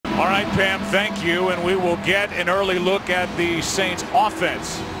All right, Pam, thank you. And we will get an early look at the Saints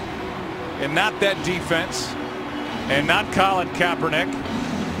offense and not that defense and not Colin Kaepernick,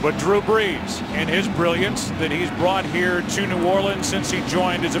 but Drew Brees and his brilliance that he's brought here to New Orleans since he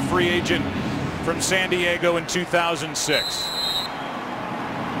joined as a free agent from San Diego in 2006.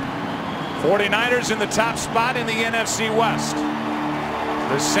 49ers in the top spot in the NFC West.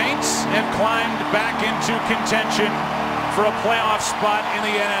 The Saints have climbed back into contention for a playoff spot in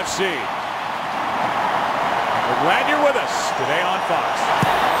the NFC. We're glad you're with us today on Fox.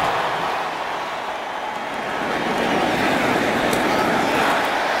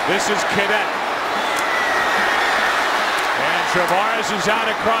 This is Cadet. And Travares is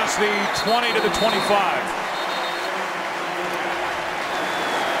out across the 20 to the 25.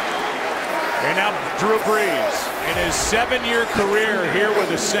 And now Drew Brees in his 7-year career here with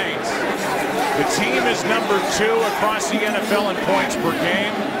the Saints. The team is number 2 across the NFL in points per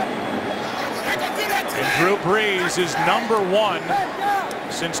game. And Drew Brees is number 1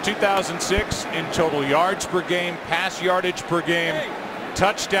 since 2006 in total yards per game, pass yardage per game,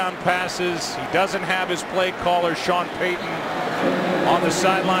 touchdown passes. He doesn't have his play caller Sean Payton on the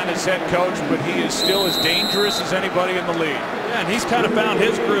sideline as head coach, but he is still as dangerous as anybody in the league. Yeah, and he's kind of found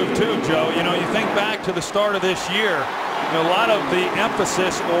his groove too, Joe. You know, you think back to the start of this year, you know, a lot of the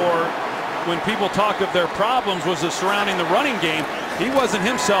emphasis, or when people talk of their problems, was surrounding the running game. He wasn't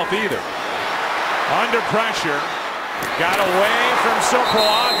himself either. Under pressure, got away from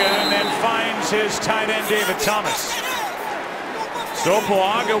Sopoaga and then finds his tight end David Thomas.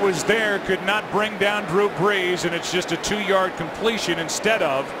 Sopoaga was there, could not bring down Drew Brees, and it's just a 2-yard completion instead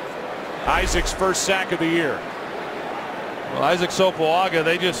of Isaac's first sack of the year. Well, Isaac Sopoaga,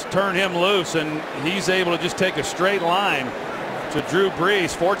 they just turn him loose, and he's able to just take a straight line to Drew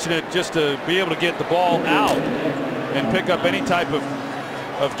Brees. Fortunate just to be able to get the ball out and pick up any type of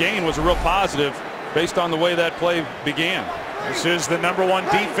gain was a real positive based on the way that play began. This is the number 1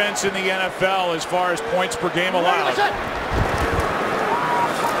 defense in the NFL as far as points per game allowed. The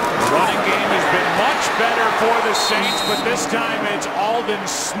running game has been much better for the Saints, but this time it's Aldon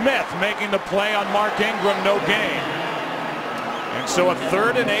Smith making the play on Mark Ingram, no gain. And so a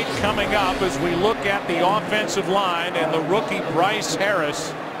 3rd and 8 coming up as we look at the offensive line, and the rookie Bryce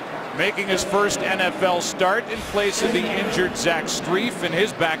Harris making his first NFL start in place of the injured Zach Strief and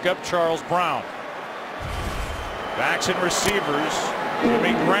his backup Charles Brown. Backs and receivers.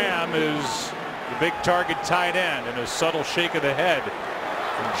 Jimmy Graham is the big target tight end, and a subtle shake of the head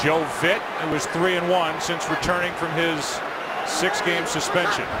from Joe Vitt, who was 3-1 since returning from his 6-game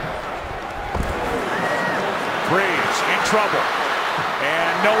suspension. Brees in trouble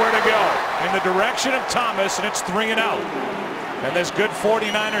and nowhere to go in the direction of Thomas, and it's 3 and out. And this good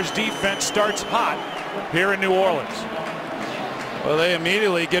 49ers defense starts hot here in New Orleans. Well, they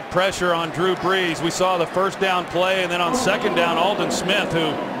immediately get pressure on Drew Brees. We saw the first down play, and then on 2nd down, Aldon Smith,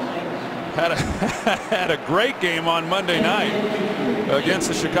 who had a great game on Monday night against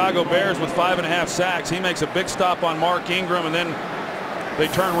the Chicago Bears with 5.5 sacks. He makes a big stop on Mark Ingram, and then they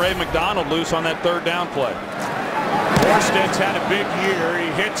turn Ray McDonald loose on that 3rd down play. Borsted's had a big year. He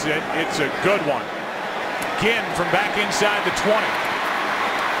hits it. It's a good one. Ginn from back inside the 20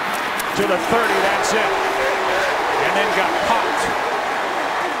 to the 30. That's it. And then got popped.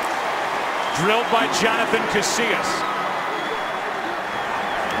 Drilled by Jonathan Casillas.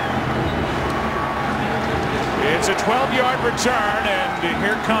 It's a 12-yard return, and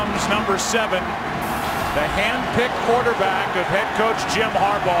here comes number 7, the hand-picked quarterback of head coach Jim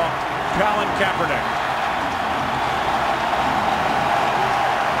Harbaugh, Colin Kaepernick.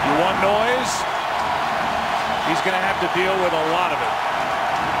 You want noise? He's going to have to deal with a lot of it.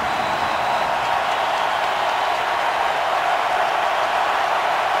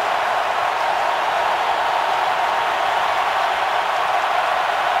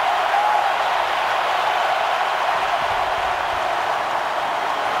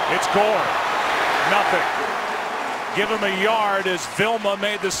 It's Gore. Nothing. Give him a yard as Vilma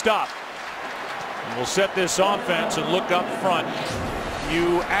made the stop. And we'll set this offense and look up front.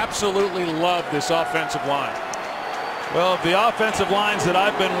 You absolutely love this offensive line. Well, the offensive lines that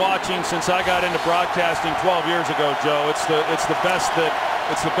I've been watching since I got into broadcasting 12 years ago, Joe, it's the best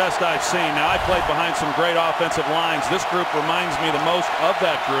I've seen. Now, I played behind some great offensive lines. This group reminds me the most of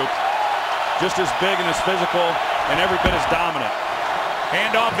that group. Just as big and as physical and every bit as dominant.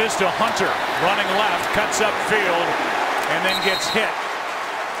 Handoff is to Hunter, running left, cuts upfield, and then gets hit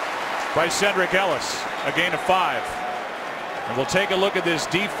by Cedric Ellis. A gain of 5. And we'll take a look at this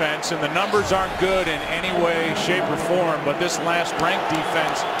defense, and the numbers aren't good in any way, shape, or form, but this last ranked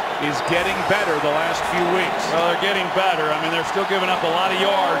defense is getting better the last few weeks. Well, they're getting better. I mean, they're still giving up a lot of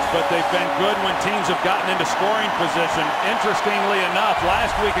yards, but they've been good when teams have gotten into scoring position. Interestingly enough,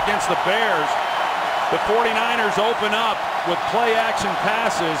 last week against the Bears, the 49ers open up with play-action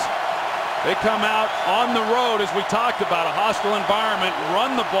passes. They come out on the road, as we talked about, a hostile environment,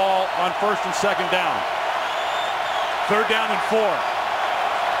 run the ball on 1st and 2nd down. 3rd down and 4.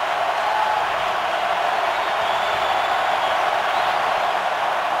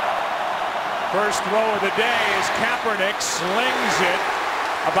 First throw of the day is Kaepernick slings it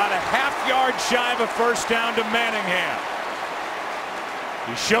about a half-yard shy of a 1st down to Manningham.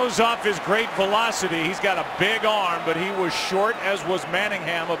 He shows off his great velocity. He's got a big arm, but he was short, as was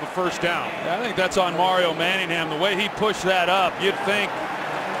Manningham, of a 1st down. I think that's on Mario Manningham. The way he pushed that up, you'd think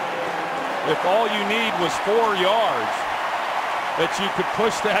if all you need was 4 yards, that you could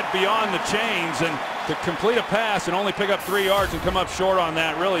push that beyond the chains, and to complete a pass and only pick up 3 yards and come up short on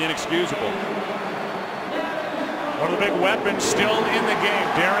that, really inexcusable. One of the big weapons still in the game.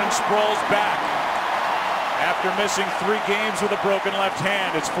 Darren Sproles back after missing 3 games with a broken left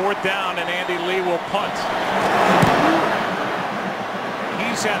hand. It's 4th down, and Andy Lee will punt.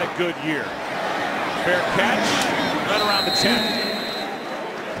 He's had a good year. Fair catch, right around the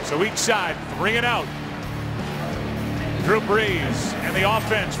 10. So each side, 3 and out. Drew Brees and the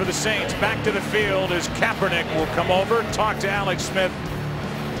offense for the Saints back to the field as Kaepernick will come over, talk to Alex Smith.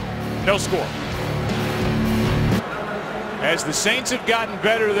 No score. As the Saints have gotten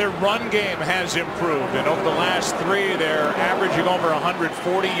better, their run game has improved, and over the last 3, they're averaging over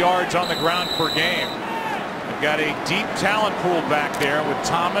 140 yards on the ground per game. They've got a deep talent pool back there with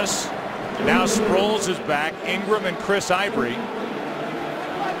Thomas. Now Sproles is back, Ingram and Chris Ivory.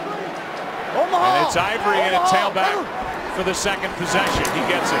 And it's Ivory in a tailback for the 2nd possession. He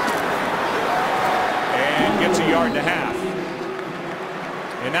gets it. And gets a 1.5 yards.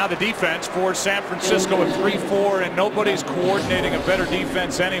 And now the defense for San Francisco at 3-4, and nobody's coordinating a better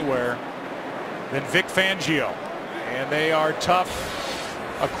defense anywhere than Vic Fangio. And they are tough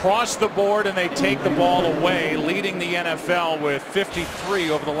across the board, and they take the ball away, leading the NFL with 53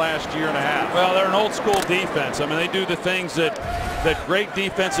 over the last 1.5 years. Well, they're an old school defense. I mean, they do the things that great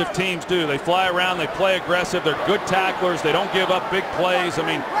defensive teams do. They fly around, they play aggressive, they're good tacklers, they don't give up big plays. I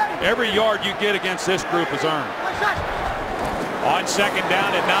mean, every yard you get against this group is earned. On 2nd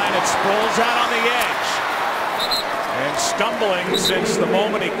down at 9, it Sproles out on the edge. And stumbling since the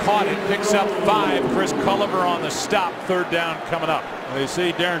moment he caught it, picks up 5. Chris Culliver on the stop. 3rd down coming up. Well, you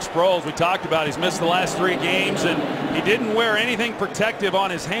see Darren Sproles, we talked about, he's missed the last 3 games, and he didn't wear anything protective on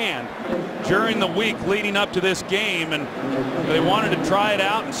his hand during the week leading up to this game, and they wanted to try it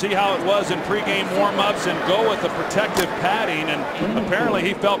out and see how it was in pregame warm-ups and go with the protective padding, and apparently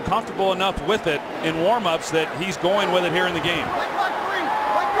he felt comfortable enough with it in warm-ups that he's going with it here in the game.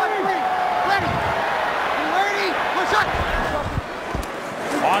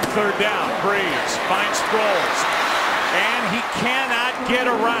 On 3rd down, Brees finds Sproles, and he cannot get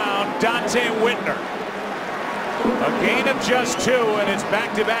around Dante Whitner. A gain of just 2, and it's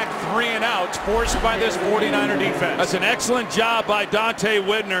back-to-back 3 and outs forced by this 49er defense. That's an excellent job by Dante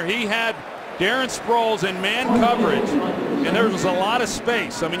Whitner. He had Darren Sproles in man coverage, and there was a lot of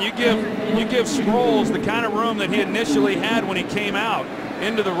space. I mean, you give Sproles the kind of room that he initially had when he came out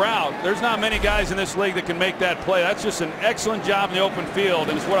into the route. There's not many guys in this league that can make that play. That's just an excellent job in the open field,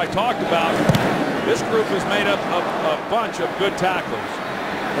 and it's what I talked about. This group is made up of a bunch of good tacklers.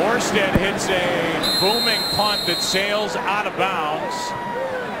 Morstead hits a booming punt that sails out of bounds.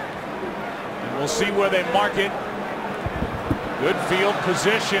 And we'll see where they mark it. Good field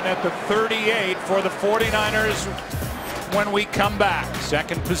position at the 38 for the 49ers when we come back.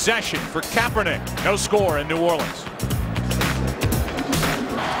 2nd possession for Kaepernick. No score in New Orleans.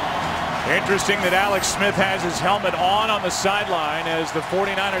 Interesting that Alex Smith has his helmet on the sideline as the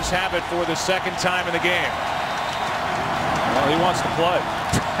 49ers have it for the 2nd time in the game. Well, he wants to play.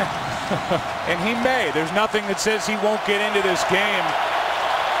 And he may. There's nothing that says he won't get into this game,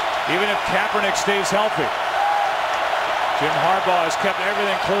 even if Kaepernick stays healthy. Jim Harbaugh has kept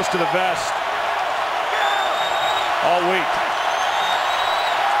everything close to the vest all week.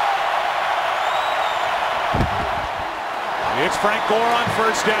 It's Frank Gore on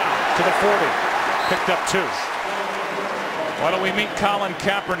 1st down to the 40. Picked up 2. Why don't we meet Colin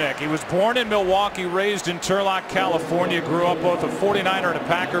Kaepernick? He was born in Milwaukee, raised in Turlock, California, grew up both a 49er and a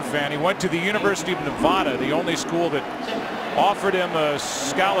Packer fan. He went to the University of Nevada, the only school that offered him a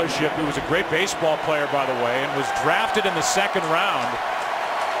scholarship. He was a great baseball player, by the way, and was drafted in the 2nd round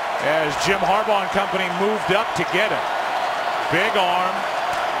as Jim Harbaugh and company moved up to get him. Big arm.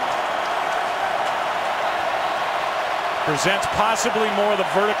 presents possibly more of the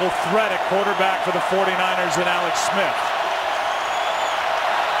vertical threat at quarterback for the 49ers than Alex Smith.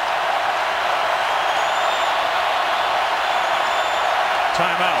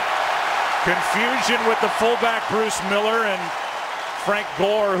 Timeout. Confusion with the fullback Bruce Miller and Frank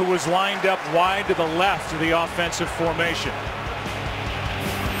Gore, who was lined up wide to the left of the offensive formation.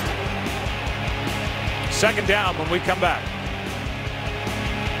 Second down when we come back.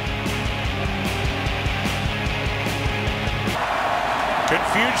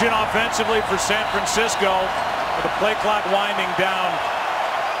 Confusion offensively for San Francisco with the play clock winding down.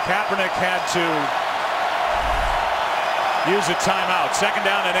 Kaepernick had to use a timeout. Second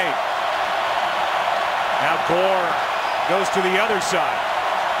down and 8. Now Gore goes to the other side.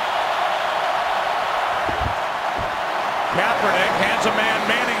 Kaepernick hands a man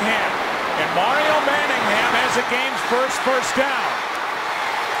Manningham. And Mario Manningham has the game's first down.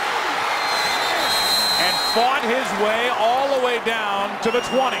 And fought his way all the way down to the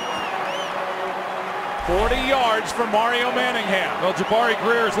 20. 40 yards for Mario Manningham. Well, Jabari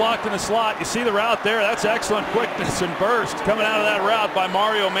Greer is locked in the slot. You see the route there. That's excellent quickness and burst coming out of that route by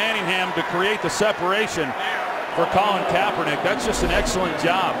Mario Manningham to create the separation for Colin Kaepernick. That's just an excellent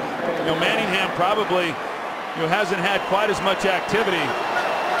job. Manningham probably hasn't had quite as much activity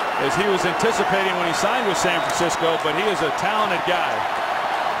as he was anticipating when he signed with San Francisco, but he is a talented guy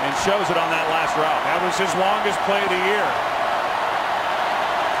and shows it on that last route. That was his longest play of the year.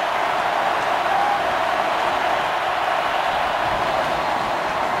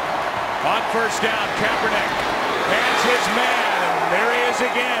 On first down, Kaepernick hands his man, and there he is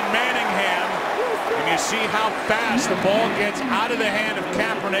again, Manningham. And you see how fast the ball gets out of the hand of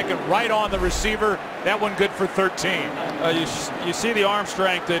Kaepernick and right on the receiver. That one good for 13. You see the arm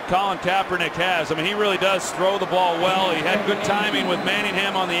strength that Colin Kaepernick has. I mean, he really does throw the ball well. He had good timing with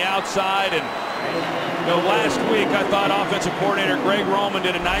Manningham on the outside. And last week I thought offensive coordinator Greg Roman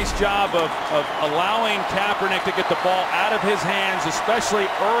did a nice job of allowing Kaepernick to get the ball out of his hands, especially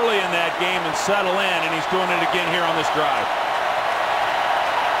early in that game, and settle in. And he's doing it again here on this drive.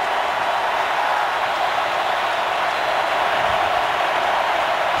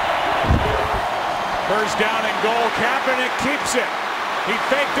 First down and goal. Kaepernick keeps it. He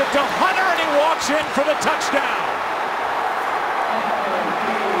faked it to Hunter, and he walks in for the touchdown.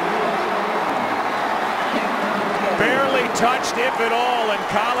 Barely touched, if at all, and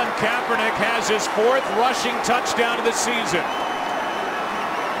Colin Kaepernick has his 4th rushing touchdown of the season.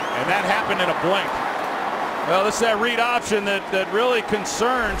 And that happened in a blink. Well, this is that read option that really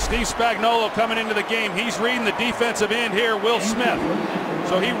concerns Steve Spagnuolo coming into the game. He's reading the defensive end here, Will Smith.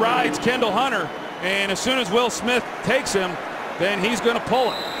 So he rides Kendall Hunter. And as soon as Will Smith takes him, then he's going to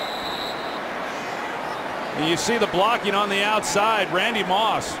pull it. And you see the blocking on the outside. Randy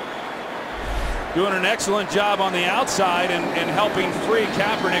Moss doing an excellent job on the outside and helping free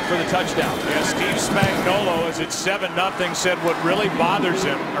Kaepernick for the touchdown. Yeah, Steve Spagnuolo, as it's 7-0, said what really bothers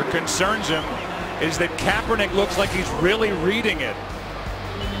him or concerns him is that Kaepernick looks like he's really reading it.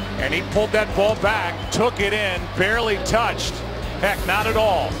 And he pulled that ball back, took it in, barely touched. Heck, not at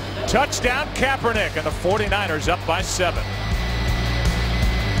all. Touchdown Kaepernick, and the 49ers up by 7.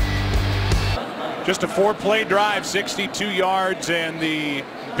 Just a 4-play drive, 62 yards, and the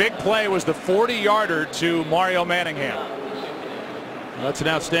big play was the 40-yarder to Mario Manningham. That's an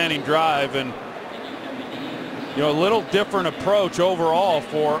outstanding drive, and a little different approach overall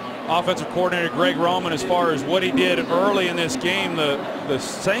for offensive coordinator Greg Roman as far as what he did early in this game. The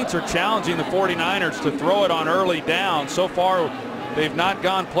Saints are challenging the 49ers to throw it on early down. So far, they've not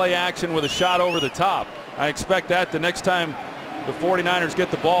gone play action with a shot over the top. I expect that the next time the 49ers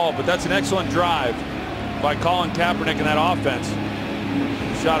get the ball, but that's an excellent drive by Colin Kaepernick in that offense.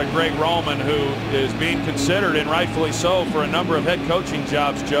 Shot of Greg Roman, who is being considered, and rightfully so, for a number of head coaching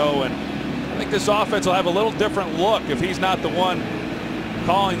jobs, Joe. And I think this offense will have a little different look if he's not the one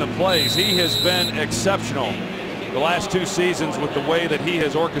calling the plays. He has been exceptional the last 2 seasons with the way that he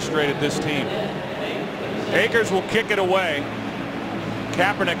has orchestrated this team. Akers will kick it away.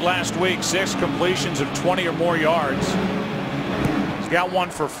 Kaepernick last week, 6 completions of 20 or more yards. He's got one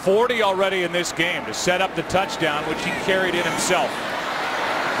for 40 already in this game to set up the touchdown, which he carried in himself.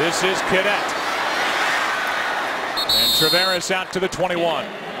 This is Cadet. And Traveris out to the 21.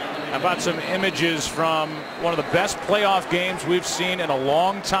 How about some images from one of the best playoff games we've seen in a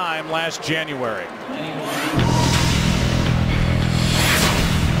long time last January.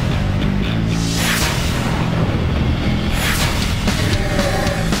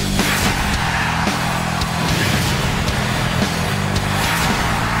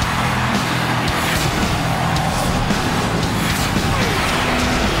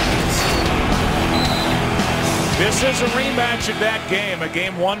 This This is a rematch of that game, a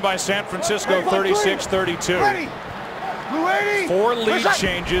game won by San Francisco 36-32. 4 lead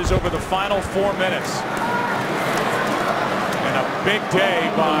changes over the final 4 minutes. And a big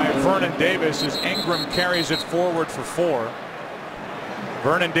day by Vernon Davis as Ingram carries it forward for 4.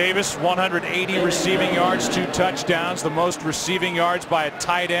 Vernon Davis, 180 receiving yards, 2 touchdowns, the most receiving yards by a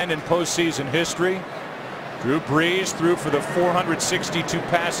tight end in postseason history. Drew Brees threw for the 462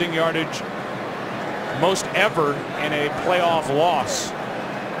 passing yardage, most ever in a playoff loss.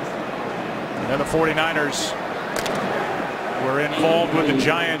 And then the 49ers were involved with the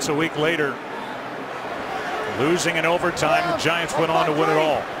Giants a week later, losing in overtime. The Giants went on to win it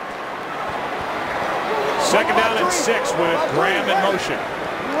all. 2nd down and 6 with Graham in motion.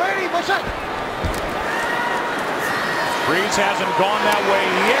 Brees hasn't gone that way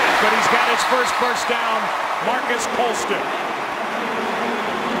yet, but he's got his first down. Marcus Colston.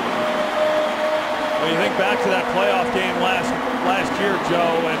 Well, you think back to that playoff game last year,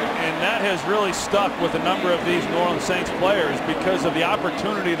 Joe, and that has really stuck with a number of these New Orleans Saints players because of the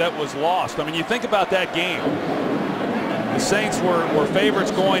opportunity that was lost. I mean, you think about that game. The Saints were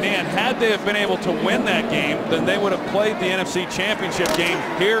favorites going in. Had they have been able to win that game, then they would have played the NFC Championship game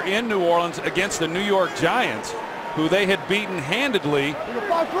here in New Orleans against the New York Giants, who they had beaten handedly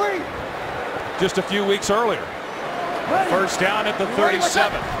just a few weeks earlier. 1st down at the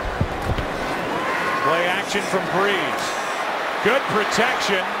 37. Play action from Brees. Good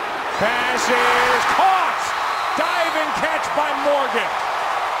protection. Pass is caught. Diving catch by Morgan.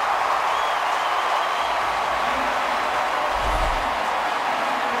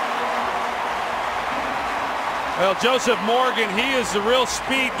 Well, Joseph Morgan, he is the real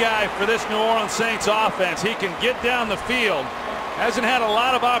speed guy for this New Orleans Saints offense. He can get down the field. Hasn't had a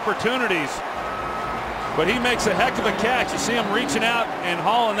lot of opportunities, but he makes a heck of a catch. You see him reaching out and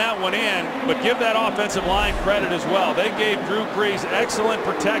hauling that one in, but give that offensive line credit as well. They gave Drew Brees excellent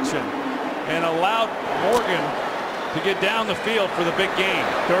protection and allowed Morgan to get down the field for the big game.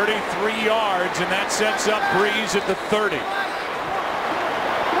 33 yards, and that sets up Brees at the 30.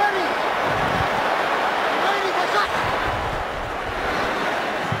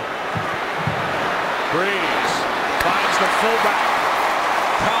 Brees finds the fullback.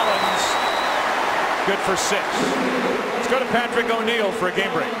 Collins, good for 6. Let's go to Patrick O'Neill for a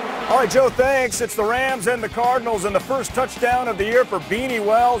game break. All right, Joe, thanks. It's the Rams and the Cardinals, and the first touchdown of the year for Beanie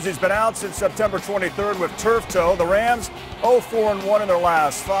Wells. He's been out since September 23rd with turf toe. The Rams 0-4-1 in their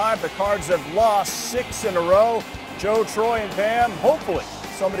last 5. The Cards have lost 6 in a row. Joe, Troy, and Pam, hopefully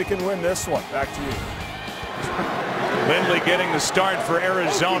somebody can win this one. Back to you. Lindley getting the start for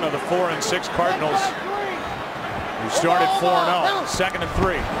Arizona, the 4-6 Cardinals, who started 4-0. 2nd and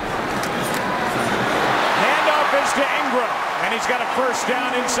 3. Handoff is to Ingram, and he's got a 1st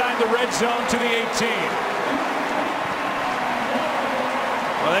down inside the red zone to the 18.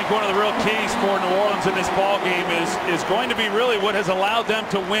 I think one of the real keys for New Orleans in this ball game is going to be really what has allowed them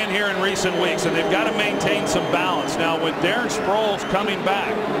to win here in recent weeks, and they've got to maintain some balance. Now, with Darren Sproles coming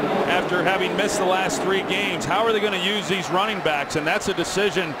back after having missed the last 3 games, how are they going to use these running backs? And that's a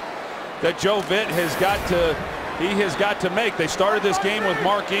decision that Joe Vitt has got to make. They started this game with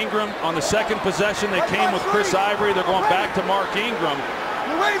Mark Ingram. On the 2nd possession, they came with Chris Ivory. They're going back to Mark Ingram,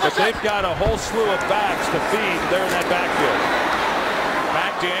 but they've got a whole slew of backs to feed there in that backfield.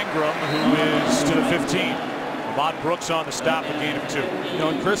 Back to Ingram, who is to the 15. Ahmad Brooks on the stop, a gain of 2. You know,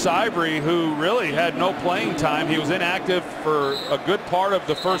 and Chris Ivory, who really had no playing time, he was inactive for a good part of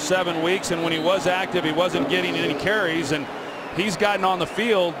the first 7 weeks, and when he was active, he wasn't getting any carries, and he's gotten on the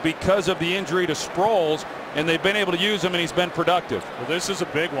field because of the injury to Sproles, and they've been able to use him, and he's been productive. Well, this is a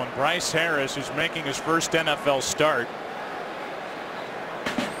big one. Bryce Harris, who's making his first NFL start.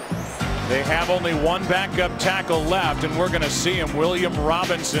 They have only one backup tackle left, and we're going to see him, William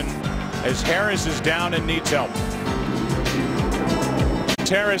Robinson, as Harris is down and needs help.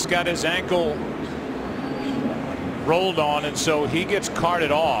 Harris got his ankle rolled on, and so he gets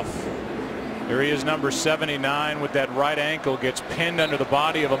carted off. There he is, number 79, with that right ankle, gets pinned under the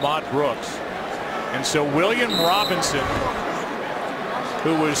body of Ahmad Brooks. And so William Robinson,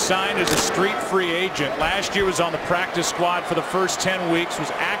 who was signed as a street free agent, last year was on the practice squad for the first 10 weeks,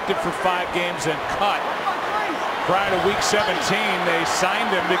 was active for 5 games, then cut. Prior to week 17, they signed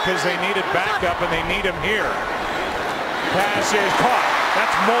him because they needed backup, and they need him here. Pass is caught.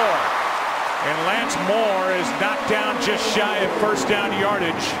 That's Moore. And Lance Moore is knocked down just shy of 1st down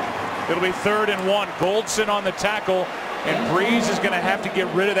yardage. It'll be 3rd and 1. Goldson on the tackle, and Brees is going to have to get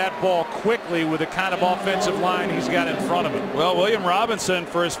rid of that ball quickly with the kind of offensive line he's got in front of him. Well, William Robinson,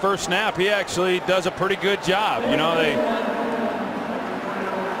 for his first snap, he actually does a pretty good job. You know,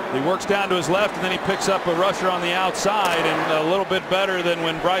 He works down to his left, and then he picks up a rusher on the outside, and a little bit better than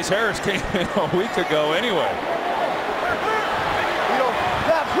when Bryce Harris came in a week ago anyway.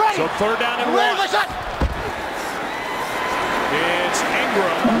 So third down and 1. It's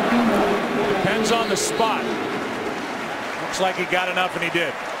Ingram. Depends on the spot. Looks like he got enough, and he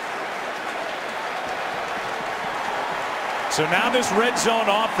did. So now this red zone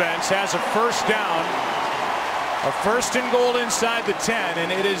offense has a first down, a first and goal inside the 10,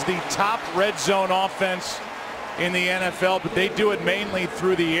 and it is the top red zone offense in the NFL, but they do it mainly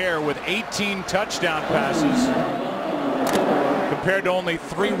through the air with 18 touchdown passes compared to only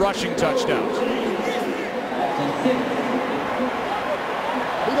 3 rushing touchdowns.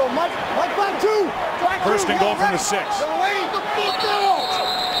 First and goal from the 6.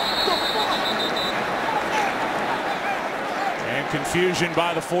 And confusion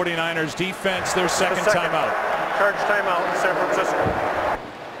by the 49ers defense, their second timeout. Charge timeout in San Francisco.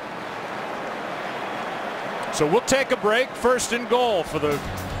 So we'll take a break. First and goal for the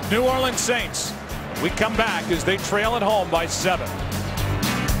New Orleans Saints. We come back as they trail at home by 7.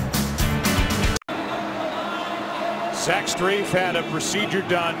 Zach Strief had a procedure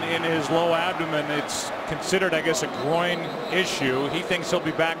done in his low abdomen. It's considered, I guess, a groin issue. He thinks he'll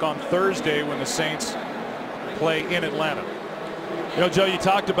be back on Thursday when the Saints play in Atlanta. You know, Joe, you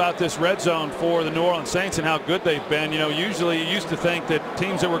talked about this red zone for the New Orleans Saints and how good they've been. You know, usually you used to think that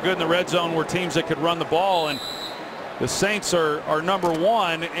teams that were good in the red zone were teams that could run the ball, and the Saints are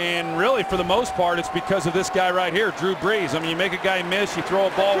 #1, and really for the most part it's because of this guy right here, Drew Brees. I mean, you make a guy miss, you throw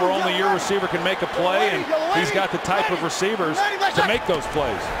a ball where only your receiver can make a play, and he's got the type of receivers to make those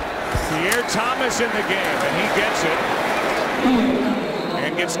plays. Pierre Thomas in the game, and he gets it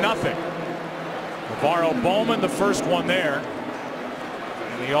and gets nothing. Navarro Bowman, the first one there,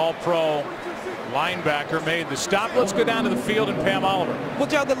 and the all-pro linebacker made the stop. Let's go down to the field and Pam Oliver. Well,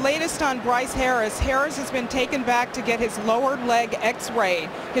 Joe, the latest on Bryce Harris. Harris has been taken back to get his lower leg x-rayed.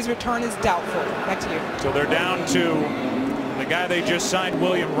 His return is doubtful. Back to you. So they're down to the guy they just signed,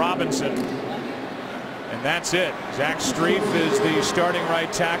 William Robinson. And that's it. Zach Strief is the starting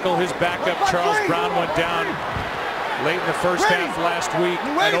right tackle. His backup, Charles Brown, went down late in the first half last week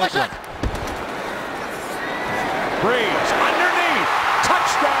at Oakland. Brees underneath.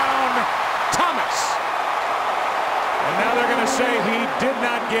 Touchdown, Thomas. And now they're going to say he did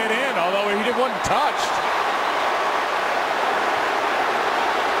not get in, although he wasn't touched.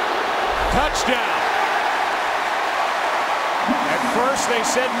 Touchdown. At first they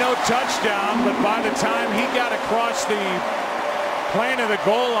said no touchdown, but by the time he got across the plane of the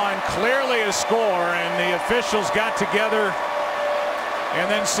goal line, clearly a score, and the officials got together and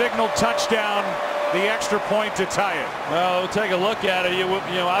then signaled touchdown, the extra point to tie it. Well, we'll take a look at it. You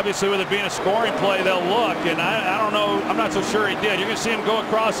know, obviously with it being a scoring play, they'll look, and I don't know, I'm not so sure he did. You're going to see him go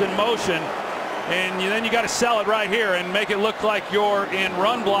across in motion, and then you got to sell it right here and make it look like you're in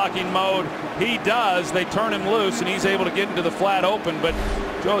run blocking mode. He does. They turn him loose, and he's able to get into the flat open. But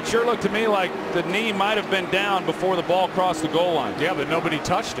Joe, it sure looked to me like the knee might have been down before the ball crossed the goal line. Yeah, but nobody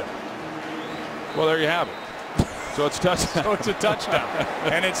touched him. Well, there you have it. So it's a touchdown. So it's a touchdown.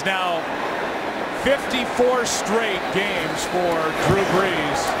 And it's now 54 straight games for Drew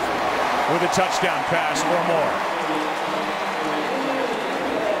Brees with a touchdown pass or more.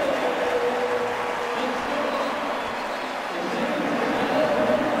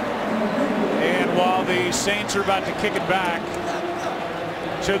 And while the Saints are about to kick it back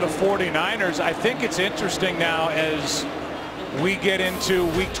to the 49ers, I think it's interesting now as we get into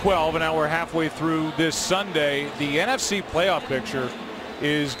week 12, and now we're halfway through this Sunday. The NFC playoff picture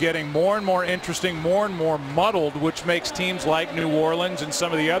is getting more and more interesting, more and more muddled, which makes teams like New Orleans and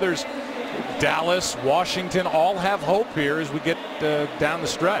some of the others, Dallas, Washington, all have hope here as we get down the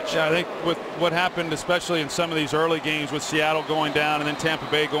stretch. Yeah, I think with what happened, especially in some of these early games with Seattle going down and then Tampa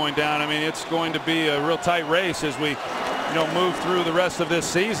Bay going down, I mean, it's going to be a real tight race as we, move through the rest of this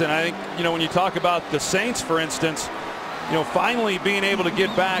season. I think, when you talk about the Saints, for instance, finally being able to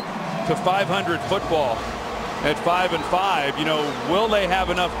get back to 500 football at 5-5, will they have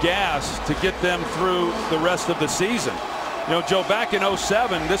enough gas to get them through the rest of the season? Joe, back in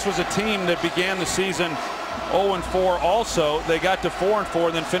 07, this was a team that began the season 0-4 also. They got to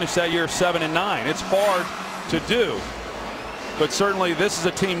 4-4, then finished that year 7-9. It's hard to do, but certainly this is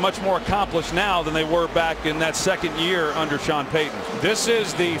a team much more accomplished now than they were back in that second year under Sean Payton. This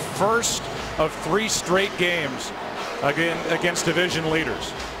is the first of 3 straight games against division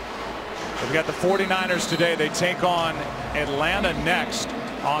leaders. We've got the 49ers today. They take on Atlanta next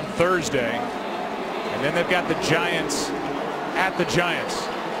on Thursday. And then they've got the Giants at the Giants.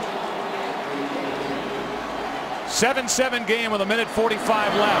 7-7 game with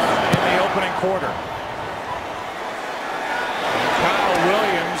 1:45 left in the opening quarter. And Kyle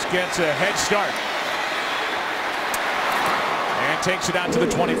Williams gets a head start and takes it out to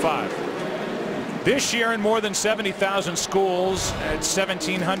the 25. This year, in more than 70,000 schools at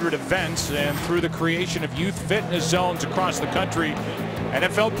 1,700 events and through the creation of youth fitness zones across the country,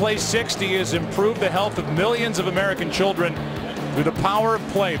 NFL Play 60 has improved the health of millions of American children through the power of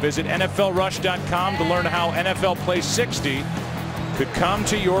play. Visit NFLRush.com to learn how NFL Play 60 could come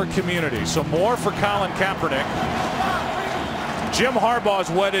to your community. So more for Colin Kaepernick. Jim Harbaugh's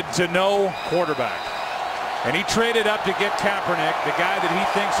wedded to no quarterback. And he traded up to get Kaepernick, the guy that he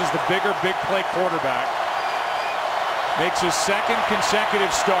thinks is the bigger big play quarterback. Makes his second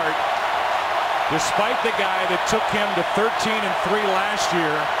consecutive start, despite the guy that took him to 13-3 last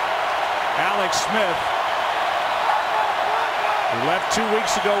year, Alex Smith, who left 2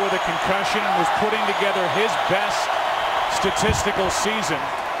 weeks ago with a concussion and was putting together his best statistical season,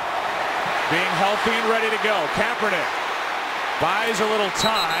 being healthy and ready to go. Kaepernick buys a little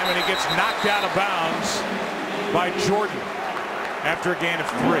time and he gets knocked out of bounds by Jordan after a gain of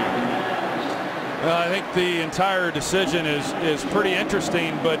 3. I think the entire decision is pretty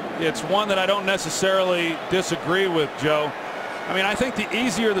interesting, but it's one that I don't necessarily disagree with, Joe. I mean, I think the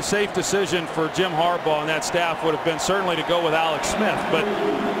easier the safe decision for Jim Harbaugh and that staff would have been certainly to go with Alex Smith. But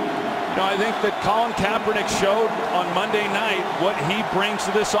you know, I think that Colin Kaepernick showed on Monday night what he brings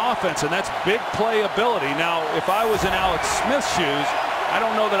to this offense, and that's big play ability. Now, if I was in Alex Smith's shoes, I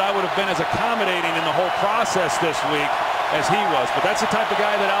don't know that I would have been as accommodating in the whole process this week as he was, but that's the type of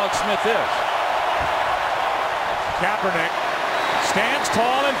guy that Alex Smith is. Kaepernick stands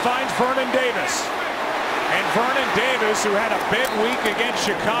tall and finds Vernon Davis. And Vernon Davis, who had a big week against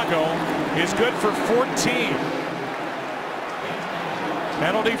Chicago, is good for 14.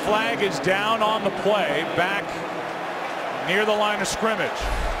 Penalty flag is down on the play, back near the line of scrimmage,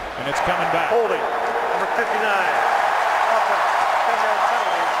 and it's coming back. Holding, number 59.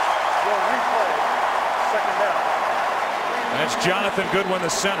 That's Jonathan Goodwin, the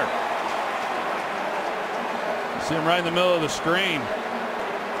center. See him right in the middle of the screen.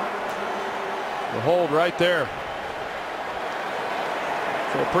 The hold right there.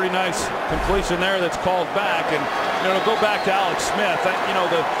 So a pretty nice completion there that's called back. And you know, to go back to Alex Smith, you know,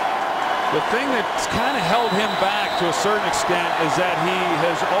 the thing that's kind of held him back to a certain extent is that he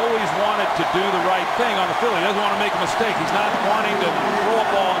has always wanted to do the right thing on the field. He doesn't want to make a mistake. He's not wanting to throw a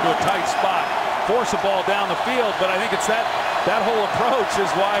ball into a tight spot, force a ball down the field. But I think it's that whole approach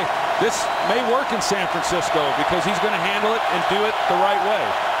is why this may work in San Francisco, because he's going to handle it and do it the right way.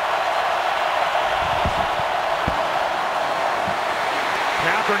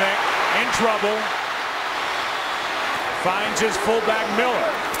 Kaepernick in trouble. Finds his fullback Miller.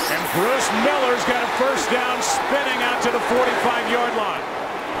 And Bruce Miller's got a first down, spinning out to the 45-yard line.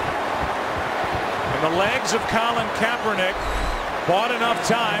 And the legs of Colin Kaepernick bought enough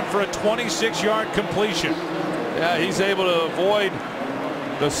time for a 26-yard completion. Yeah, he's able to avoid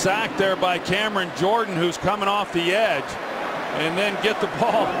the sack there by Cameron Jordan, who's coming off the edge, and then get the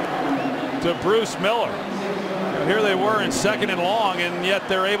ball to Bruce Miller. And here they were in 2nd and long, and yet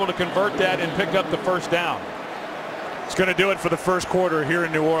they're able to convert that and pick up the first down. It's going to do it for the first quarter here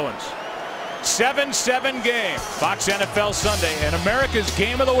in New Orleans. 7-7 game. Fox NFL Sunday, and America's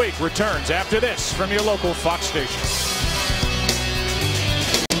Game of the Week returns after this from your local Fox station.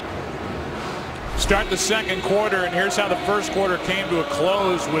 Start the second quarter, and here's how the first quarter came to a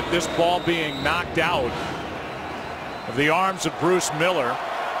close, with this ball being knocked out of the arms of Bruce Miller.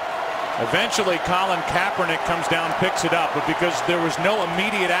 Eventually Colin Kaepernick comes down, picks it up, but because there was no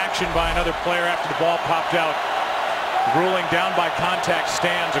immediate action by another player after the ball popped out, ruling down by contact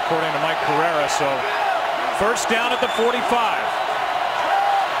stands according to Mike Pereira. So first down at the 45.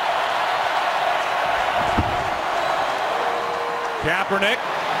 Kaepernick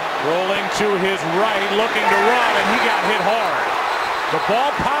rolling to his right, looking to run, and he got hit hard. The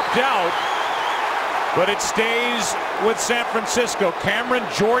ball popped out, but it stays with San Francisco. Cameron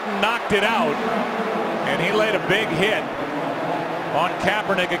Jordan knocked it out, and he laid a big hit on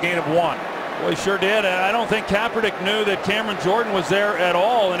Kaepernick, a gain of 1. Well, he sure did. And I don't think Kaepernick knew that Cameron Jordan was there at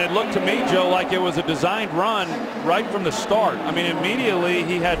all, and it looked to me, Joe, like it was a designed run right from the start. I mean, immediately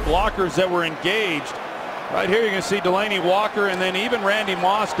he had blockers that were engaged. Right here you can see Delaney Walker and then even Randy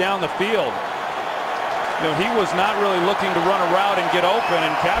Moss down the field. You know, he was not really looking to run a route and get open,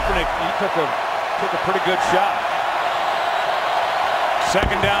 and Kaepernick, he took a pretty good shot.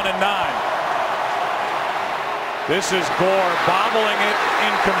 Second down and 9. This is Gore bobbling it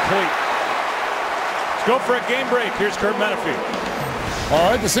incomplete. Let's go for a game break. Here's Kurt Menefee. All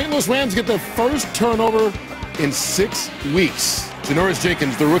right, the St. Louis Rams get their first turnover in 6 weeks. Janoris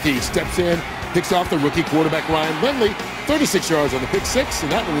Jenkins, the rookie, steps in, picks off the rookie quarterback Ryan Lindley, 36 yards on the pick six,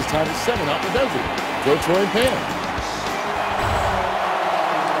 and that one was tied at 7 out in the desert. Go Troy and Pam.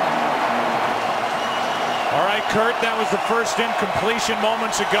 All right, Kurt, that was the first incompletion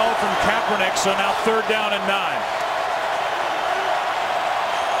moments ago from Kaepernick, so now 3rd down and 9.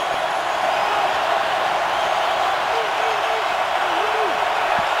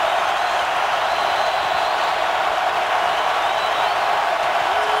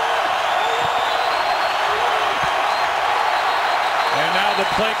 The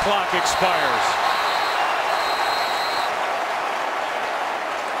play clock expires.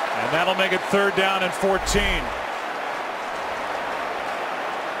 And that'll make it 3rd down and 14. Play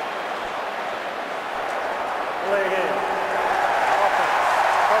again. Offense.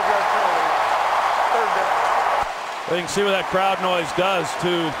 5-yard penalty. 3rd down. Well, you can see what that crowd noise does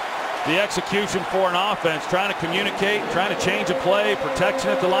to the execution for an offense. Trying to communicate, trying to change a play,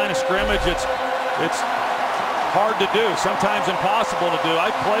 protection at the line of scrimmage. It's hard to do, sometimes impossible to do.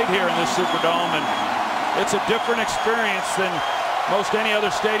 I've played here in this Superdome, and it's a different experience than most any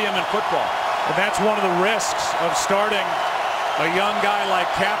other stadium in football. And that's one of the risks of starting a young guy like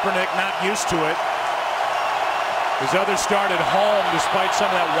Kaepernick, not used to it. His others start at home despite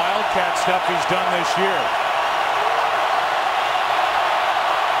some of that Wildcat stuff he's done this year.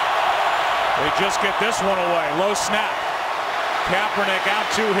 They just get this one away. Low snap. Kaepernick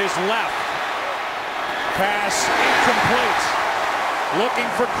out to his left. Pass incomplete. Looking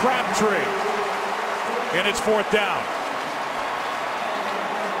for Crabtree. And it's 4th down.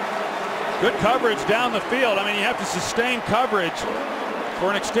 Good coverage down the field. I mean, you have to sustain coverage for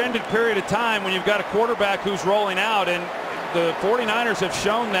an extended period of time when you've got a quarterback who's rolling out. And the 49ers have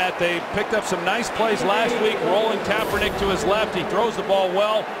shown that. They picked up some nice plays last week, rolling Kaepernick to his left. He throws the ball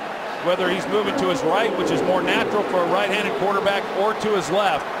well, whether he's moving to his right, which is more natural for a right-handed quarterback, or to his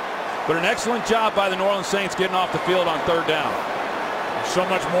left. But an excellent job by the New Orleans Saints getting off the field on 3rd down. So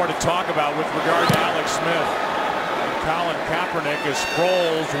much more to talk about with regard to Alex Smith. Colin Kaepernick, as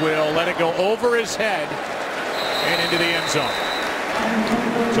Sproles will let it go over his head and into the end zone.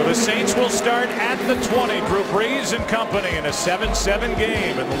 So the Saints will start at the 20. Drew Brees and company in a 7-7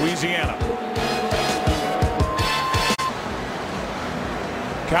 game in Louisiana.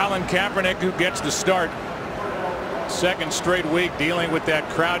 Colin Kaepernick, who gets the start. 2nd straight week dealing with that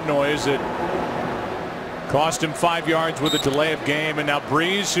crowd noise that cost him 5 yards with a delay of game. And now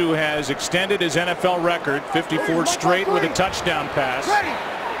Brees, who has extended his NFL record, 54 straight with a touchdown pass,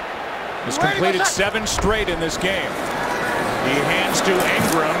 has completed 7 straight in this game. He hands to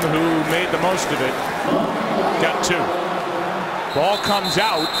Ingram, who made the most of it. Got 2. Ball comes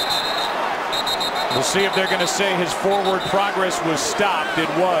out. We'll see if they're going to say his forward progress was stopped. It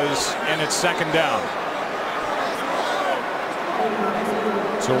was, and it's 2nd down.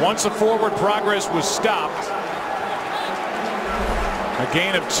 So once the forward progress was stopped, a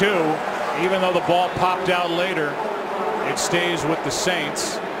gain of 2, even though the ball popped out later, it stays with the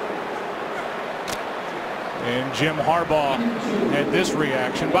Saints. And Jim Harbaugh had this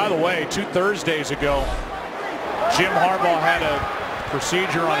reaction. By the way, 2 Thursdays ago, Jim Harbaugh had a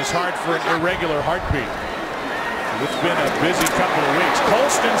procedure on his heart for an irregular heartbeat. It's been a busy couple of weeks.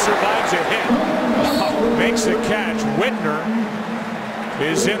 Colston survives a hit, makes the catch. Whitner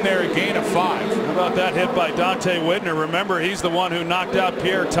is in there, a gain of 5. How about that hit by Dante Whitner? Remember, he's the one who knocked out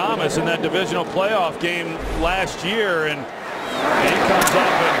Pierre Thomas in that divisional playoff game last year, and he comes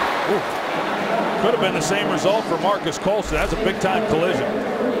up and could have been the same result for Marcus Colston. That's a big-time collision.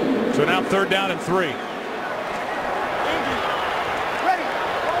 So now 3rd down and 3.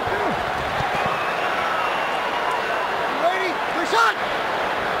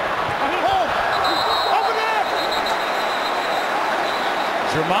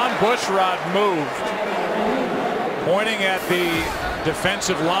 Jermon Bushrod moved, pointing at the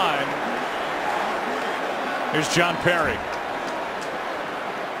defensive line. Here's John Perry.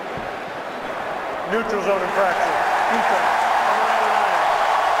 Neutral zone infraction. Defense.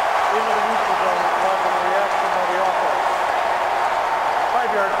 Into the neutral zone, causing a reaction by the offense.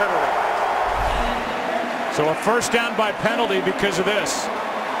 5-yard penalty. So a 1st down by penalty because of this.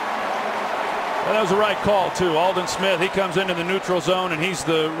 Well, that was the right call, too. Aldon Smith, he comes into the neutral zone, and he's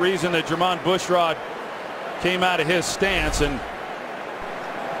the reason that Jermon Bushrod came out of his stance. And,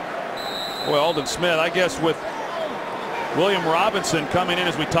 boy, Aldon Smith, I guess with William Robinson coming in,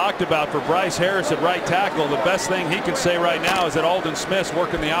 as we talked about, for Bryce Harris at right tackle, the best thing he can say right now is that Aldon Smith's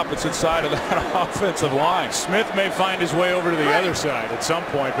working the opposite side of that offensive line. Smith may find his way over to the other side at some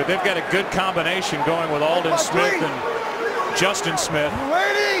point, but they've got a good combination going with Aldon Smith and Justin Smith,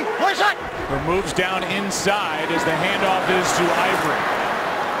 who moves down inside as the handoff is to Ivory.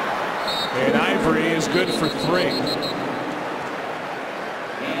 And Ivory is good for 3.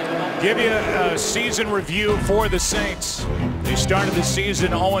 Give you a season review for the Saints. They started the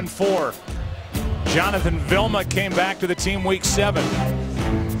season 0-4. Jonathan Vilma came back to the team week 7.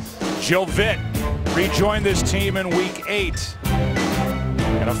 Joe Vitt rejoined this team in week 8.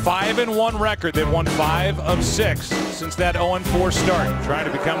 And a 5-1 record. They've won 5 of 6 since that 0-4 start. Trying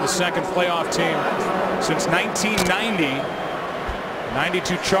to become the second playoff team since 1990.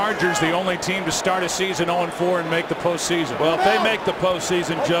 92 Chargers, the only team to start a season 0-4 and make the postseason. Well, if they make the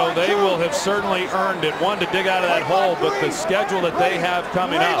postseason, Joe, they will have certainly earned it. One, to dig out of that hole, but the schedule that they have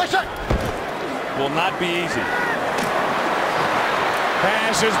coming up will not be easy.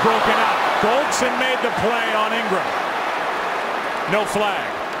 Pass is broken up. Goldson made the play on Ingram. No flag.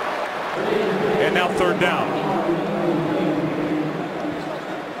 And now 3rd down.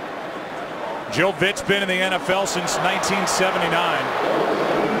 Joe Vitt's been in the NFL since 1979.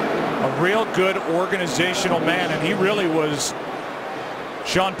 A real good organizational man, and he really was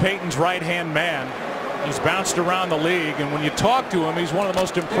Sean Payton's right-hand man. He's bounced around the league, and when you talk to him, he's one of the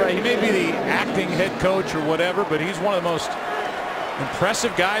most impressive. He may be the acting head coach or whatever, but he's one of the most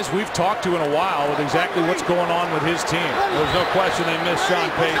impressive guys we've talked to in a while with exactly what's going on with his team. There's no question they miss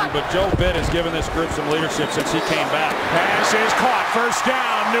Sean Payton, but Joe Vitt has given this group some leadership since he came back. Pass is caught. 1st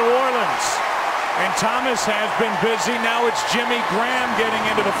down, New Orleans. And Thomas has been busy. Now it's Jimmy Graham getting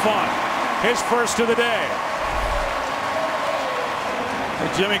into the fun. His first of the day.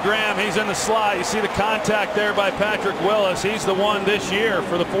 And Jimmy Graham, he's in the slot. You see the contact there by Patrick Willis. He's the one this year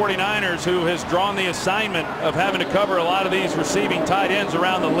for the 49ers who has drawn the assignment of having to cover a lot of these receiving tight ends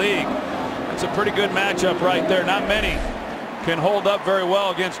around the league. It's a pretty good matchup right there. Not many can hold up very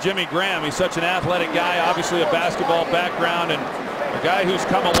well against Jimmy Graham. He's such an athletic guy, obviously a basketball background, and a guy who's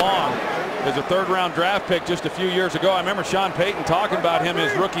come along as a 3rd-round draft pick just a few years ago. I remember Sean Payton talking about him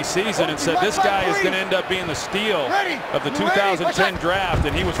his rookie season and said this guy is going to end up being the steal of the 2010 draft,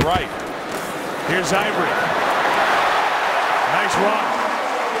 and he was right. Here's Ivory. Nice run.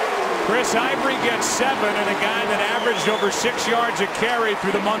 Chris Ivory gets 7, and a guy that averaged over 6 yards a carry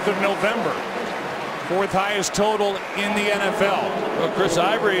through the month of November. 4th highest total in the NFL. Well, Chris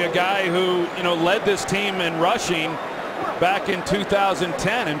Ivory, a guy who, led this team in rushing back in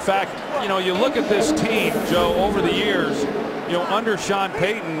 2010. In fact, you look at this team, Joe, over the years, under Sean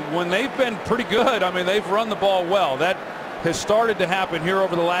Payton, when they've been pretty good, I mean, they've run the ball well. That has started to happen here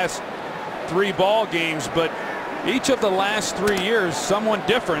over the last 3 ball games, but each of the last 3 years, someone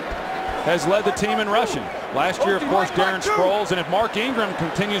different has led the team in rushing. Last year, of course, Darren Sproles, and if Mark Ingram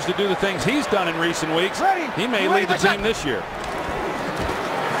continues to do the things he's done in recent weeks, he may lead the team this year.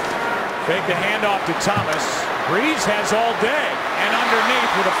 Fake the handoff to Thomas. Brees has all day, and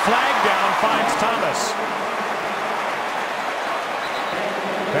underneath with a flag down finds Thomas.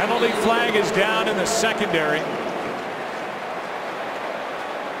 Penalty flag is down in the secondary.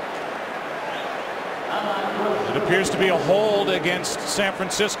 It appears to be a hold against San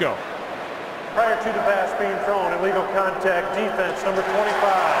Francisco. Prior to the pass being thrown, illegal contact, defense number 25.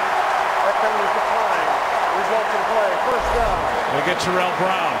 That penalty is declined. Results in play. 1st down. They get Terrell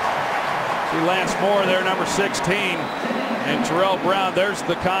Brown. See Lance Moore there, number 16, and Terrell Brown. There's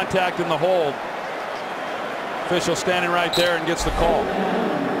the contact in the hold. Official standing right there and gets the call.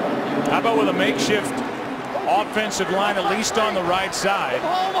 How about with a makeshift offensive line, at least on the right side?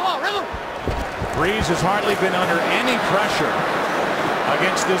 Brees has hardly been under any pressure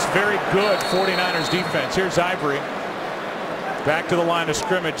against this very good 49ers defense. Here's Ivory. Back to the line of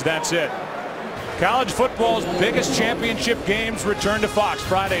scrimmage. That's it. College football's biggest championship games return to Fox.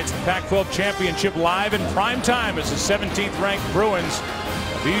 Friday, it's the Pac-12 Championship live in prime time as the 17th-ranked Bruins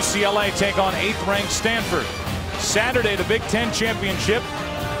of UCLA take on 8th-ranked Stanford. Saturday, the Big Ten Championship.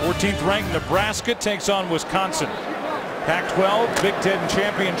 14th-ranked Nebraska takes on Wisconsin. Pac-12 Big Ten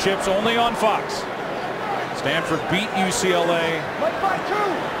Championships only on Fox. Stanford beat UCLA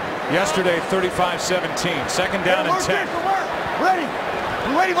yesterday 35-17. 2nd down and 10.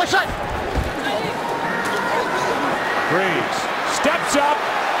 Ready, what's up? Brees steps up.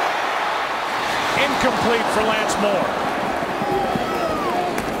 Incomplete for Lance Moore.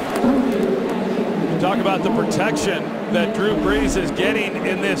 Talk about the protection that Drew Brees is getting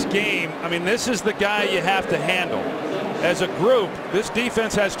in this game. I mean, this is the guy you have to handle. As a group, this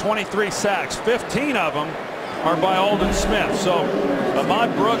defense has 23 sacks. 15 of them are by Aldon Smith. So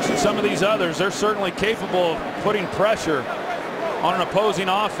Ahmad Brooks and some of these others, they're certainly capable of putting pressure on an opposing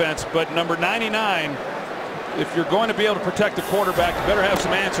offense. But number 99, if you're going to be able to protect the quarterback, you better have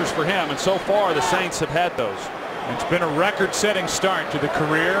some answers for him. And so far, the Saints have had those. It's been a record-setting start to the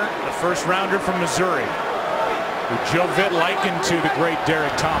career. The first rounder from Missouri, who Joe Vitt likened to the great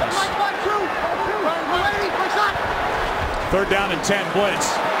Derek Thomas. 3rd down and 10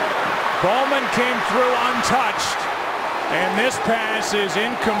 blitz. Bowman came through untouched, and this pass is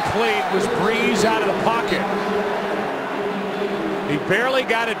incomplete. Was Brees out of the pocket. He barely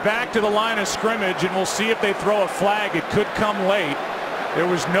got it back to the line of scrimmage, and we'll see if they throw a flag. It could come late. There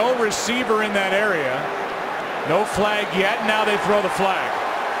was no receiver in that area. No flag yet. Now they throw the flag.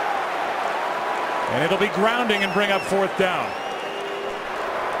 And it'll be grounding and bring up 4th down.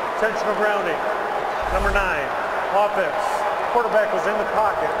 Intentional grounding. Number 9, offense. Quarterback was in the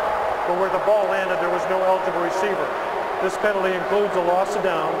pocket, but where the ball landed, there was no eligible receiver. This penalty includes a loss of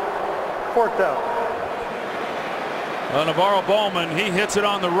down. 4th down. Navarro Bowman, he hits it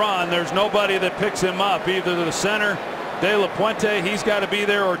on the run. There's nobody that picks him up. Either the center, De La Puente, he's got to be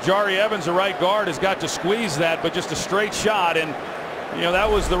there, or Jari Evans, the right guard, has got to squeeze that, but just a straight shot. And, you know, that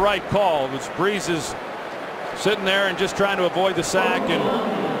was the right call. It was Brees is sitting there and just trying to avoid the sack, and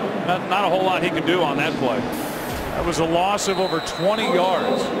not a whole lot he could do on that play. That was a loss of over 20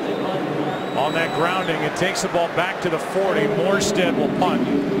 yards on that grounding. It takes the ball back to the 40. Morstead will punt.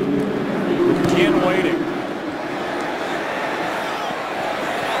 Again waiting.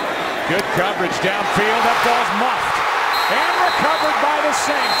 Good coverage downfield. That ball's muffed and recovered by the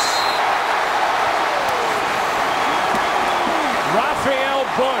Saints. Raphael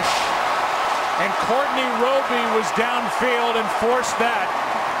Bush and Courtney Roby was downfield and forced that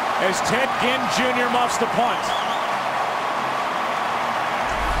as Ted Ginn Jr. muffs the punt.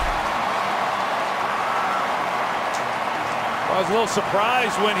 I was a little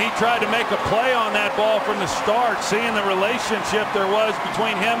surprised when he tried to make a play on that ball from the start, seeing the relationship there was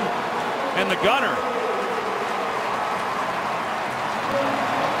between him and the gunner.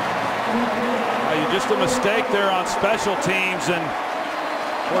 Just a mistake there on special teams, and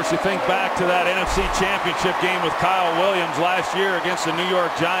of course you think back to that NFC Championship game with Kyle Williams last year against the New York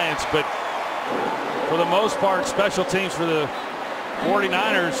Giants, but for the most part special teams for the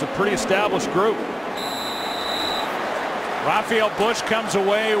 49ers, a pretty established group. Raphael Bush comes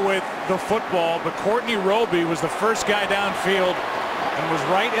away with the football, but Courtney Roby was the first guy downfield and was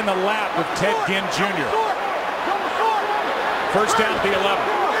right in the lap of Ted Ginn Jr. First down at the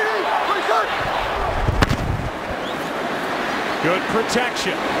 11. Good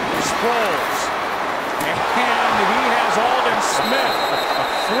protection. Sproles. And he has Aldon Smith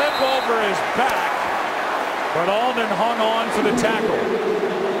flip over his back, but Aldon hung on for the tackle.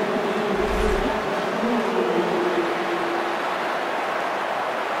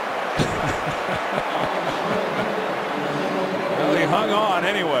 Well, he hung on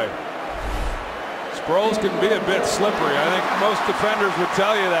anyway. Sproles can be a bit slippery. I think most defenders would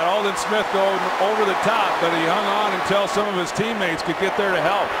tell you that. Aldon Smith going over the top, but he hung on until some of his teammates could get there to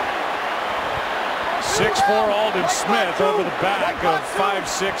help. 6'4" Aldon Smith over the back of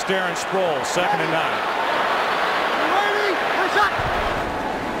 5'6" Darren Sproles. 2nd and 9.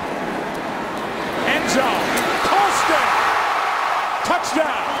 End zone. Colston.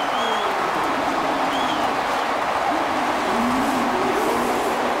 Touchdown.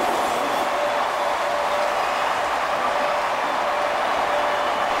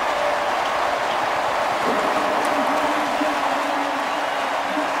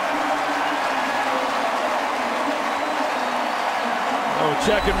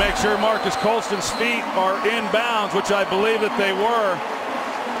 Check and make sure Marcus Colston's feet are in bounds, which I believe that they were.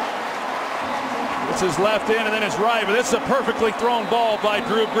 It's his left in and then his right, but this is a perfectly thrown ball by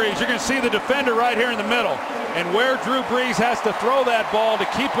Drew Brees. You're going to see the defender right here in the middle, and where Drew Brees has to throw that ball to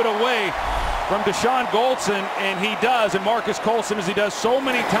keep it away from Deshaun Goldson, and he does, and Marcus Colston, as he does so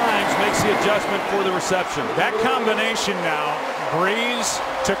many times, makes the adjustment for the reception. That combination now, Brees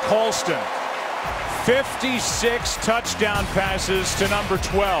to Colston. 56 touchdown passes to number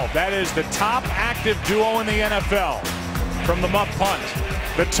 12. That is the top active duo in the NFL. From the muff punt,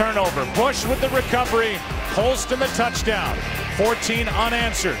 the turnover, Bush with the recovery, Colston the touchdown. 14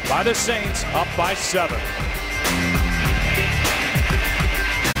 unanswered by the Saints, up by 7.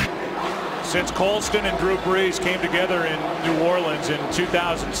 Since Colston and Drew Brees came together in New Orleans in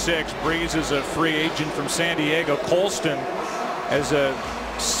 2006, Brees is a free agent from San Diego. Colston as a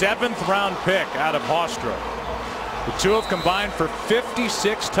 7th round pick out of Hofstra. The two have combined for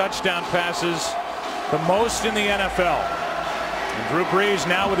 56 touchdown passes, the most in the NFL. And Drew Brees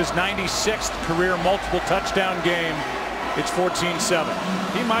now with his 96th career multiple touchdown game. It's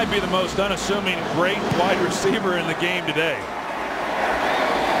 14-7. He might be the most unassuming great wide receiver in the game today.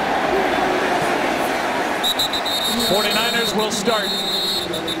 49ers will start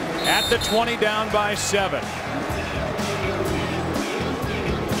at the 20, down by 7.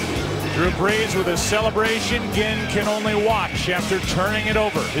 Drew Brees with a celebration. Ginn can only watch after turning it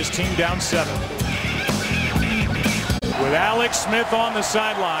over. His team down 7. With Alex Smith on the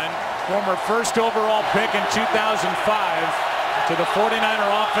sideline, former first overall pick in 2005, to the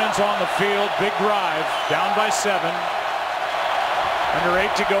 49er offense on the field. Big drive, down by 7. Under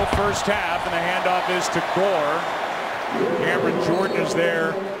 8 to go first half, and the handoff is to Gore. Cameron Jordan is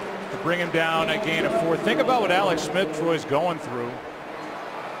there to bring him down a gain of 4. Think about what Alex Smith, Troy's going through.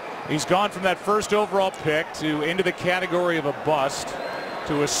 He's gone from that first overall pick to into the category of a bust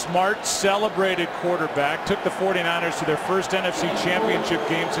to a smart, celebrated quarterback. Took the 49ers to their first NFC Championship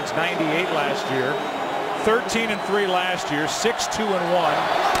game since '98 last year. 13-3 last year, 6-2-1,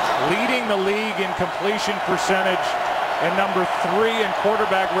 leading the league in completion percentage and number 3 in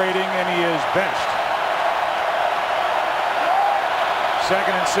quarterback rating, and he is benched.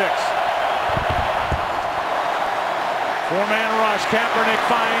 2nd and 6. 4-man rush. Kaepernick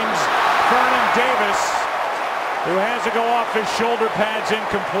finds Fran Davis, who has to go off his shoulder pads,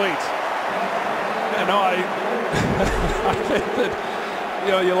 incomplete. You know, I think that,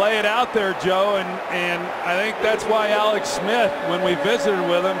 you lay it out there, Joe, and I think that's why Alex Smith, when we visited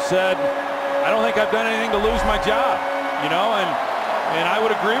with him, said, I don't think I've done anything to lose my job, and I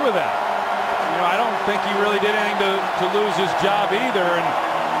would agree with that. I don't think he really did anything to lose his job either, and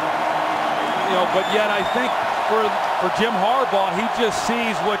but yet I think for Jim Harbaugh, he just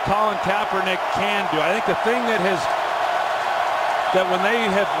sees what Colin Kaepernick can do. I think the thing that when they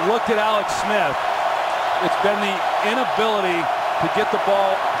have looked at Alex Smith, it's been the inability to get the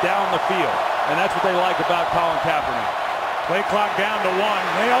ball down the field, and that's what they like about Colin Kaepernick. Play clock down to 1.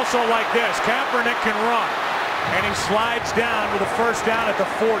 They also like this. Kaepernick can run, and he slides down with a first down at the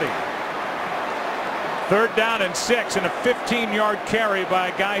 40. 3rd down and 6, and a 15-yard carry by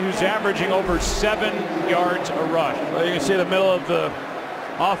a guy who's averaging over 7 yards a rush. Well, you can see the middle of the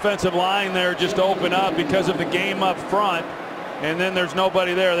offensive line there just open up because of the game up front, and then there's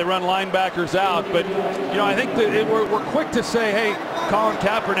nobody there. They run linebackers out, but I think that we're quick to say, hey, Colin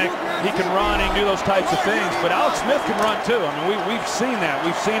Kaepernick, he can run, he can do those types of things, but Alex Smith can run too. I mean, we've seen that.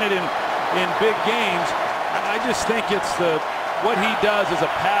 We've seen it in big games. I just think it's what he does as a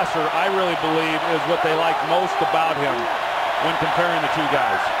passer, I really believe, is what they like most about him when comparing the two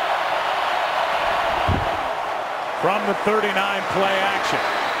guys. From the 39, play action.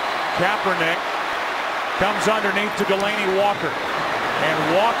 Kaepernick comes underneath to Delaney Walker.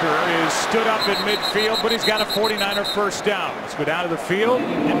 And Walker is stood up in midfield, but he's got a 49er first down. Let's go down to the field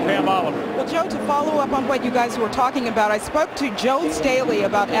and Pam Oliver. Well, Joe, to follow up on what you guys were talking about, I spoke to Joe Staley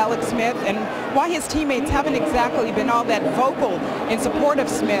about Alex Smith and why his teammates haven't exactly been all that vocal in support of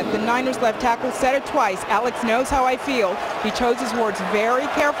Smith. The Niners left tackle said it twice. Alex knows how I feel. He chose his words very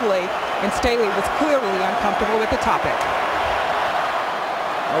carefully, and Staley was clearly uncomfortable with the topic.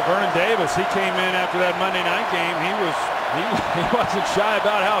 Well, Vernon Davis, he came in after that Monday night game. He wasn't shy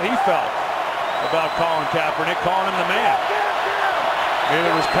about how he felt about Colin Kaepernick, calling him the man.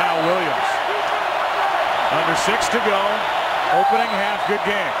 Neither was Kyle Williams. Under 6 to go. Opening half, good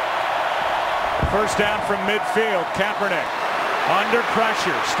game. First down from midfield. Kaepernick under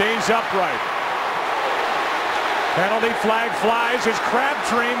pressure, stays upright. Penalty flag flies as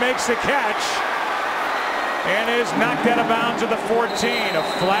Crabtree makes the catch and is knocked out of bounds at the 14. A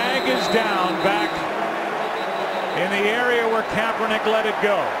flag is down back in the area where Kaepernick let it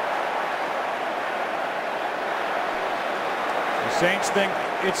go. The Saints think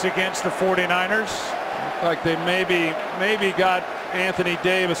it's against the 49ers. Looked like they maybe got Anthony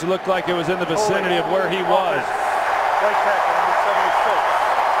Davis. It looked like it was in the vicinity of where he was. Right tackle, number 76.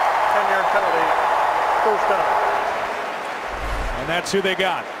 10-yard penalty, first down. And that's who they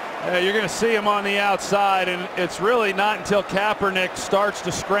got. You're going to see him on the outside, and it's really not until Kaepernick starts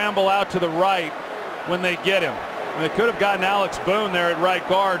to scramble out to the right when they get him. And they could have gotten Alex Boone there at right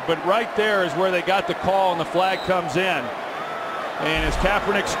guard, but right there is where they got the call and the flag comes in. And as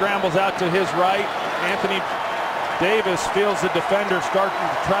Kaepernick scrambles out to his right, Anthony Davis feels the defender starting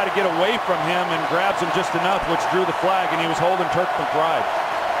to try to get away from him and grabs him just enough, which drew the flag, and he was holding Turk McBride.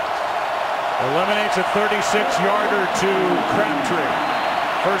 Eliminates a 36-yarder to Crabtree.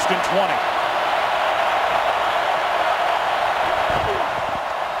 First and 20.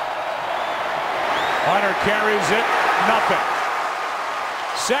 Hunter carries it. Nothing.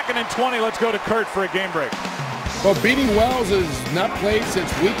 Second and 20. Let's go to Kurt for a game break. Well, Beanie Wells has not played since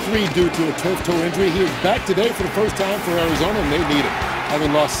week 3 due to a turf toe injury. He is back today for the first time for Arizona, and they need him.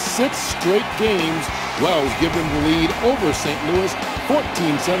 Having lost 6 straight games, Wells gave them the lead over St. Louis,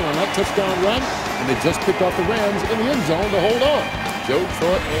 14-7 on that touchdown run, and they just picked off the Rams in the end zone to hold on. Joe,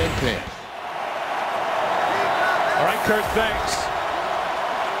 Troy, and Pam. All right, Kurt, thanks.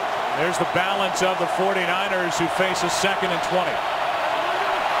 There's the balance of the 49ers who face a 2nd and 20.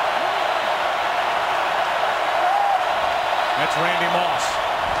 That's Randy Moss.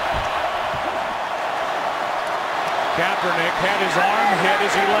 Kaepernick had his arm hit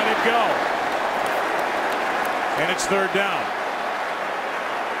as he let it go. And it's 3rd down.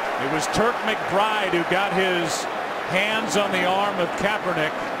 It was Turk McBride who got his hands on the arm of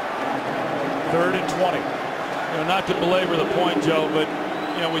Kaepernick. 3rd and 20. You know, not to belabor the point, Joe, but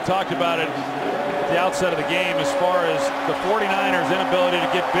you know, we talked about it at the outset of the game as far as the 49ers' inability to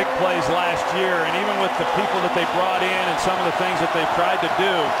get big plays last year, and even with the people that they brought in and some of the things that they've tried to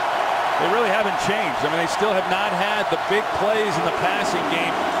do, they really haven't changed. I mean, they still have not had the big plays in the passing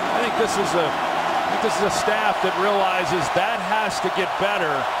game. I think this is a staff that realizes that has to get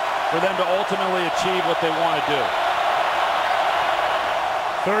better for them to ultimately achieve what they want to do.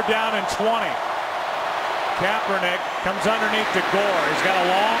 3rd down and 20. Kaepernick comes underneath to Gore. He's got a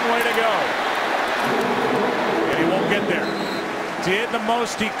long way to go. And he won't get there. Did the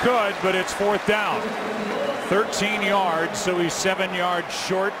most he could, but it's 4th down. 13 yards, so he's 7 yards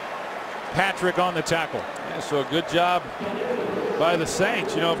short. Patrick on the tackle. Yeah, so a good job by the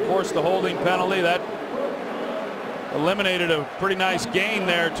Saints. You know, of course, the holding penalty, that eliminated a pretty nice gain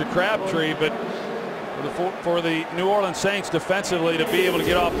there to Crabtree, but for the New Orleans Saints defensively to be able to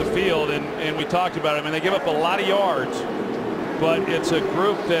get off the field, and we talked about it. I mean, they give up a lot of yards, but it's a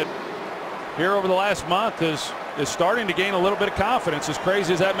group that here over the last month is starting to gain a little bit of confidence, as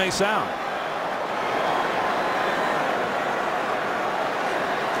crazy as that may sound.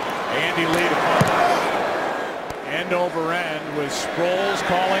 Andy Lee end over end with Sproles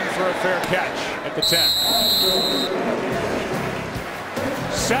calling for a fair catch at the 10.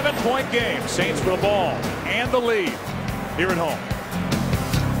 7-point game. Saints for the ball and the lead here at home.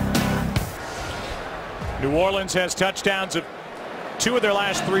 New Orleans has touchdowns of 2 of their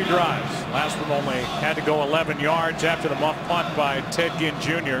last 3 drives. Last one only had to go 11 yards after the muff punt by Ted Ginn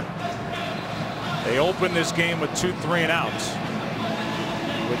Jr. They opened this game with 2 3-and-outs.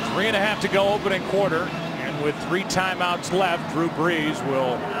 With 3.5 to go opening quarter, and with 3 timeouts left, Drew Brees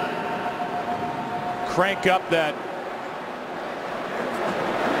will crank up that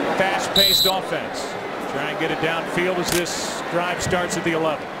fast-paced offense. Try and get it downfield as this drive starts at the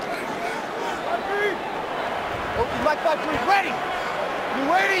 11. Ready? You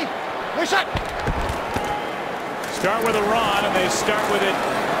ready? No shot. Start with a run, and they start with it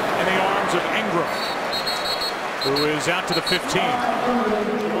in the arms of Ingram, who is out to the 15.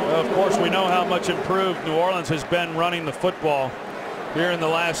 Well, of course, we know how much improved New Orleans has been running the football here in the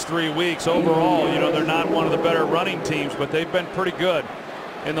last 3 weeks. Overall, you know, they're not one of the better running teams, but they've been pretty good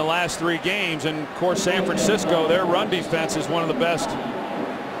in the last 3 games. And of course, San Francisco, their run defense is one of the best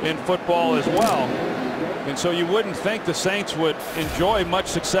in football as well. And so you wouldn't think the Saints would enjoy much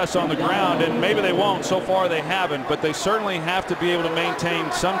success on the ground, and maybe they won't. So far they haven't, but they certainly have to be able to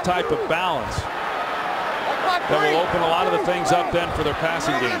maintain some type of balance that will open a lot of the things up then for their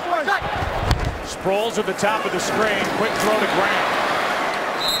passing game. Sproles at the top of the screen. Quick throw to Graham.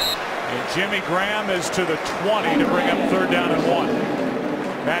 And Jimmy Graham is to the 20 to bring up 3rd down and 1.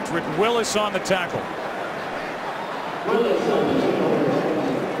 Patrick Willis on the tackle.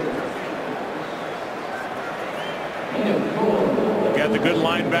 Got the good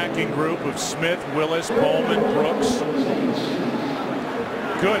linebacking group of Smith, Willis, Bowman, Brooks.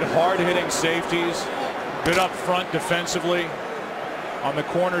 Good hard-hitting safeties. Good up front defensively. On the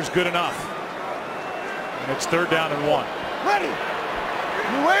corners, good enough. And it's 3rd down and 1. Ready?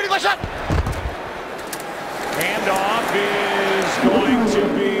 You ready? What's up? Handoff is going to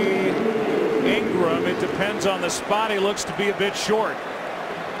be Ingram. It depends on the spot. He looks to be a bit short.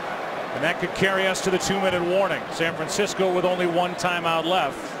 And that could carry us to the 2-minute warning. San Francisco with only 1 timeout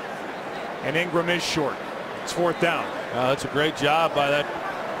left. And Ingram is short. It's 4th down. That's a great job by that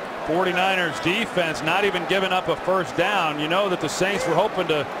 49ers defense, not even giving up a 1st down. You know that the Saints were hoping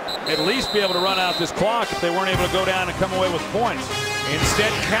to at least be able to run out this clock if they weren't able to go down and come away with points.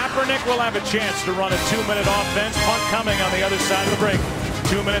 Instead, Kaepernick will have a chance to run a 2-minute offense. Punt coming on the other side of the break.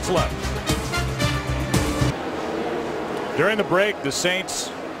 2 minutes left. During the break, the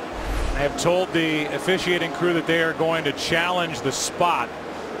Saints have told the officiating crew that they are going to challenge the spot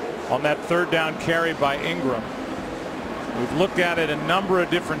on that 3rd down carry by Ingram. We've looked at it a number of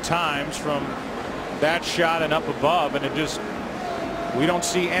different times from that shot and up above, and we don't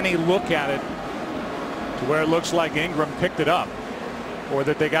see any look at it to where it looks like Ingram picked it up or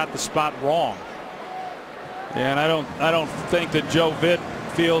that they got the spot wrong. Yeah, and I don't think that Joe Vitt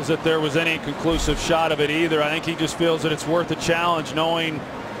feels that there was any conclusive shot of it either. I think he just feels that it's worth a challenge, knowing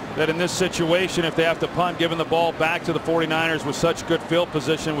that in this situation, if they have to punt, giving the ball back to the 49ers with such good field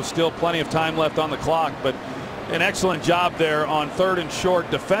position with still plenty of time left on the clock. But an excellent job there on 3rd and short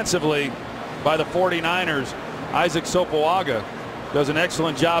defensively by the 49ers. Isaac Sopoaga does an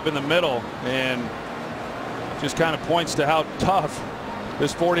excellent job in the middle and just kind of points to how tough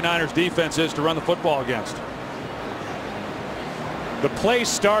this 49ers defense is to run the football against. The play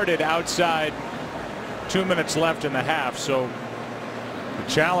started outside 2 minutes left in the half, so the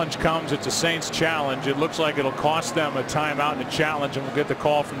challenge comes. It's a Saints challenge. It looks like it'll cost them a timeout and a challenge, and we'll get the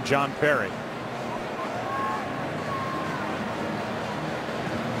call from John Perry.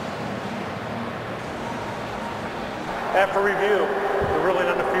 After review, the ruling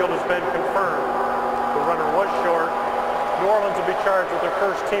on the field has been confirmed. The runner was short. New Orleans will be charged with their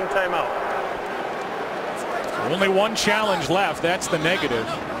first team timeout. Only one challenge left. That's the negative.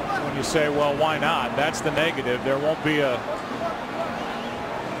 When you say, well, why not? That's the negative. There won't be a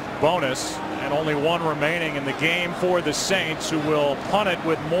bonus, and only one remaining in the game for the Saints, who will punt it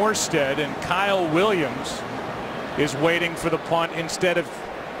with Morstead, and Kyle Williams is waiting for the punt instead of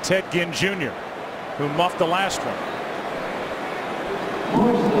Ted Ginn Jr., who muffed the last one.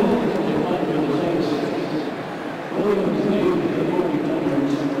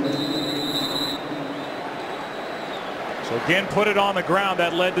 So again, put it on the ground.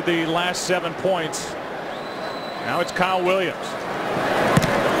 That led to the last 7 points. Now it's Kyle Williams.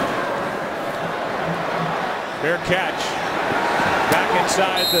 Fair catch. Back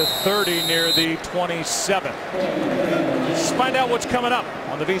inside the 30 near the 27. Let's find out what's coming up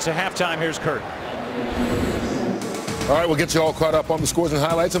on the Visa Halftime. Here's Kurt. All right, we'll get you all caught up on the scores and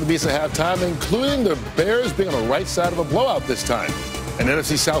highlights of the Visa Halftime, including the Bears being on the right side of a blowout this time. An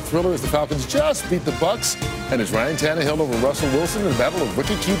NFC South thriller as the Falcons just beat the Bucs, and it's Ryan Tannehill over Russell Wilson in the battle of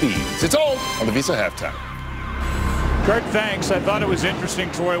rookie QBs. It's all on the Visa Halftime. Kurt, thanks. I thought it was interesting,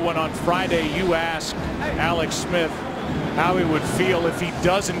 Troy, when on Friday you asked Alex Smith how he would feel if he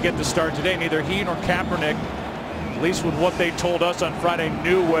doesn't get the start today. Neither he nor Kaepernick, at least with what they told us on Friday,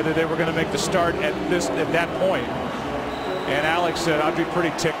 knew whether they were going to make the start at that point. And Alex said, I'd be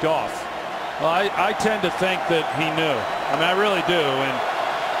pretty ticked off. Well, I tend to think that he knew. I mean, I really do. And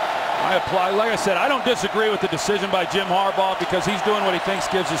I apply, like I said, I don't disagree with the decision by Jim Harbaugh because he's doing what he thinks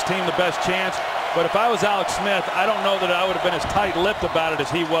gives his team the best chance. But if I was Alex Smith, I don't know that I would have been as tight-lipped about it as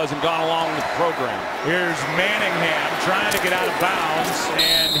he was and gone along with the program. Here's Manningham trying to get out of bounds,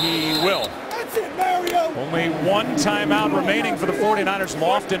 and he will. That's it, Mario. Only one timeout remaining for the 49ers.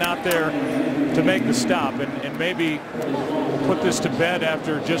 Lofton out there to make the stop, and maybe put this to bed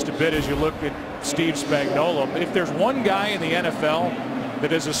after just a bit as you look at Steve Spagnuolo. If there's one guy in the NFL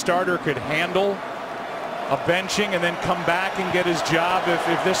that as a starter could handle a benching and then come back and get his job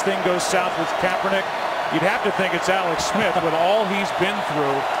if this thing goes south with Kaepernick, you'd have to think it's Alex Smith with all he's been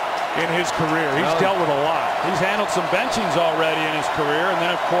through in his career. He's dealt with a lot. He's handled some benchings already in his career, and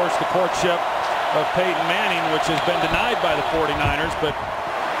then of course the courtship of Peyton Manning, which has been denied by the 49ers. But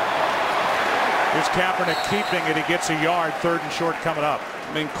here's Kaepernick keeping it. He gets a yard. 3rd and short coming up.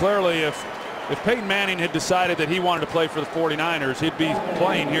 I mean, clearly if Peyton Manning had decided that he wanted to play for the 49ers, he'd be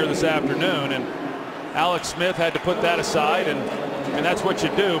playing here this afternoon, and Alex Smith had to put that aside, and that's what you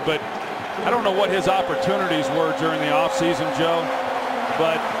do. But I don't know what his opportunities were during the offseason, Joe,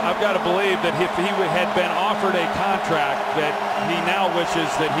 but I've got to believe that if he had been offered a contract, that he now wishes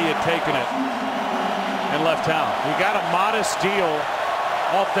that he had taken it and left town. He got a modest deal,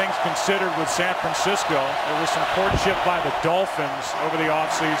 all things considered, with San Francisco. There was some courtship by the Dolphins over the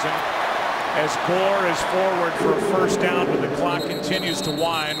offseason as Gore is forward for a first down, but the clock continues to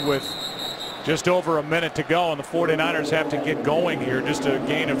wind with just over a minute to go, and the 49ers have to get going here. Just a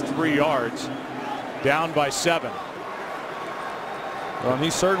gain of 3 yards, down by 7. Well,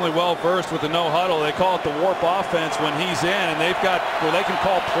 he's certainly well versed with the no huddle. They call it the warp offense when he's in, and they've got where they can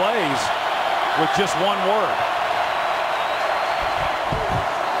call plays with just one word.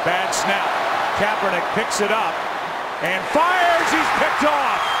 Bad snap. Kaepernick picks it up and fires. He's picked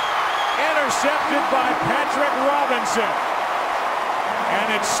off. Intercepted by Patrick Robinson.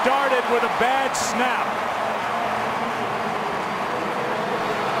 And it started with a bad snap.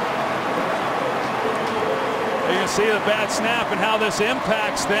 You can see the bad snap and how this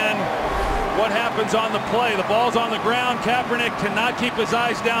impacts then what happens on the play. The ball's on the ground. Kaepernick cannot keep his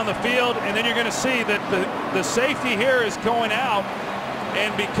eyes down the field, and then you're going to see that the safety here is going out,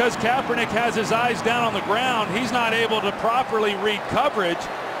 and because Kaepernick has his eyes down on the ground, he's not able to properly read coverage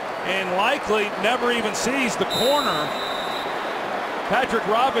and likely never even sees the corner. Patrick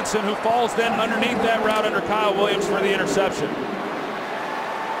Robinson, who falls then underneath that route under Kyle Williams for the interception.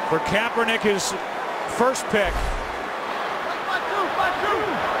 For Kaepernick, his first pick.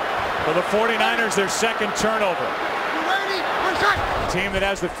 For the 49ers, their second turnover. Team that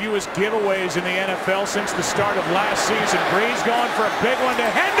has the fewest giveaways in the NFL since the start of last season. Brees going for a big one to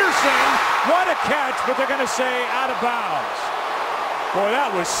Henderson. What a catch, but they're going to say out of bounds. Boy,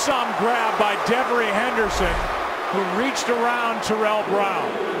 that was some grab by Devery Henderson, who reached around Terrell Brown.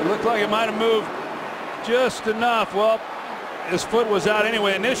 It looked like it might have moved just enough. Well, his foot was out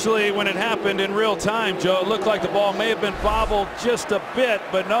anyway. Initially, when it happened in real time, Joe, it looked like the ball may have been bobbled just a bit,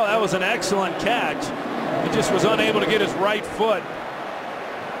 but no, that was an excellent catch. He just was unable to get his right foot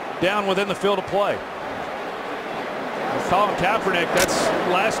down within the field of play. Colin Kaepernick, that's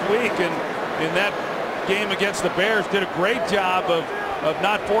last week, and in that game against the Bears, did a great job of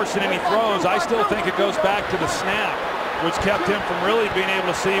not forcing any throws. I still think it goes back to the snap, which kept him from really being able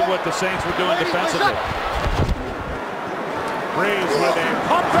to see what the Saints were doing defensively. Brees with a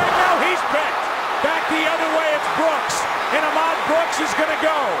pump back. Now he's picked. Back the other way, it's Brooks. And Ahmad Brooks is going to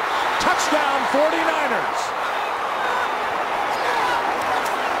go. Touchdown 49ers.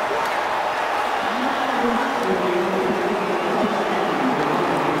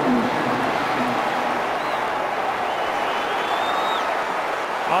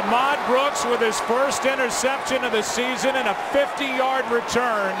 Ahmad Brooks with his first interception of the season and a 50-yard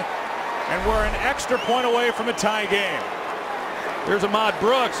return. And we're an extra point away from a tie game. Here's Ahmad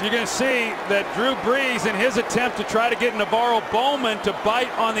Brooks. You're going to see that Drew Brees, in his attempt to try to get Navarro Bowman to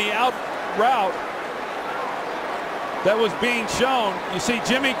bite on the out route that was being shown. You see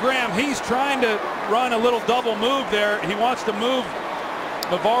Jimmy Graham, he's trying to run a little double move there. He wants to move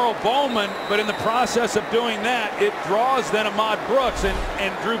Navarro Bowman, but in the process of doing that, it draws then Ahmad Brooks,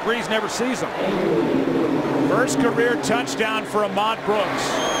 and Drew Brees never sees him. First career touchdown for Ahmad Brooks,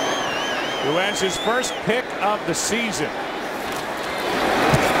 who ends his first pick of the season.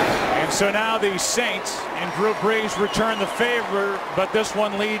 And so now the Saints and Drew Brees return the favor, but this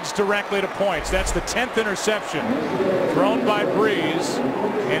one leads directly to points. That's the 10th interception thrown by Brees,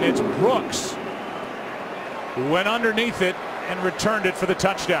 and it's Brooks who went underneath it and returned it for the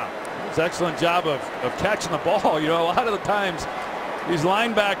touchdown. It's an excellent job of catching the ball. You know, a lot of the times these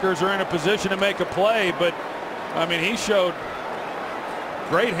linebackers are in a position to make a play, but I mean, he showed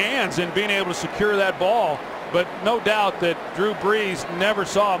great hands in being able to secure that ball. But no doubt that Drew Brees never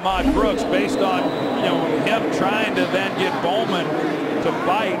saw Ahmad Brooks based on, you know, him trying to then get Bowman to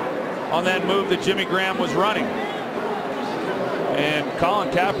bite on that move that Jimmy Graham was running. And Colin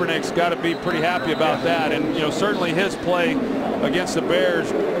Kaepernick's got to be pretty happy about that. And, you know, certainly his play against the Bears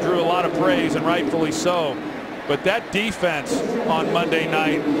drew a lot of praise, and rightfully so. But that defense on Monday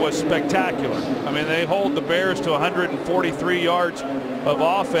night was spectacular. I mean, they hold the Bears to 143 yards of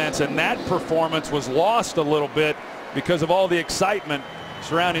offense, and that performance was lost a little bit because of all the excitement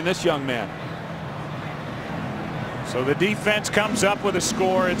surrounding this young man. So the defense comes up with a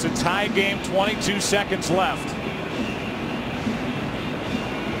score. It's a tie game, 22 seconds left.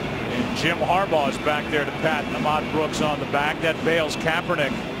 And Jim Harbaugh is back there to pat Ahmad Brooks on the back. That bails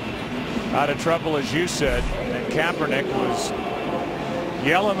Kaepernick out of trouble, as you said. And Kaepernick was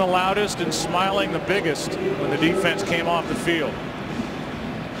yelling the loudest and smiling the biggest when the defense came off the field.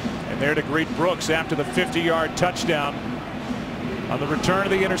 And there to greet Brooks after the 50-yard touchdown on the return of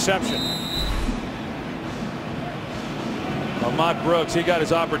the interception. Ahmad Brooks, he got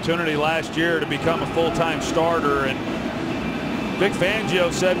his opportunity last year to become a full-time starter, and Vic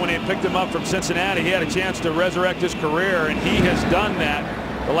Fangio said when he had picked him up from Cincinnati, he had a chance to resurrect his career, and he has done that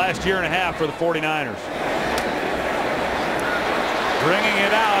the last year and a half for the 49ers. Bringing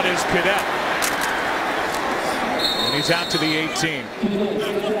it out is Cadet. And he's out to the 18.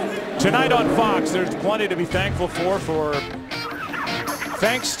 Tonight on Fox, there's plenty to be thankful for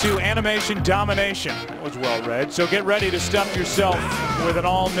thanks to Animation Domination. That was well read. So get ready to stuff yourself with an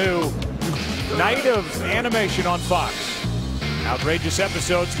all-new night of animation on Fox. Outrageous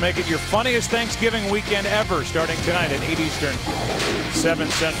episodes make it your funniest Thanksgiving weekend ever, starting tonight at 8 Eastern, 7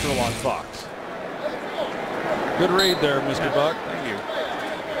 Central on Fox. Good read there, Mr. Buck. Thank you.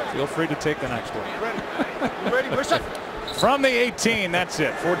 Feel free to take the next one. You ready? We're set. From the 18, that's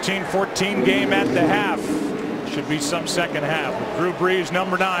it. 14-14 game at the half. Should be some second half. With Drew Brees,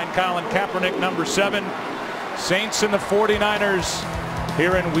 number 9, Colin Kaepernick, number 7. Saints and the 49ers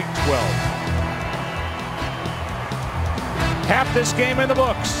here in Week 12. Half this game in the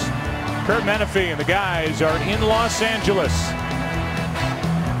books. Kurt Menefee and the guys are in Los Angeles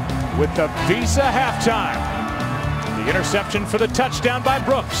with the Visa halftime. The interception for the touchdown by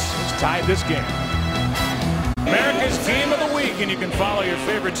Brooks has tied this game. America's Team of the Week, and you can follow your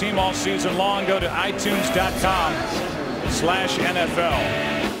favorite team all season long. Go to iTunes.com/NFL.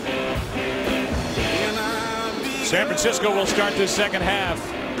 San Francisco will start this second half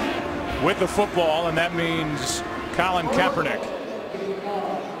with the football, and that means Colin Kaepernick,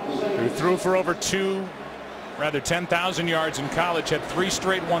 who threw for over 10,000 yards in college, had 3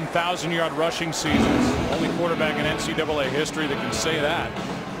 straight 1,000-yard rushing seasons. Only quarterback in NCAA history that can say that.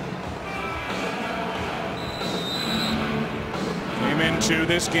 Came into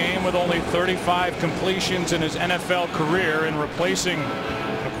this game with only 35 completions in his NFL career, and replacing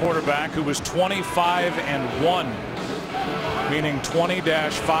a quarterback who was 25-1, meaning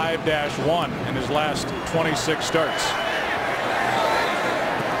 20-5-1 in his last 26 starts.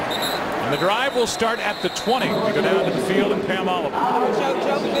 The drive will start at the 20. We go down to the field in Pam Oliver.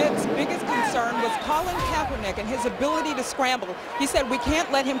 Joe Vitt's biggest concern was Colin Kaepernick and his ability to scramble. He said, we can't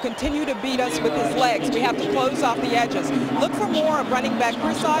let him continue to beat us with his legs. We have to close off the edges. Look for more of running back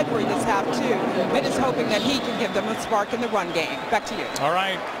Chris Ivory this half, too. Vitt is hoping that he can give them a spark in the run game. Back to you. All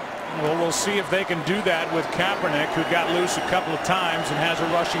right. Well, we'll see if they can do that with Kaepernick, who got loose a couple of times and has a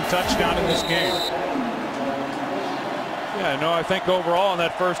rushing touchdown in this game. Yeah, no, I think overall in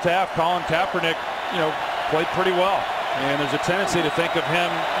that first half, Colin Kaepernick, played pretty well. And there's a tendency to think of him,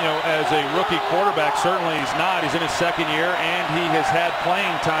 as a rookie quarterback. Certainly he's not. He's in his second year, and he has had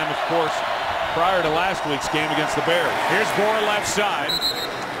playing time, of course, prior to last week's game against the Bears. Here's Gore left side.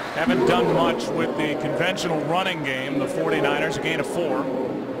 Haven't done much with the conventional running game. The 49ers, a gain of 4.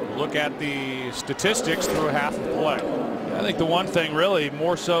 Look at the statistics through half of play. I think the one thing really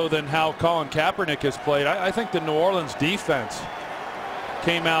more so than how Colin Kaepernick has played, I think the New Orleans defense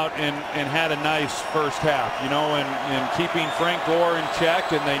came out and had a nice first half, and keeping Frank Gore in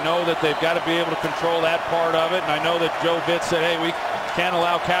check, and they know that they've got to be able to control that part of it. And I know that Joe Vitt said, hey, we can't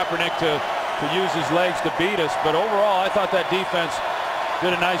allow Kaepernick to use his legs to beat us. But overall, I thought that defense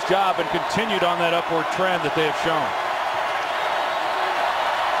did a nice job and continued on that upward trend that they have shown.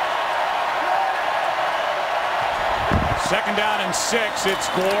 Second down and 6. It's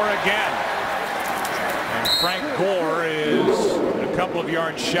Gore again. And Frank Gore is a couple of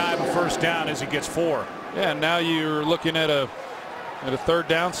yards shy of a first down as he gets 4. Yeah, now you're looking at a third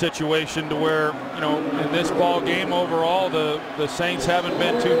down situation to where, in this ball game overall, the Saints haven't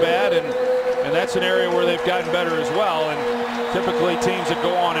been too bad, and that's an area where they've gotten better as well. And typically teams that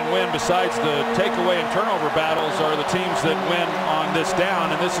go on and win, besides the takeaway and turnover battles, are the teams that win on this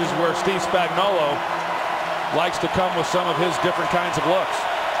down. And this is where Steve Spagnuolo likes to come with some of his different kinds of looks.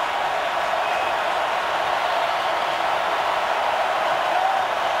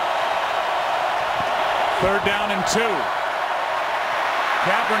 Third down and 2.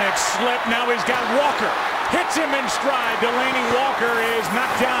 Kaepernick slipped. Now he's got Walker. Hits him in stride. Delaney Walker is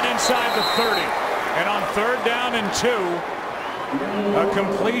knocked down inside the 30. And on third down and 2, a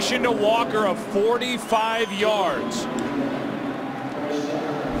completion to Walker of 45 yards.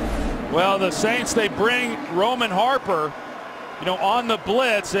 Well, the Saints, they bring Roman Harper, on the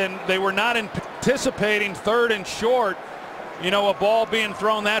blitz, and they were not anticipating third and short, a ball being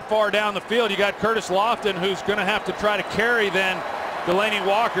thrown that far down the field. You got Curtis Lofton, who's going to have to try to carry then Delaney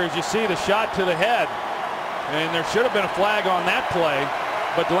Walker, as you see the shot to the head. And there should have been a flag on that play.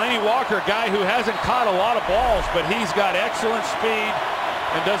 But Delaney Walker, a guy who hasn't caught a lot of balls, but he's got excellent speed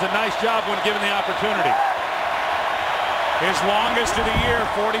and does a nice job when given the opportunity. His longest of the year,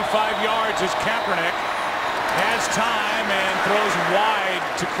 45 yards, as Kaepernick has time and throws wide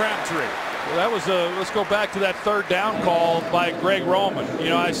to Crabtree. Well, that was let's go back to that third down call by Greg Roman.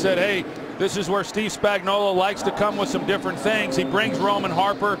 I said, hey, this is where Steve Spagnuolo likes to come with some different things. He brings Roman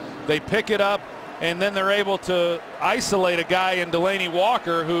Harper, they pick it up, and then they're able to isolate a guy in Delaney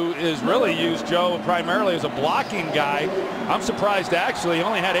Walker, who is really used, Joe, primarily as a blocking guy. I'm surprised, actually, he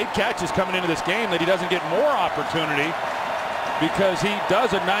only had 8 catches coming into this game, that he doesn't get more opportunity, because he does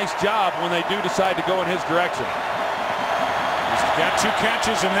a nice job when they do decide to go in his direction. He's got 2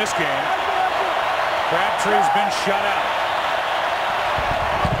 catches in this game. Crabtree's been shut out.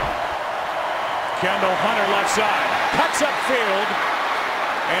 Kendall Hunter left side. Cuts upfield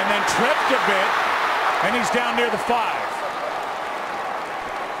and then tripped a bit, and he's down near the 5.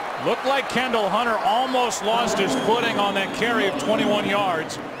 Looked like Kendall Hunter almost lost his footing on that carry of 21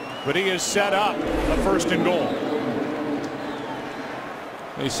 yards, but he has set up a first and goal.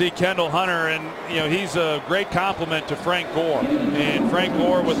 You see Kendall Hunter, and he's a great compliment to Frank Gore. And Frank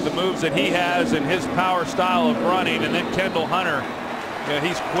Gore, with the moves that he has and his power style of running, and then Kendall Hunter,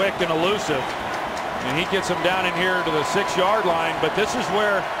 he's quick and elusive, and he gets him down in here to the 6-yard line. But this is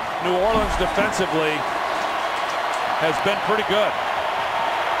where New Orleans defensively has been pretty good.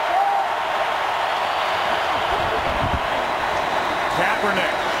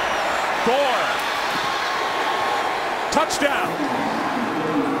 Kaepernick, Gore, touchdown.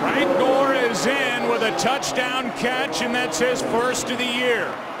 Frank Gore is in with a touchdown catch, and that's his first of the year.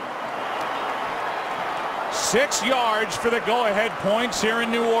 6 yards for the go-ahead points here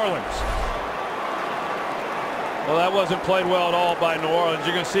in New Orleans. Well, that wasn't played well at all by New Orleans.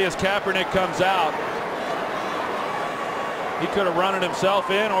 You're going to see as Kaepernick comes out, he could have run it himself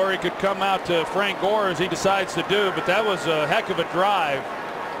in, or he could come out to Frank Gore as he decides to do. But that was a heck of a drive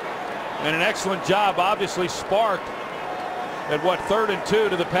and an excellent job, obviously sparked at 3rd and 2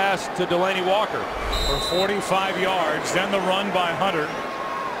 to the pass to Delanie Walker for 45 yards. Then the run by Hunter,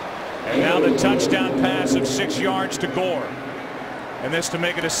 and now the touchdown pass of 6 yards to Gore, and this to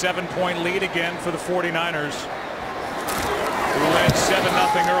make it a 7-point lead again for the 49ers, who led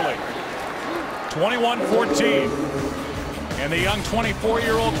 7-0 early. 21-14. And the young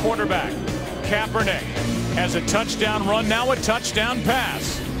 24-year-old quarterback, Kaepernick, has a touchdown run, now a touchdown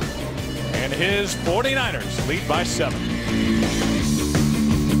pass. And his 49ers lead by 7.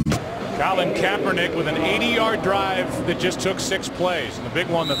 Colin Kaepernick with an 80-yard drive that just took 6 plays. And the big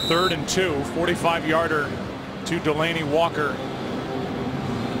one, the 3rd and 2, 45-yarder to Delanie Walker,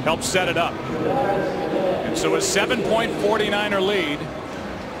 helped set it up. And so a 7-point 49er lead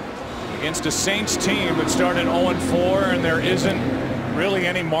against a Saints team that started 0-4, and there isn't really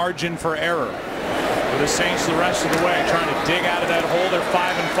any margin for error for the Saints the rest of the way, trying to dig out of that hole. They're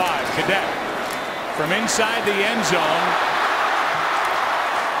 5-5. Cadet from inside the end zone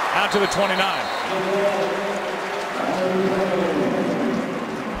out to the 29.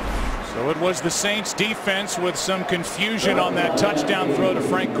 So it was the Saints defense with some confusion on that touchdown throw to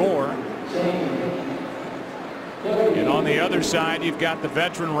Frank Gore. And on the other side, you've got the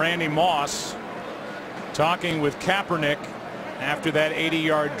veteran Randy Moss talking with Kaepernick after that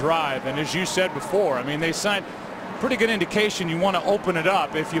 80-yard drive. And as you said before, I mean, they signed pretty good indication you want to open it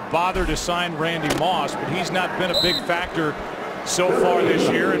up if you bother to sign Randy Moss, but he's not been a big factor so far this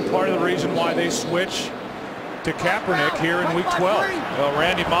year, and part of the reason why they switch to Kaepernick here in week 12. Well,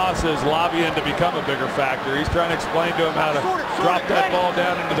 Randy Moss is lobbying to become a bigger factor. He's trying to explain to him how to drop that ball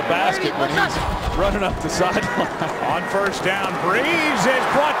down into the basket when he's running up the sideline. On first down, Brees is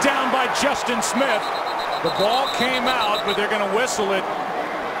brought down by Justin Smith. The ball came out, but they're going to whistle it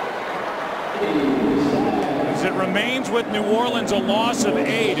as it remains with New Orleans a loss of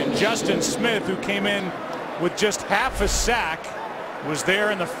 8, and Justin Smith, who came in with just half a sack, was there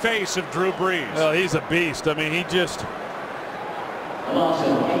in the face of Drew Brees. Well, he's a beast. I mean, he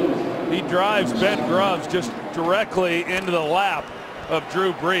drives Ben Grubbs just directly into the lap of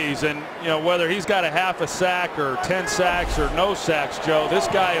Drew Brees. And, you know, whether he's got a half a sack or 10 sacks or no sacks, Joe, this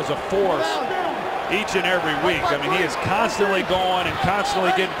guy is a force each and every week. I mean, he is constantly going and constantly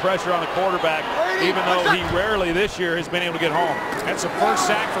getting pressure on the quarterback, even though he rarely this year has been able to get home. That's the first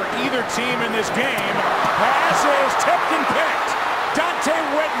sack for either team in this game. Pass is tipped and picked. Dante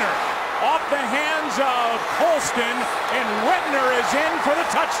Whitner off the hands of Colston, and Whitner is in for the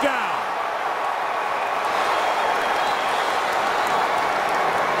touchdown.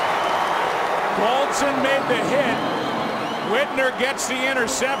 Colston made the hit. Whitner gets the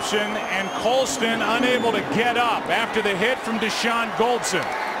interception, and Colston unable to get up after the hit from Deshaun Goldson.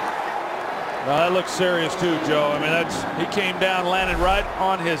 Well, that looks serious too, Joe. I mean, he came down, landed right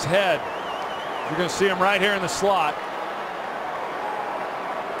on his head. You're going to see him right here in the slot.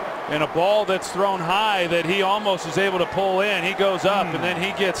 And a ball that's thrown high that he almost is able to pull in. He goes up, and then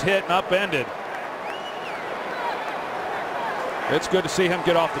he gets hit and upended. It's good to see him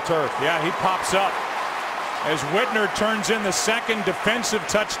get off the turf. Yeah, he pops up as Whitner turns in the second defensive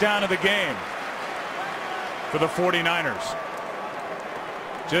touchdown of the game for the 49ers.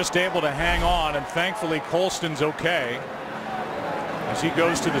 Just able to hang on, and thankfully Colston's okay as he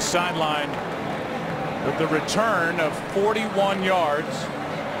goes to the sideline with the return of 41 yards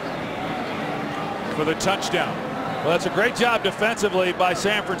for the touchdown. Well, that's a great job defensively by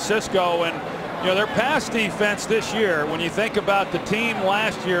San Francisco, and you know, their pass defense this year, when you think about the team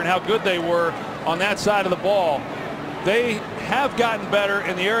last year and how good they were on that side of the ball, they have gotten better.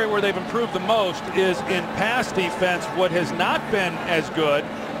 In the area where they've improved the most is in pass defense. What has not been as good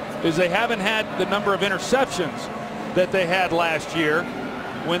is they haven't had the number of interceptions that they had last year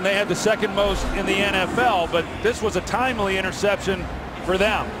when they had the second most in the NFL, but this was a timely interception for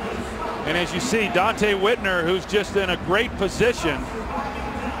them. And as you see, Dante Whitner, who's just in a great position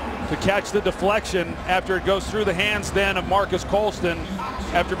to catch the deflection after it goes through the hands then of Marcus Colston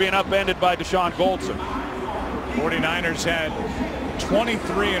after being upended by Deshaun Goldson. 49ers had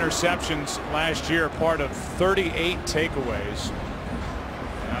 23 interceptions last year, part of 38 takeaways.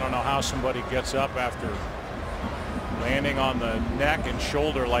 I don't know how somebody gets up after landing on the neck and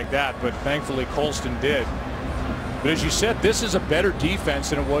shoulder like that, but thankfully Colston did. But as you said, this is a better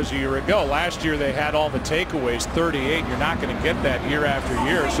defense than it was a year ago. Last year they had all the takeaways, 38. You're not going to get that year after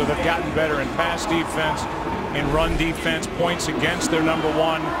year. So they've gotten better in pass defense. in run defense, points against their number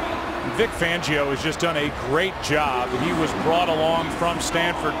one. Vic Fangio has just done a great job. He was brought along from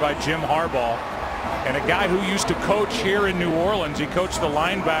Stanford by Jim Harbaugh, and a guy who used to coach here in New Orleans. He coached the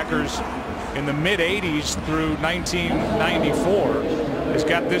linebackers in the mid-'80s through 1994. Has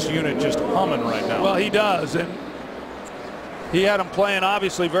got this unit just humming right now. Well, he does, and he had them playing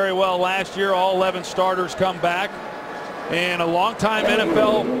obviously very well last year. All 11 starters come back, and a longtime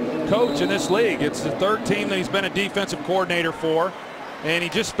NFL coach in this league. It's the third team that he's been a defensive coordinator for, and he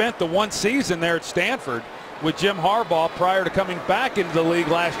just spent the one season there at Stanford with Jim Harbaugh prior to coming back into the league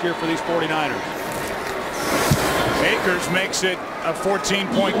last year for these 49ers. Akers makes it a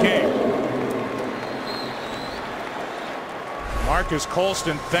 14-point game. Marcus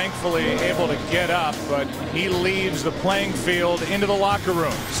Colston thankfully able to get up, but he leaves the playing field into the locker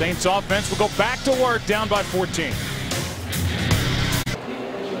room. Saints offense will go back to work, down by 14.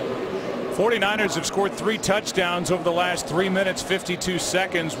 49ers have scored 3 touchdowns over the last 3 minutes 52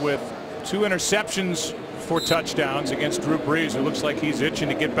 seconds with 2 interceptions for touchdowns against Drew Brees, who looks like he's itching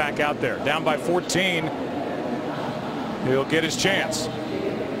to get back out there. Down by 14. He'll get his chance.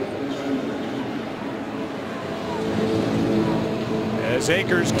 As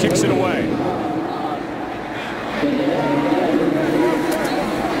Akers kicks it away.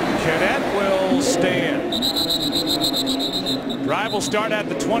 Cadet will stay in. Drive will start at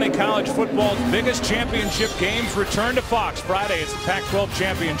the 20. College football's biggest championship games return to Fox. Friday, it's the Pac-12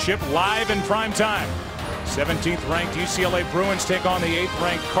 championship live in prime time. 17th ranked UCLA Bruins take on the 8th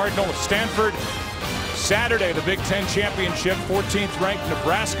ranked Cardinal of Stanford. Saturday, the Big Ten championship. 14th ranked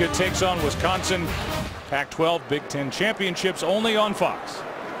Nebraska takes on Wisconsin. Pac-12 Big Ten championships only on Fox.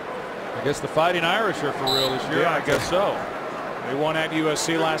 I guess the Fighting Irish are for real this year. Yeah, I guess so. They won at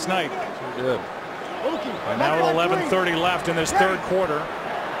USC last night. Sure did. And now with 11:30 left in this third quarter.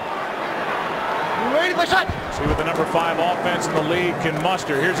 See what the number 5 offense in the league can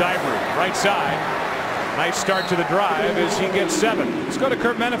muster. Here's Ivory, right side. Nice start to the drive as he gets 7. Let's go to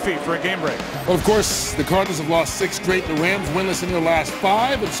Kurt Menefee for a game break. Well, of course, the Cardinals have lost 6 straight. The Rams winless in their last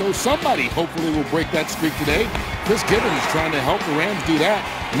 5, and so somebody hopefully will break that streak today. Chris Gibbons trying to help the Rams do that.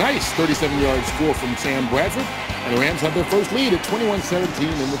 Nice 37-yard score from Sam Bradford, and the Rams have their first lead at 21-17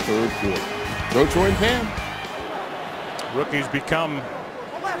 in the third quarter. Go Troy and Pam. Rookie's become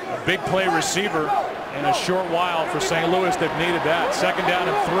a big play receiver in a short while for St. Louis. They've needed that. Second down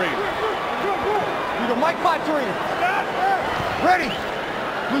and 3. Mike 5-3. Ready.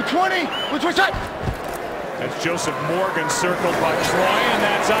 Blue 20. Blue 20 shot. That's Joseph Morgan circled by Troy, and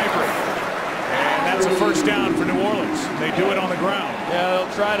that's Ivory. And that's a first down for New Orleans. They do it on the ground. Yeah,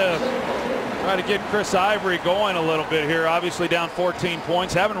 they'll try to get Chris Ivory going a little bit here. Obviously down 14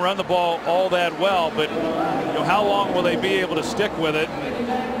 points. Haven't run the ball all that well, but you know, how long will they be able to stick with it?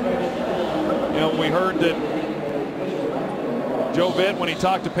 You know, we heard that Joe Vitt, when he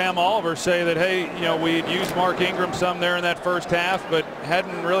talked to Pam Oliver, say that, hey, you know, we had used Mark Ingram some there in that first half, but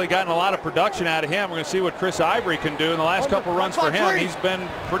hadn't really gotten a lot of production out of him. We're going to see what Chris Ivory can do in the last couple runs for him. He's been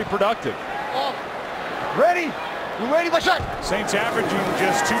pretty productive. Ready. You ready? My shot. Saints averaging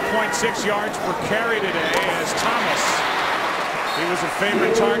just 2.6 yards per carry today as Thomas, he was a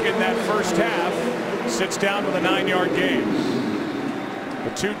favorite target in that first half, sits down with a 9-yard gain.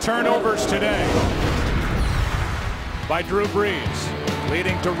 The 2 turnovers today by Drew Brees,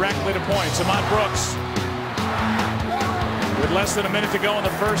 leading directly to points. Ahmad Brooks with less than a minute to go in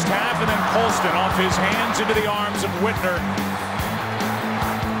the first half, and then Colston off his hands into the arms of Whitner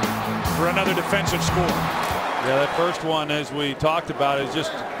for another defensive score. Yeah, that first one, as we talked about, is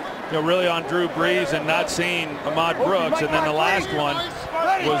just, you know, really on Drew Brees and not seeing Ahmad Brooks, and then the last one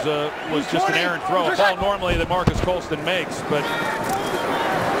was just an errant throw, a ball normally that Marcus Colston makes, but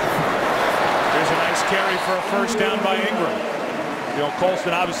there's a nice carry for a first down by Ingram. You know,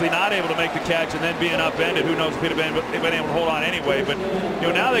 Colston obviously not able to make the catch and then being upended. Who knows if he'd have been able to hold on anyway. But, you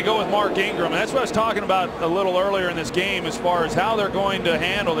know, now they go with Mark Ingram. And that's what I was talking about a little earlier in this game as far as how they're going to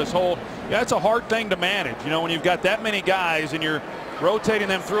handle this whole. Yeah, it's a hard thing to manage. You know, when you've got that many guys and you're rotating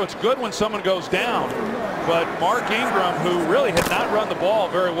them through, it's good when someone goes down. But Mark Ingram, who really had not run the ball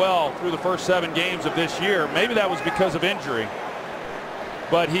very well through the first 7 games of this year, maybe that was because of injury.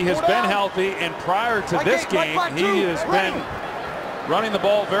 But he has been healthy, and prior to this game, he has been running the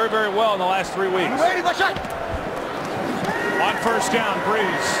ball very, very well in the last 3 weeks. On first down,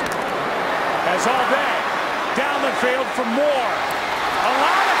 Brees has all day. Down the field for Moore. A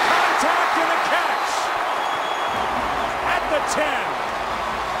lot of contact and a catch at the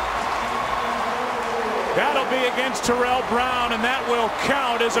 10. That'll be against Terrell Brown, and that will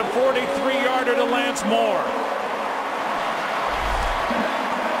count as a 43-yarder to Lance Moore.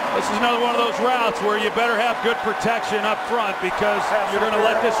 This is another one of those routes where you better have good protection up front because you're going to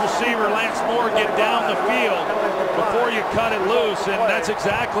let this receiver, Lance Moore, get down the field before you cut it loose, and that's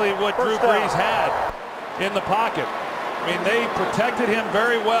exactly what Drew Brees had in the pocket. I mean, they protected him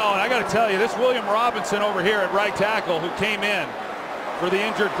very well, and I got to tell you, this William Robinson over here at right tackle who came in for the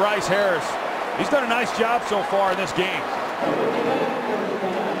injured Bryce Harris, he's done a nice job so far in this game.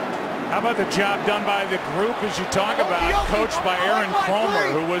 How about the job done by the group, as you talk about, coached by Aaron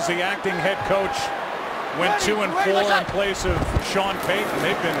Cromer, who was the acting head coach, went 2 and 4 in place of Sean Payton.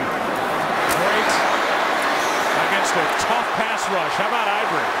 They've been great against a tough pass rush. How about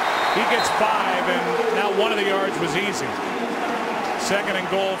Ivory? He gets 5, and now one of the yards was easy. 2nd and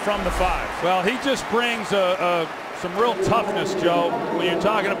goal from the 5. Well, he just brings some real toughness, Joe, when you're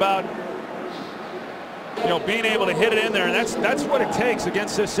talking about, you know, being able to hit it in there, and that's what it takes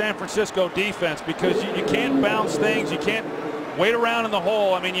against this San Francisco defense, because you can't bounce things, you can't wait around in the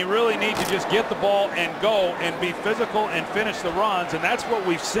hole. I mean, you really need to just get the ball and go and be physical and finish the runs, and that's what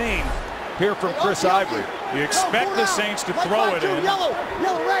we've seen here from Chris Ivory. You expect the Saints to throw it in. Yellow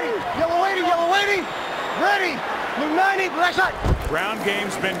ready, yellow waiting, ready, blue 90, black side. Ground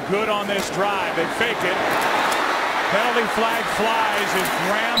game's been good on this drive. They fake it. Penalty flag flies as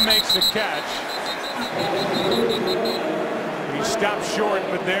Graham makes the catch. He stopped short,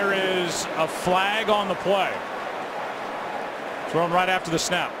 but there is a flag on the play. Thrown right after the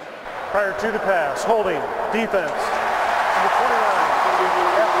snap. Prior to the pass, holding, defense, number 29,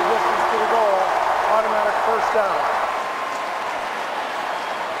 after distance to the goal, automatic first down.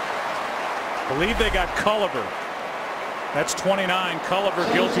 I believe they got Culliver. That's 29. Culliver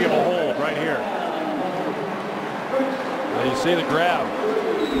guilty of a hold right here. Well, you see the grab.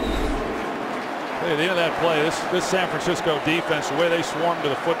 At the end of that play, this San Francisco defense, the way they swarmed to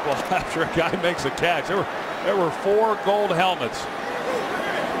the football after a guy makes a catch. There were 4 gold helmets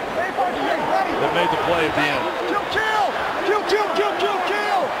that made the play at the end.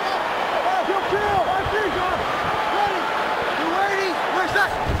 Kill. Ready, where's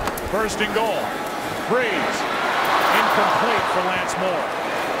that? 1st and goal. Brees. Incomplete for Lance Moore.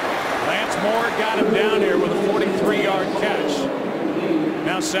 Lance Moore got him down here with a 43-yard catch.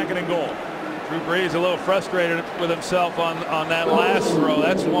 Now 2nd and goal. Drew Brees a little frustrated with himself on that last throw.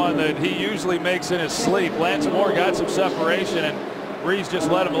 That's one that he usually makes in his sleep. Lance Moore got some separation, and Brees just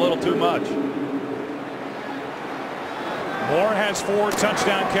let him a little too much. Moore has 4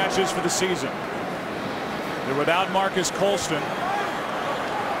 touchdown catches for the season. They're without Marcus Colston,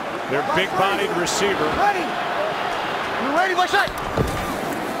 their big-bodied receiver. Ready, you ready, black side.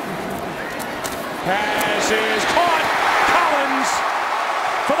 Pass is caught. Collins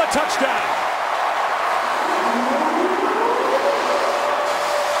for the touchdown.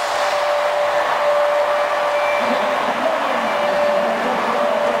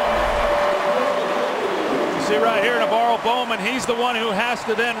 See right here, Navarro Bowman, he's the one who has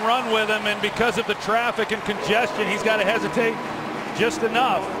to then run with him, and because of the traffic and congestion, he's got to hesitate just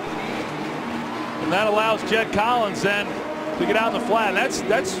enough. And that allows Jed Collins then to get out in the flat. And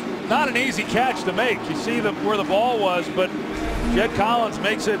that's not an easy catch to make. You see where the ball was, but Jed Collins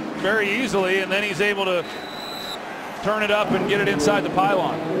makes it very easily, and then he's able to turn it up and get it inside the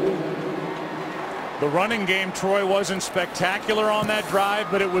pylon. The running game, Troy, wasn't spectacular on that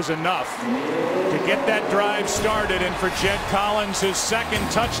drive, but it was enough to get that drive started, and for Jed Collins, his 2nd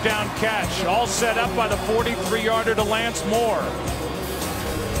touchdown catch, all set up by the 43-yarder to Lance Moore.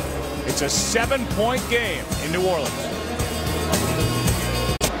 It's a 7-point game in New Orleans.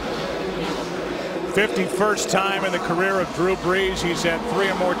 51st time in the career of Drew Brees. He's had 3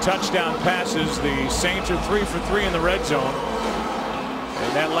 or more touchdown passes. The Saints are 3 for 3 in the red zone.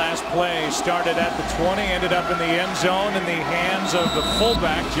 And that last play started at the 20, ended up in the end zone in the hands of the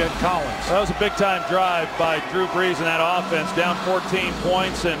fullback, Jed Collins. That was a big-time drive by Drew Brees in that offense, down 14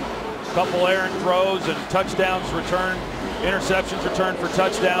 points and a couple errant throws and touchdowns returned, interceptions returned for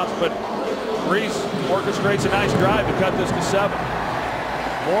touchdowns, but Brees orchestrates a nice drive to cut this to 7.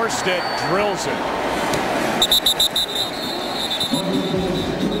 Morstead drills it.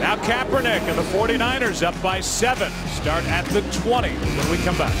 Now Kaepernick of the 49ers up by 7. Start at the 20 when we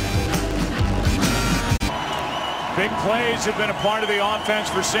come back. Big plays have been a part of the offense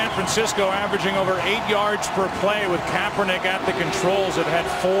for San Francisco, averaging over 8 yards per play with Kaepernick at the controls. It had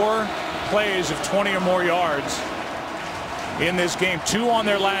 4 plays of 20 or more yards in this game. 2 on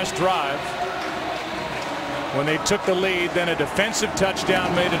their last drive when they took the lead. Then a defensive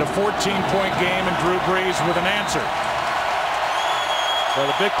touchdown made it a 14-point game, and Drew Brees with an answer. Well,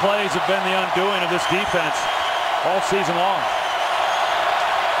 the big plays have been the undoing of this defense all season long.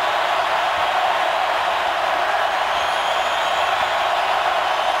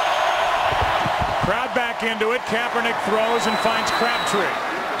 back into it. Kaepernick throws and finds Crabtree,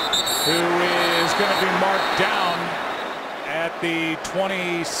 who is going to be marked down at the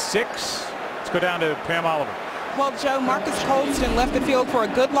 26. Let's go down to Pam Oliver. Well, Joe, Marcus Colston left the field for a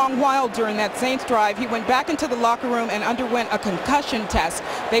good long while during that Saints drive. He went back into the locker room and underwent a concussion test.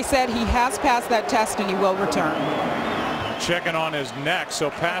 They said he has passed that test and he will return. Checking on his neck, so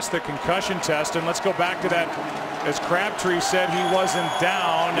passed the concussion test. And let's go back to that, as Crabtree said he wasn't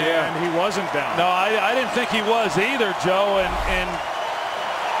down, and he wasn't down. No, I didn't think he was either, Joe, and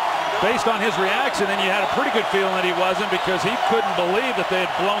based on his reaction, then you had a pretty good feeling that he wasn't, because he couldn't believe that they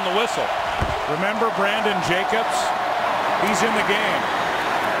had blown the whistle. Remember Brandon Jacobs? He's in the game.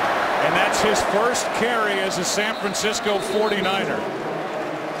 And that's his first carry as a San Francisco 49er.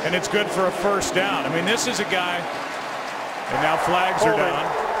 And it's good for a first down. I mean, this is a guy, and now flags are down.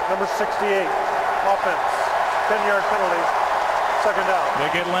 Number 68, offense, 10-yard penalty, second down. They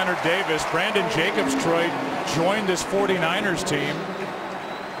get Leonard Davis. Brandon Jacobs, Troy, joined this 49ers team.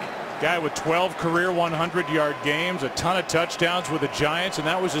 Guy with 12 career 100-yard games, a ton of touchdowns with the Giants, and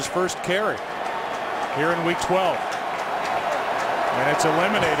that was his first carry here in week 12. And it's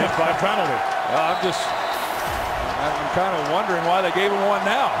eliminated by penalty. I'm kind of wondering why they gave him one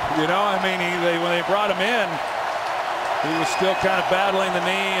now. You know, I mean, when they brought him in, he was still kind of battling the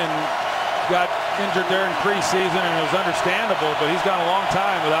knee and got injured there in preseason, and it was understandable, but he's gone a long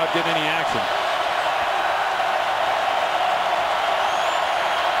time without getting any action.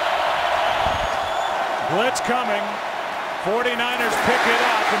 Blitz coming. 49ers pick it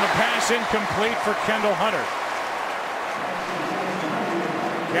up, and the pass incomplete for Kendall Hunter.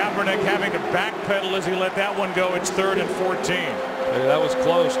 Kaepernick having to backpedal as he let that one go. It's 3rd and 14. Yeah, that was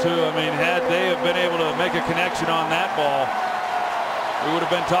close too. I mean, had they have been able to make a connection on that ball, we would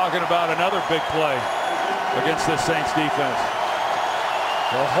have been talking about another big play against this Saints defense.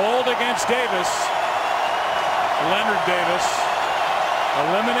 The hold against Davis. Leonard Davis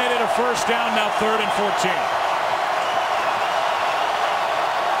eliminated a first down, now 3rd and 14.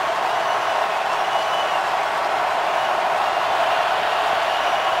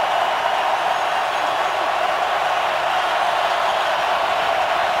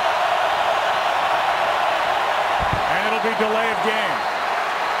 And it'll be delay of game.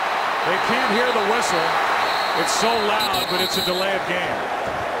 They can't hear the whistle. It's so loud, but it's a delay of game.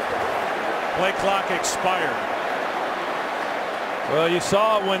 Play clock expired. Well, you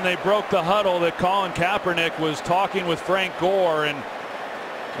saw when they broke the huddle that Colin Kaepernick was talking with Frank Gore, and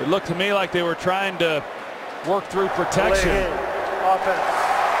it looked to me like they were trying to work through protection. Offense.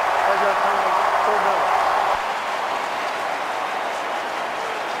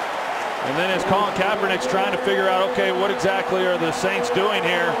 And then as Colin Kaepernick's trying to figure out, okay, what exactly are the Saints doing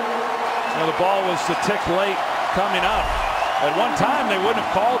here? You know, the ball was a tick late coming up. At one time, they wouldn't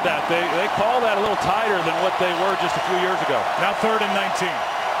have called that. They called that a little tighter than what they were just a few years ago. Now 3rd and 19.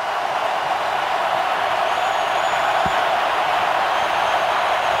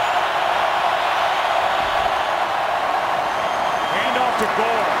 Hand off to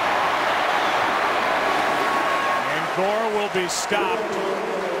Gore. And Gore will be stopped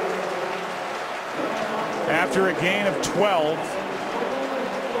after a gain of 12.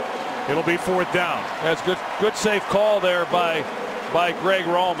 It'll be 4th down. That's good safe call there by Greg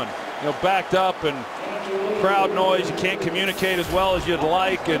Roman. You know, backed up and crowd noise. You can't communicate as well as you'd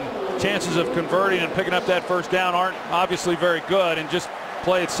like, and chances of converting and picking up that first down aren't obviously very good. And just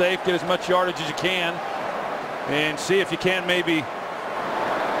play it safe, get as much yardage as you can, and see if you can maybe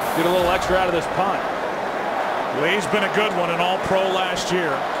get a little extra out of this punt. Lee's been a good one, an All-Pro last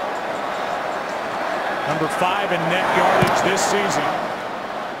year. Number 5 in net yardage this season.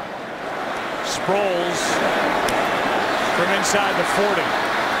 Sproles from inside the 40.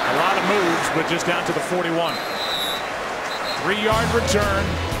 A lot of moves, but just down to the 41. 3-yard return.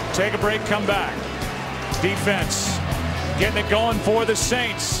 Take a break, come back. Defense getting it going for the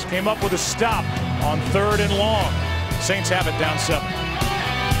Saints. Came up with a stop on 3rd and long. Saints have it down 7.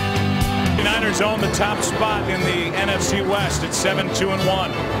 The Niners own the top spot in the NFC West at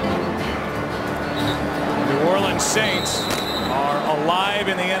 7-2-1. New Orleans Saints are alive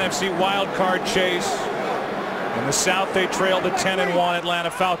in the NFC wild card chase. In the South, they trail the 10-1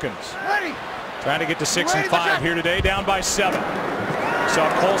 Atlanta Falcons. Trying to get to 6-5 here today, down by 7. Saw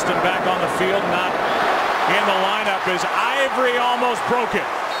Colston back on the field, not in the lineup as Ivory almost broke it.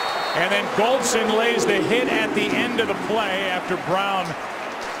 And then Goldson lays the hit at the end of the play after Brown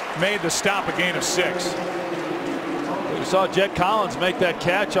made the stop, a gain of 6. You saw Jet Collins make that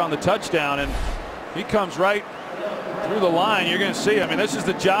catch on the touchdown, and he comes right through the line. You're going to see, I mean, this is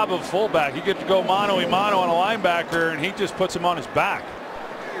the job of fullback. You get to go mano-a-mano on a linebacker, and he just puts him on his back.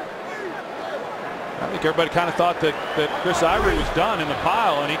 I think everybody kind of thought that Chris Ivory was done in the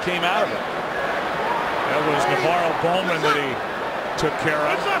pile, and he came out of it. That was Navarro Bowman that he took care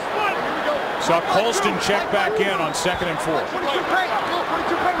of. Saw Colston check back in on 2nd and 4.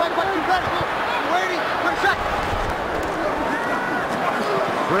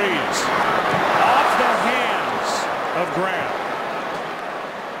 Brees off the hands of Graham.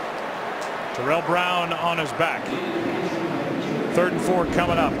 Terrell Brown on his back. 3rd and 4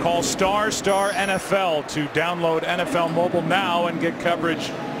 coming up. Call ** NFL to download NFL Mobile now and get coverage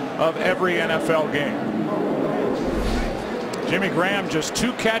of every NFL game. Jimmy Graham just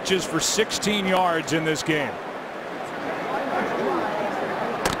 2 catches for 16 yards in this game.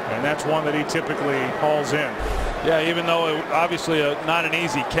 And that's one that he typically hauls in. Yeah, even though obviously not an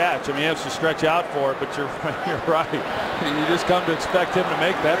easy catch. I mean, he has to stretch out for it, but you're right. You just come to expect him to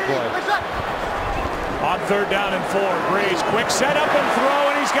make that play. On 3rd down and 4, Brees, quick setup and throw,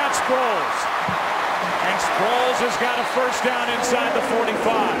 and he's got Sproles. And Sproles has got a 1st down inside the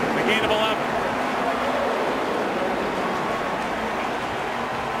 45, the gain of 11.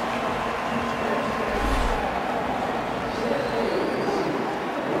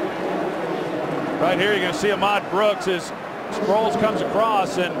 Right here, you're going to see Ahmad Brooks as Sproles comes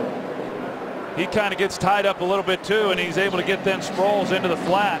across, and he kind of gets tied up a little bit too, and he's able to get then Sproles into the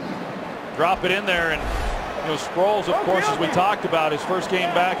flat. Drop it in there, and Sproles, of course, as we talked about, his first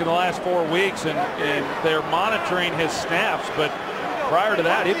game back in the last 4 weeks, and they're monitoring his snaps, but prior to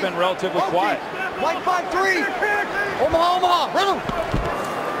that, he'd been relatively quiet. White 5-3. Omaha, rhythm.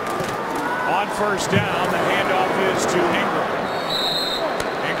 On 1st down, the handoff is to Ingram.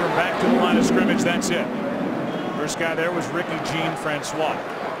 Ingram back to the line of scrimmage. That's it. First guy there was Ricky Jean-Francois.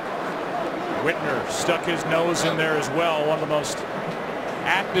 Whitner stuck his nose in there as well. One of the most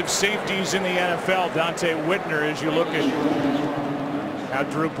active safeties in the NFL, Dante Whitner, as you look at how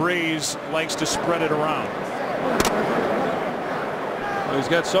Drew Brees likes to spread it around. Well, he's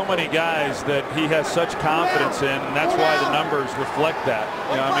got so many guys that he has such confidence in, and that's why the numbers reflect that.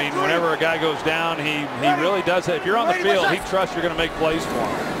 I mean, whenever a guy goes down, he really does that. If you're on the field, he trusts you're going to make plays for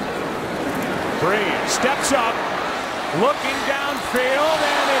him. Brees steps up, looking downfield,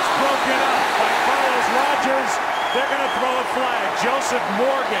 and it's broken up by Carlos Rogers. They're going to throw a flag. Joseph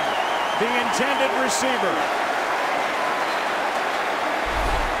Morgan, the intended receiver.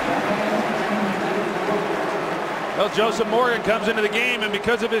 Well, Joseph Morgan comes into the game, and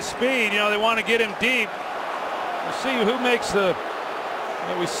because of his speed, they want to get him deep. We'll see who makes the.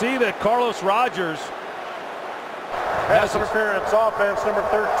 We see that Carlos Rogers. Pass interference, offense number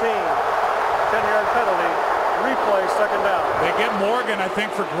 13. 10-yard penalty. Replay, 2nd down. They get Morgan, I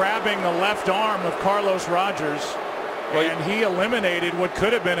think, for grabbing the left arm of Carlos Rogers, and he eliminated what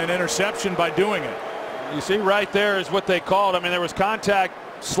could have been an interception by doing it. You see right there is what they called. I mean, there was contact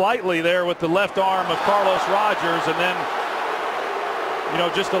slightly there with the left arm of Carlos Rogers, and then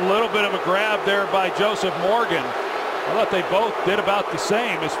just a little bit of a grab there by Joseph Morgan. I thought they both did about the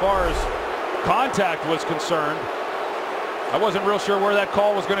same as far as contact was concerned. I wasn't real sure where that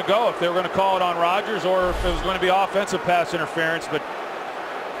call was going to go, if they were going to call it on Rodgers or if it was going to be offensive pass interference. But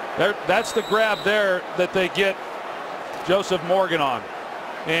that's the grab there that they get Joseph Morgan on.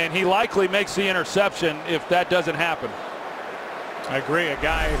 And he likely makes the interception if that doesn't happen. I agree. A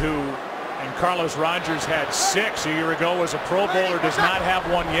guy who, and Carlos Rogers had 6 a year ago, as a Pro Bowler, does not have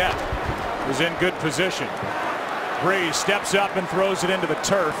one yet. Is in good position. Brees steps up and throws it into the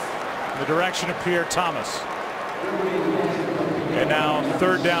turf in the direction of Pierre Thomas. And now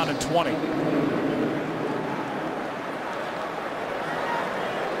 3rd down and 20.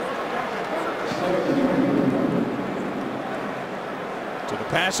 So the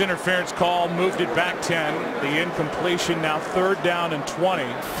pass interference call moved it back 10. The incompletion now 3rd down and 20.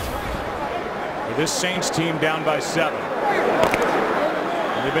 For this Saints team down by 7.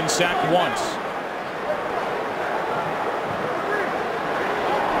 And they've been sacked once.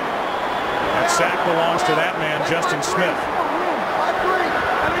 That sack belongs to that man, Justin Smith.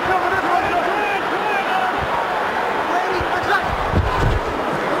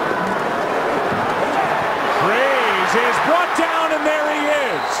 Brees is brought down, and there he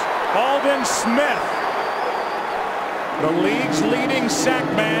is. Aldon Smith, the league's leading sack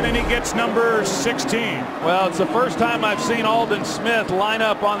man, and he gets number 16. Well, it's the first time I've seen Aldon Smith line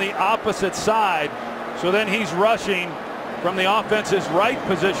up on the opposite side. So then he's rushing from the offense's right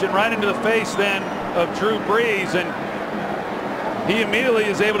position right into the face then of Drew Brees, and he immediately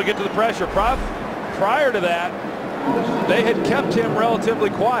is able to get to the pressure. Prior to that, they had kept him relatively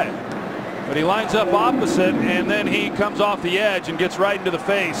quiet, but he lines up opposite, and then he comes off the edge and gets right into the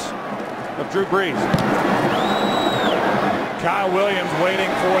face of Drew Brees. Kyle Williams waiting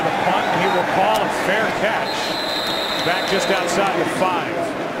for the punt, and he will call a fair catch back just outside the 5.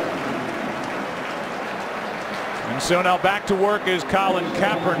 And so now back to work is Colin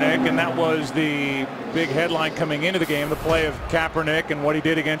Kaepernick, and that was the big headline coming into the game, the play of Kaepernick and what he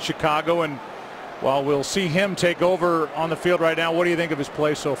did against Chicago. And while we'll see him take over on the field right now, what do you think of his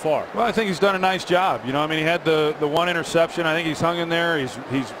play so far? Well, I think he's done a nice job. You know, I mean, he had the one interception. I think he's hung in there. He's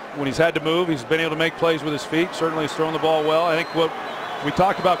when he's had to move, he's been able to make plays with his feet. Certainly he's thrown the ball well. I think what we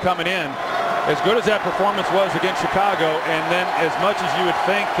talked about coming in, as good as that performance was against Chicago, and then as much as you would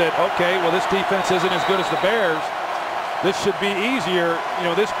think that, okay, well, this defense isn't as good as the Bears, this should be easier. You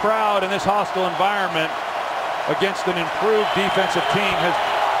know, this crowd and this hostile environment against an improved defensive team has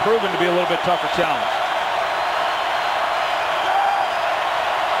proven to be a little bit tougher challenge.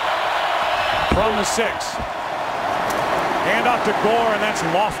 From the 6. Hand off to Gore, and that's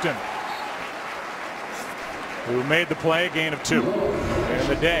Lofton, who made the play, gain of 2. And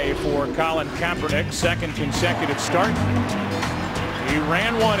the day for Colin Kaepernick, second consecutive start. He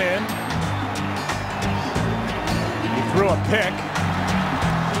ran one in. He threw a pick.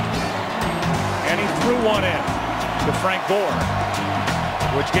 And he threw one in to Frank Gore,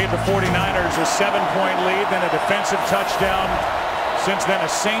 which gave the 49ers a 7-point lead, then a defensive touchdown. Since then, a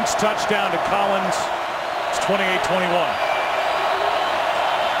Saints touchdown to Collins. It's 28-21.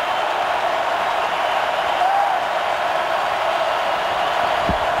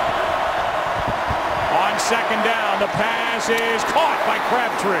 On second down, the pass is caught by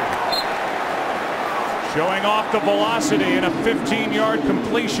Crabtree. Showing off the velocity and a 15-yard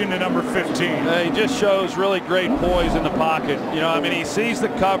completion to number 15. He just shows really great poise in the pocket. You know, I mean, he sees the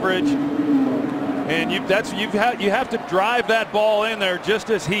coverage, and you have to drive that ball in there just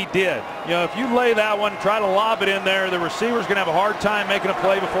as he did. You know, if you lay that one, try to lob it in there, the receiver's going to have a hard time making a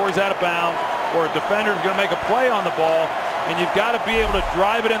play before he's out of bounds, or a defender's going to make a play on the ball, and you've got to be able to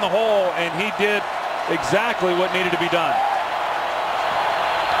drive it in the hole, and he did exactly what needed to be done.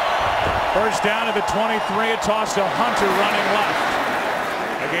 First down at the 23, a toss to Hunter running left.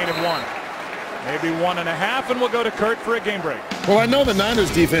 A gain of 1. Maybe 1.5, and we'll go to Kurt for a game break. Well, I know the Niners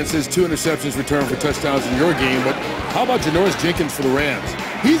defense has 2 interceptions returned for touchdowns in your game, but how about Janoris Jenkins for the Rams?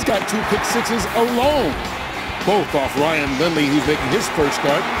 He's got 2 pick sixes alone, both off Ryan Lindley, who's making his first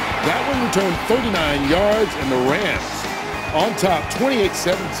start. That one returned 39 yards, and the Rams on top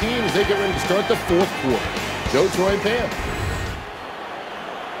 28-17 as they get ready to start the 4th quarter. Joe, Troy, and Pam.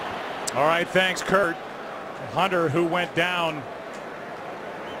 All right, thanks, Kurt. Hunter, who went down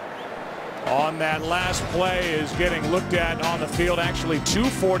on that last play, is getting looked at on the field. Actually, 2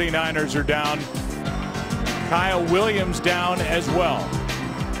 49ers are down. Kyle Williams down as well.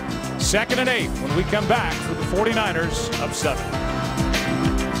 2nd and 8 when we come back for the 49ers up 7.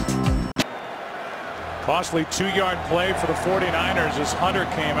 Costly 2-yard play for the 49ers as Hunter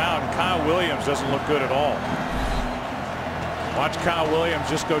came out, and Kyle Williams doesn't look good at all. Watch Kyle Williams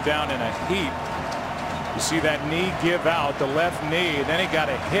just go down in a heap. You see that knee give out, the left knee, then he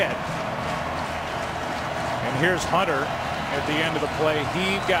got a hit. And here's Hunter at the end of the play.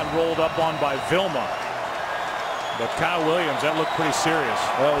 He got rolled up on by Vilma. But Kyle Williams, that looked pretty serious.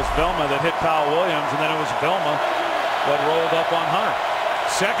 Well, it was Vilma that hit Kyle Williams, and then it was Vilma that rolled up on Hunter.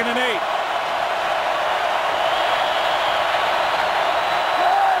 2nd and 8.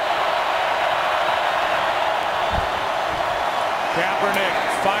 Kaepernick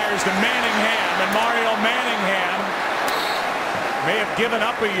fires to Manningham, and Mario Manningham may have given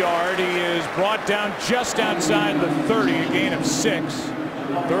up a yard. He is brought down just outside the 30, a gain of 6.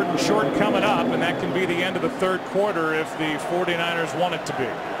 3rd and short coming up, and that can be the end of the 3rd quarter if the 49ers want it to be.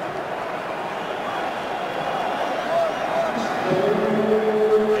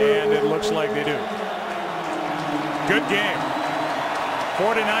 And it looks like they do. Good game.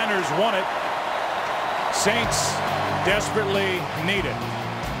 49ers won it. Saints desperately need it.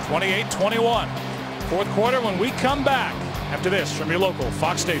 28-21. 4th quarter when we come back after this from your local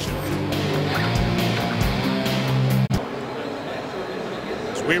Fox station.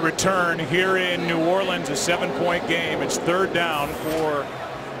 As we return here in New Orleans, a 7-point game. It's 3rd down for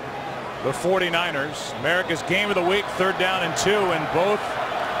the 49ers. America's game of the week, 3rd down and 2, and both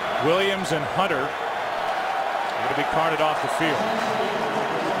Williams and Hunter are going to be carted off the field.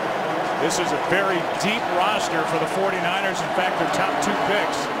 This is a very deep roster for the 49ers. In fact, their top 2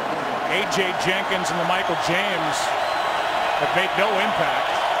 picks, A.J. Jenkins and Michael James, have made no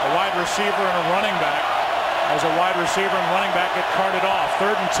impact. A wide receiver and a running back. As a wide receiver and running back get carted off.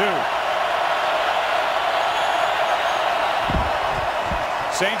 3rd and 2.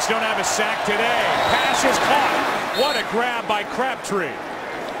 Saints don't have a sack today. Pass is caught. What a grab by Crabtree.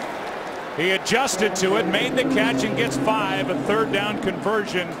 He adjusted to it, made the catch, and gets 5. A third down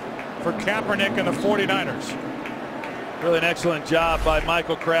conversion for Kaepernick and the 49ers. Really an excellent job by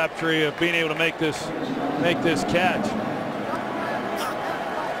Michael Crabtree of being able to make this catch.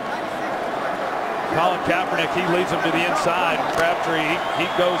 Colin Kaepernick, he leads him to the inside. Crabtree, he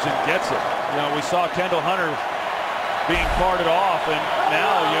goes and gets it. You know, we saw Kendall Hunter being carted off, and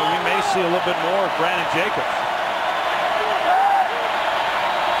now, you know, we may see a little bit more of Brandon Jacobs.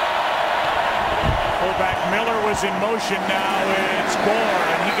 Fullback Miller was in motion. Now it's Gore,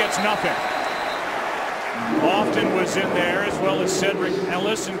 and he gets nothing. Lofton was in there, as well as Cedric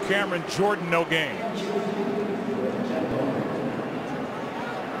Ellis and Cameron Jordan. No gain.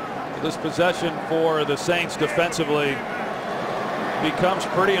 This possession for the Saints defensively becomes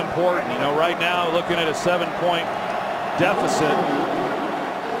pretty important. You know, right now looking at a 7-point deficit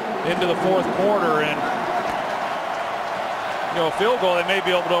into the fourth quarter, and you know, a field goal they may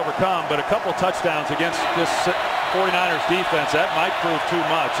be able to overcome, but a couple touchdowns against this 49ers defense, that might prove too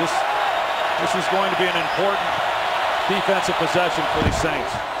much. This is going to be an important defensive possession for the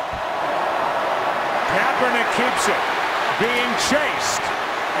Saints. Kaepernick keeps it, being chased,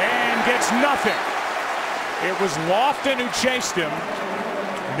 and gets nothing. It was Lofton who chased him.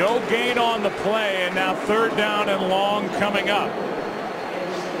 No gain on the play, and now third down and long coming up.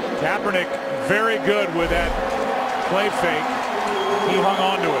 Kaepernick very good with that play fake. He hung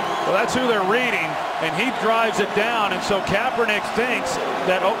on to it. Well, that's who they're reading, and he drives it down, and so Kaepernick thinks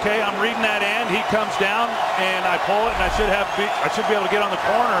that, okay, I'm reading that end. He comes down, and I pull it, and I should be able to get on the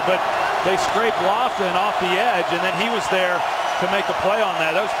corner, but they scrape Lofton off the edge, and then he was there to make a play on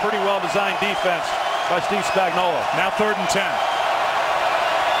that. That was pretty well designed defense by Steve Spagnuolo. Now 3rd and 10.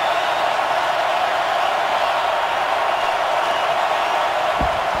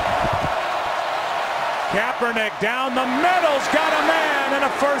 Kaepernick down the middle's got a man and a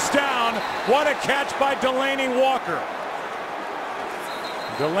first down. What a catch by Delaney Walker.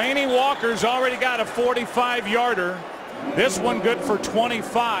 Delaney Walker's already got a 45-yarder. This one good for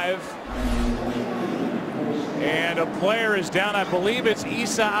 25. And a player is down. I believe it's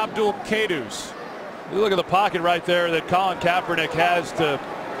Issa Abdul-Kadus. You look at the pocket right there that Colin Kaepernick has to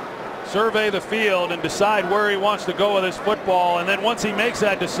survey the field and decide where he wants to go with his football. And then once he makes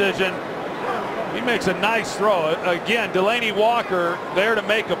that decision, he makes a nice throw. Again, Delaney Walker there to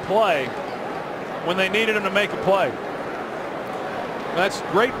make a play when they needed him to make a play. That's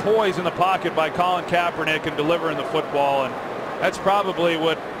great poise in the pocket by Colin Kaepernick and delivering the football. And that's probably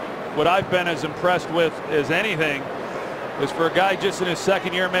what I've been as impressed with as anything, is for a guy just in his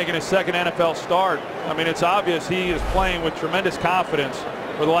second year making his second NFL start. I mean, it's obvious he is playing with tremendous confidence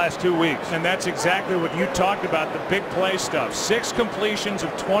for the last 2 weeks. And that's exactly what you talked about, the big play stuff. 6 completions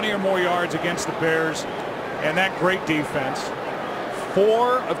of 20 or more yards against the Bears, and that great defense.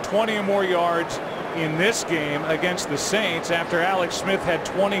 4 of 20 or more yards in this game against the Saints after Alex Smith had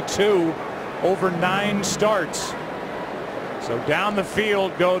 22 over 9 starts. So down the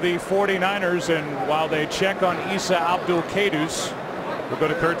field go the 49ers, and while they check on Issa Abdul-Kadus, we'll go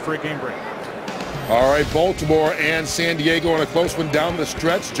to Kurt for a game break. All right, Baltimore and San Diego on a close one down the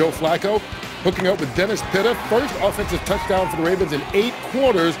stretch. Joe Flacco hooking up with Dennis Pitta. First offensive touchdown for the Ravens in 8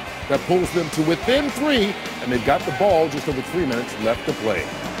 quarters. That pulls them to within 3, and they've got the ball just over 3 minutes left to play.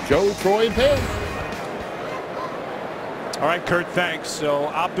 Joe, Troy, and Pam. All right, Kurt, thanks. So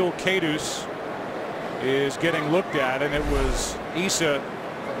Abdul-Kadus is getting looked at, and it was Issa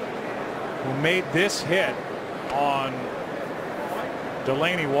who made this hit on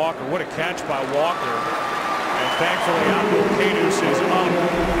Delaney Walker. What a catch by Walker. And thankfully Abdul-Kadus is up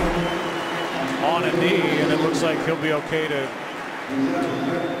on a knee, and it looks like he'll be okay to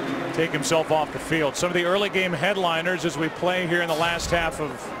take himself off the field. Some of the early game headliners as we play here in the last half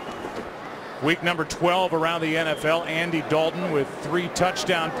of week number 12 around the NFL. Andy Dalton with 3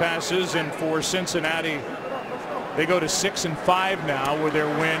 touchdown passes, and for Cincinnati they go to 6-5 now with their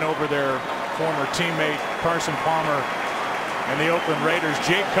win over their former teammate Carson Palmer and the Oakland Raiders.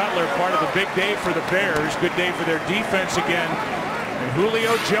 Jay Cutler part of the big day for the Bears. Good day for their defense again. And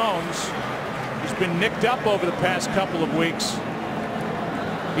Julio Jones, who's been nicked up over the past couple of weeks,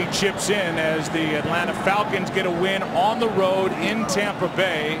 he chips in as the Atlanta Falcons get a win on the road in Tampa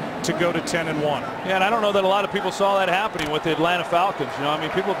Bay to go to 10-1. Yeah, and I don't know that a lot of people saw that happening with the Atlanta Falcons. You know, I mean,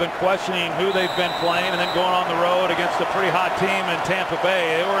 people have been questioning who they've been playing, and then going on the road against a pretty hot team in Tampa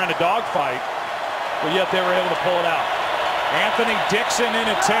Bay. They were in a dogfight, but yet they were able to pull it out. Anthony Dixon in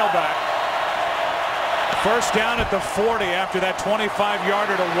at tailback. First down at the 40 after that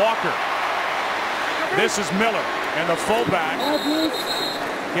 25-yarder to Walker. This is Miller, and the fullback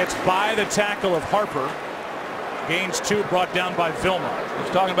gets by the tackle of Harper. Gains 2 brought down by Vilma.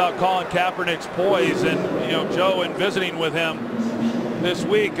 He's talking about Colin Kaepernick's poise, and Joe, in visiting with him this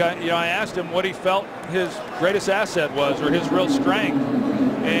week, I asked him what he felt his greatest asset was, or his real strength,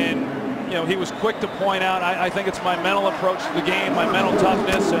 and he was quick to point out, I think it's my mental approach to the game, my mental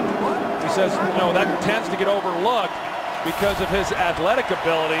toughness, and he says that tends to get overlooked because of his athletic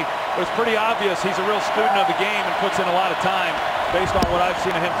ability, but it's pretty obvious he's a real student of the game and puts in a lot of time based on what I've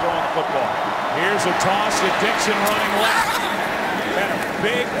seen of him throwing the football. Here's a toss to Dixon running left. Had a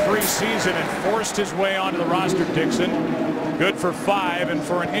big preseason and forced his way onto the roster, Dixon. Good for 5, and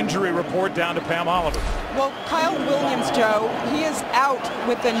for an injury report down to Pam Oliver. Well, Kyle Williams, Joe, he is out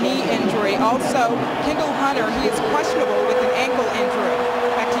with a knee injury. Also, Kendall Hunter, he is questionable with an ankle injury.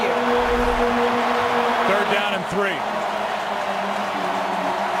 Back to you. 3rd down and 3.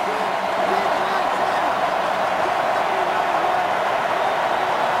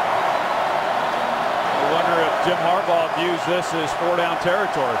 Jim Harbaugh views this as 4-down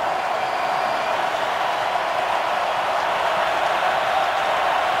territory.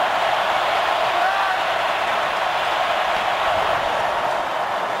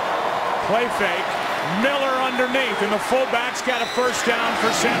 Play fake. Miller underneath, and the fullback's got a 1st down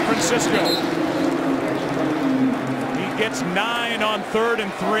for San Francisco. He gets 9 on 3rd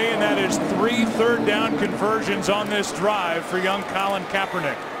and 3, and that is 3 3rd down conversions on this drive for young Colin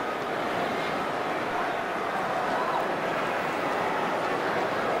Kaepernick.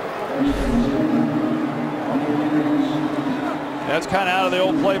 That's kind of out of the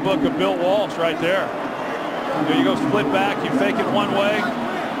old playbook of Bill Walsh right there. You go split back, you fake it one way,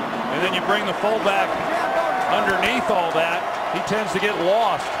 and then you bring the fullback underneath all that. He tends to get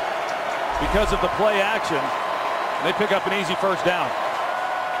lost because of the play action. And they pick up an easy 1st down.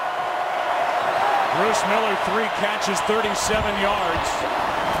 Bruce Miller, 3 catches, 37 yards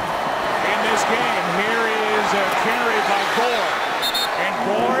in this game. Here is a carry by Gore. And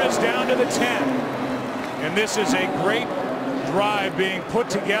Gore is down to the 10. And this is a great drive being put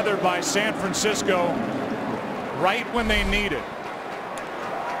together by San Francisco right when they need it.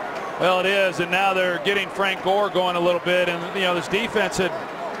 Well, it is, and now they're getting Frank Gore going a little bit, and this defense had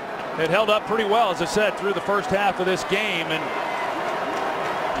held up pretty well, as I said, through the first half of this game, and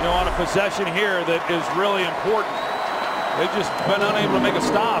on a possession here that is really important. They've just been unable to make a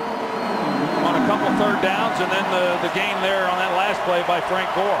stop on a couple 3rd downs, and then the gain there on that last play by Frank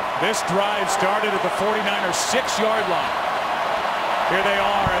Gore. This drive started at the 49ers 6-yard line. Here they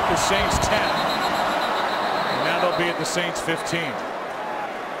are at the Saints 10. And now they'll be at the Saints 15.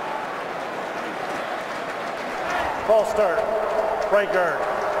 False start. Right guard.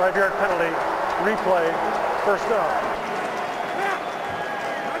 5-yard penalty. Replay. 1st down.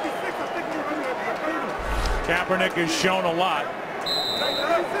 Kaepernick has shown a lot.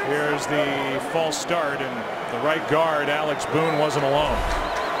 Here's the false start, and the right guard, Alex Boone, wasn't alone.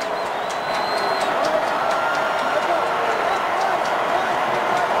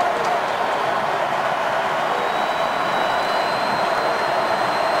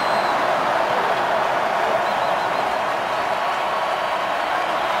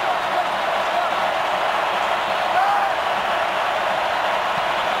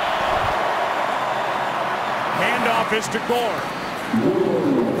 Handoff is to Gore.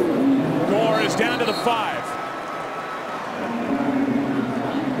 Gore is down to the 5.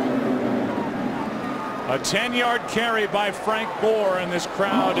 A 10-yard carry by Frank Gore, and this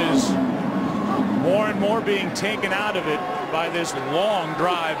crowd is more and more being taken out of it by this long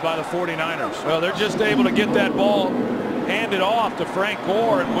drive by the 49ers. Well, they're just able to get that ball handed off to Frank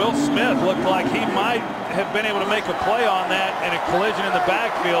Gore, and Will Smith looked like he might have been able to make a play on that in a collision in the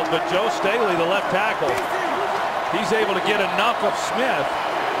backfield, but Joe Staley, the left tackle, he's able to get enough of Smith,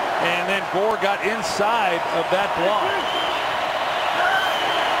 and then Gore got inside of that block.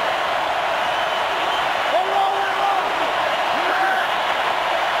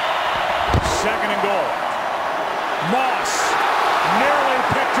 2nd and goal. Moss nearly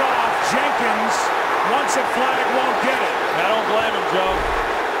picked off Jenkins. Once a flag, won't get it. I don't blame him, Joe.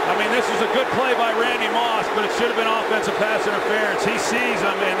 I mean, this is a good play by Randy Moss, but it should have been offensive pass interference. He sees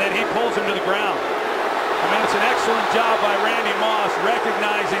him, and then he pulls him to the ground. I mean, it's an excellent job by Randy Moss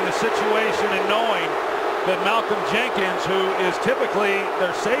recognizing the situation and knowing that Malcolm Jenkins, who is typically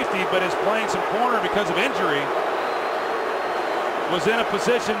their safety but is playing some corner because of injury, was in a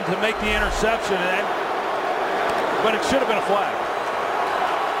position to make the interception, but it should have been a flag.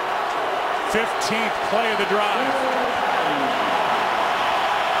 15th play of the drive.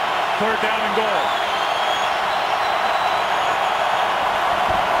 3rd down and goal.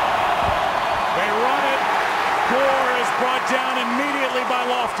 They run it. Gore is brought down immediately by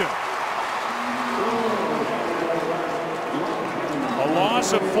Lofton.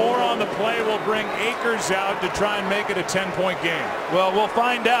 loss of 4 on the play will bring Akers out to try and make it a 10-point game. Well, we'll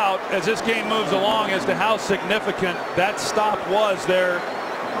find out as this game moves along as to how significant that stop was there,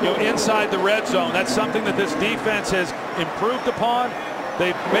 inside the red zone. That's something that this defense has improved upon.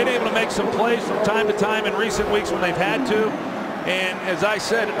 They've been able to make some plays from time to time in recent weeks when they've had to. And as I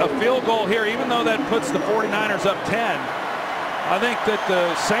said, a field goal here, even though that puts the 49ers up 10, I think that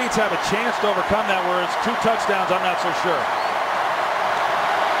the Saints have a chance to overcome that, whereas 2 touchdowns, I'm not so sure.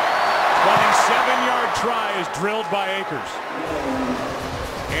 27-yard try is drilled by Akers.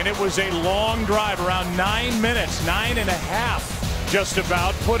 And it was a long drive, around 9 minutes, 9.5 just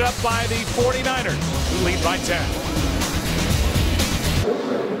about, put up by the 49ers, who lead by 10.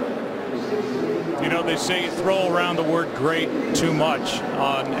 You know, they say you throw around the word great too much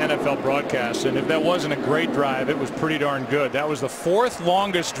on NFL broadcasts, and if that wasn't a great drive, it was pretty darn good. That was the 4th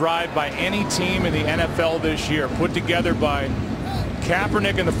longest drive by any team in the NFL this year, put together by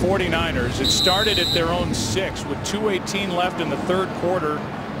Kaepernick and the 49ers. It started at their own 6 with 2:18 left in the 3rd quarter.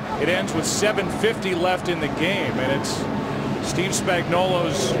 It ends with 7:50 left in the game, and it's Steve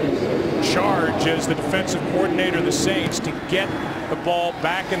Spagnuolo's charge as the defensive coordinator of the Saints to get the ball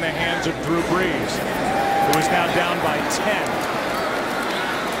back in the hands of Drew Brees, who is now down by 10.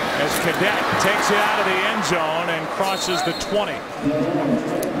 As Cadet takes it out of the end zone and crosses the 20.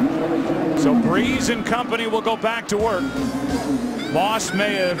 So Brees and company will go back to work. Moss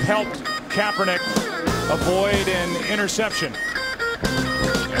may have helped Kaepernick avoid an interception.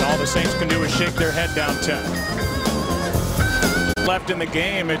 And all the Saints can do is shake their head down 10. Left in the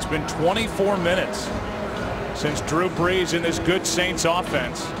game. It's been 24 minutes since Drew Brees in this good Saints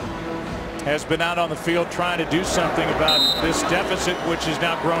offense has been out on the field trying to do something about this deficit, which has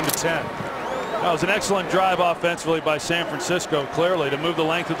now grown to 10. That was an excellent drive offensively by San Francisco, clearly, to move the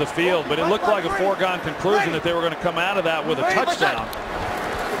length of the field, but it looked like a foregone conclusion that they were going to come out of that with a touchdown.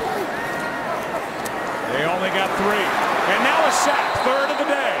 They only got 3. And now a sack, 3rd of the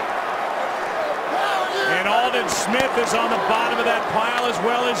day. And Aldon Smith is on the bottom of that pile, as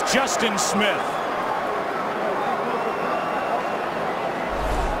well as Justin Smith.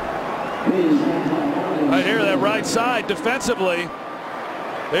 Right here, that right side defensively,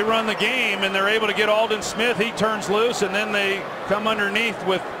 they run the game and they're able to get Aldon Smith. He turns loose, and then they come underneath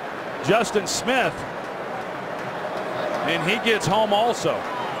with Justin Smith, and he gets home also.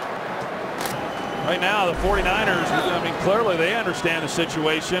 Right now, the 49ers, I mean, clearly they understand the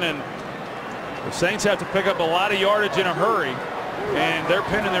situation, and the Saints have to pick up a lot of yardage in a hurry, and they're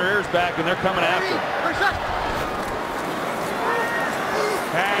pinning their ears back and they're coming after.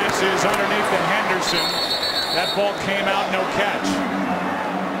 Pass is underneath to Henderson. That ball came out, no catch.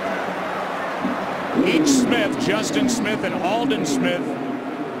 Each Smith, Justin Smith and Aldon Smith,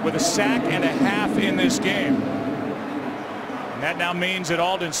 with a sack and a half in this game. And that now means that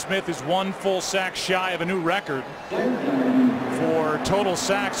Aldon Smith is 1 full sack shy of a new record for total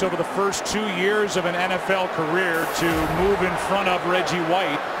sacks over the first 2 years of an NFL career, to move in front of Reggie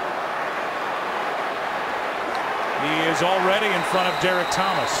White. He is already in front of Derek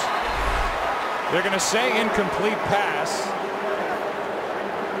Thomas. They're going to say incomplete pass.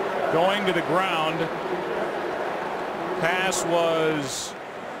 Going to the ground. Pass was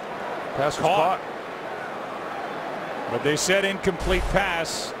caught. But they said incomplete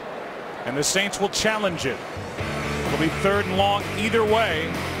pass, and the Saints will challenge it. It'll be 3rd and long either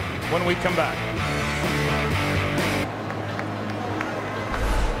way when we come back.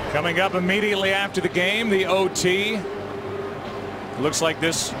 Coming up immediately after the game, the OT. Looks like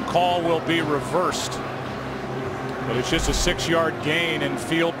this call will be reversed, but it's just a 6-yard gain in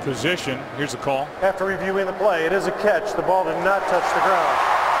field position. Here's the call. After reviewing the play, it is a catch. The ball did not touch the ground.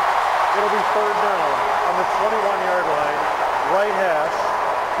 It'll be 3rd down on the 21-yard line, right hash.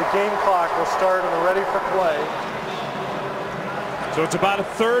 The game clock will start and they're ready for play. So it's about a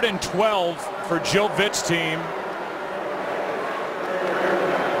 3rd and 12 for Joe Vitt's team,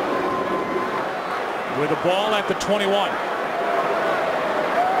 with the ball at the 21.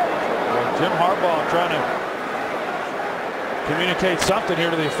 Jim Harbaugh trying to communicate something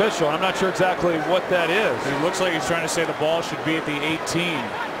here to the official. I'm not sure exactly what that is. It looks like he's trying to say the ball should be at the 18.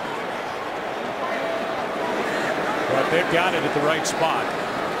 But they've got it at the right spot.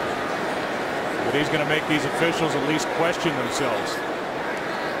 But he's going to make these officials at least question themselves.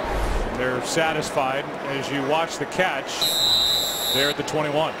 And they're satisfied as you watch the catch there at the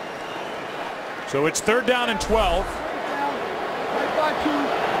 21. So it's 3rd down and 12.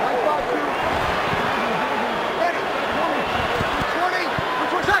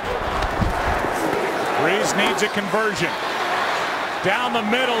 Brees needs a conversion. Down the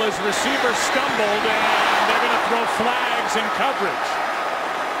middle as receiver stumbled, and they're going to throw flags in coverage.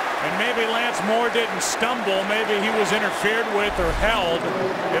 And maybe Lance Moore didn't stumble. Maybe he was interfered with or held.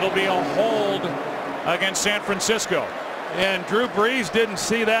 It'll be a hold against San Francisco. And Drew Brees didn't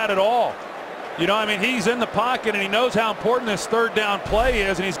see that at all. You know, I mean, he's in the pocket and he knows how important this third down play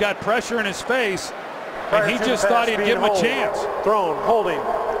is, and he's got pressure in his face. And he just thought he'd give him a chance. Thrown, holding,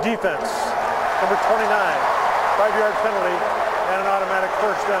 defense. Number 29, 5-yard penalty and an automatic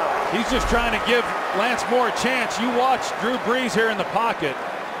first down. He's just trying to give Lance Moore a chance. You watch Drew Brees here in the pocket,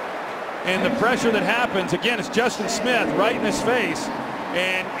 and the pressure that happens, again, it's Justin Smith right in his face.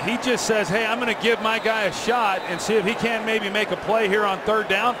 And he just says, hey, I'm going to give my guy a shot and see if he can maybe make a play here on third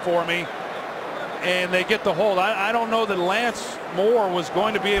down for me. And they get the hold. I don't know that Lance Moore was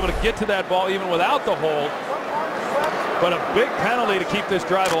going to be able to get to that ball even without the hold. But a big penalty to keep this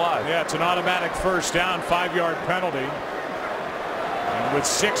drive alive. Yeah, it's an automatic first down, 5-yard penalty. And with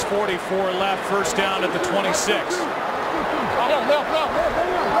 6:44 left, first down at the 26.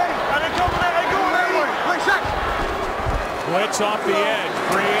 Blitz off the edge.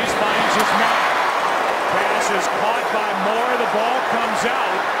 Brees finds his man. Pass is caught by Moore. The ball comes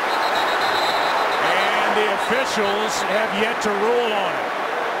out. And the officials have yet to rule on it.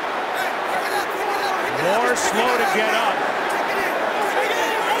 Moore slow to get up.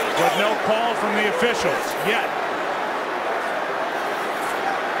 But no call from the officials yet.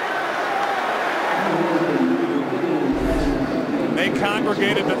 They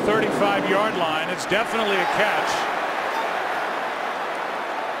congregated the 35-yard line. It's definitely a catch.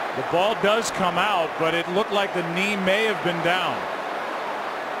 The ball does come out, but it looked like the knee may have been down.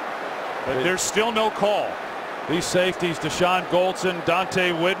 But there's still no call. These safeties, Deshaun Goldson,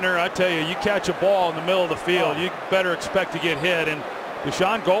 Dante Whitner, I tell you, you catch a ball in the middle of the field, you better expect to get hit. And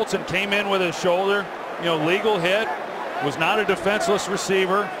Deshaun Goldson came in with his shoulder, you know, legal hit, was not a defenseless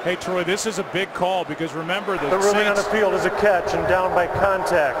receiver. Hey, Troy, this is a big call because remember the ruling on the field is a catch and down by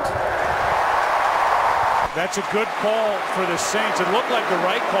contact. That's a good call for the Saints. It looked like the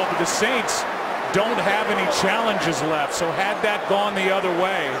right call, but the Saints don't have any challenges left. So had that gone the other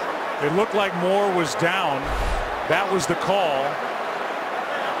way, it looked like Moore was down. That was the call.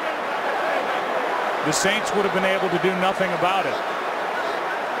 The Saints would have been able to do nothing about it.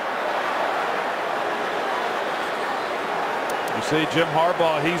 You see Jim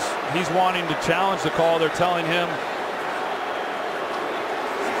Harbaugh, he's wanting to challenge the call. They're telling him,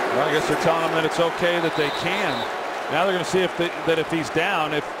 well, I guess they're telling him that it's okay that they can. Now they're going to see if he's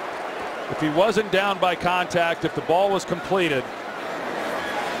down. If he wasn't down by contact, if the ball was completed,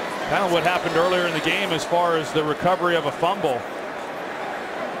 kind of what happened earlier in the game as far as the recovery of a fumble.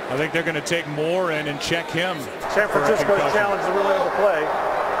 I think they're going to take Moore in and check him. San Francisco challenged the ruling of the play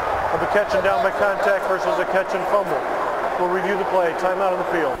of a catch and down by contact versus a catch and fumble. We'll review the play. Timeout on the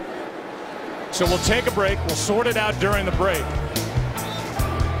field. So we'll take a break. We'll sort it out during the break.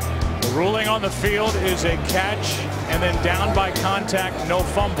 The ruling on the field is a catch and then down by contact, no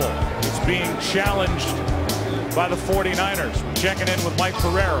fumble. It's being challenged by the 49ers. We're checking in with Mike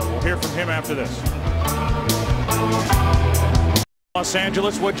Pereira. We'll hear from him after this. Los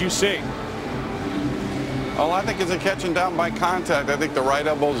Angeles, what'd you see? Oh, I think it's a catch and down by contact. I think the right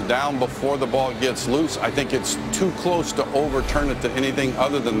elbow's down before the ball gets loose. I think it's too close to overturn it to anything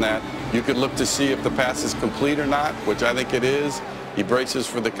other than that. You could look to see if the pass is complete or not, which I think it is. He braces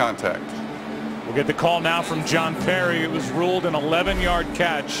for the contact. We'll get the call now from John Perry. It was ruled an 11-yard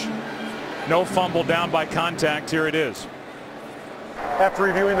catch. No fumble, down by contact. Here it is. After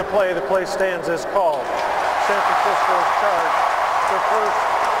reviewing the play stands as called. San Francisco is charged their first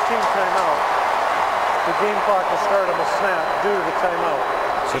team timeout. The game clock will start on the snap due to the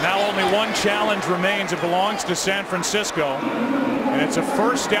timeout. So now only one challenge remains. It belongs to San Francisco. And it's a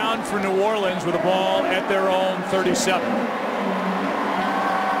first down for New Orleans with a ball at their own 37.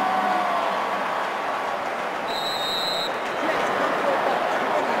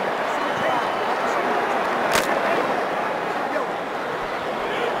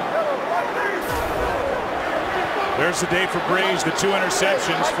 There's the day for Brees, the 2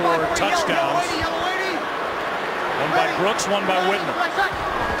 interceptions for touchdowns. One by Brooks, one by Whitmer.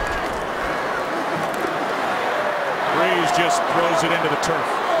 Brees just throws it into the turf.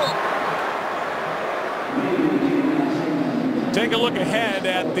 Take a look ahead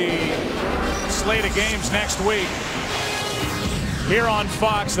at the slate of games next week. Here on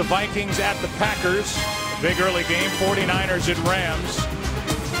Fox, the Vikings at the Packers. Big early game, 49ers at Rams.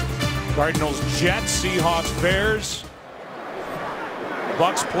 Cardinals, Jets, Seahawks, Bears.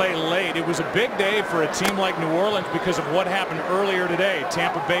 Bucks play late. It was a big day for a team like New Orleans because of what happened earlier today.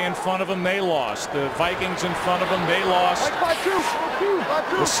 Tampa Bay in front of them, they lost. The Vikings in front of them, they lost.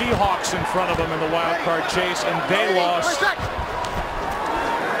 The Seahawks in front of them in the wild card chase, and they lost.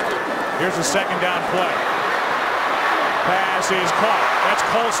 Here's a second down play. Pass is caught. That's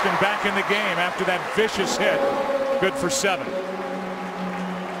Colston back in the game after that vicious hit. Good for 7.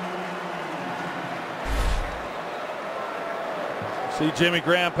 See Jimmy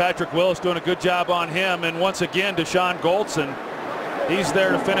Graham, Patrick Willis doing a good job on him, and once again Deshaun Goldson. He's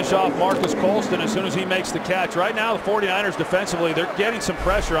there to finish off Marcus Colston as soon as he makes the catch. Right now the 49ers defensively, they're getting some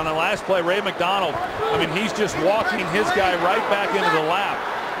pressure. On the last play, Ray McDonald, I mean, he's just walking his guy right back into the lap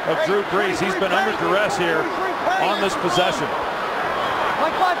of Drew Brees. He's been under duress here on this possession.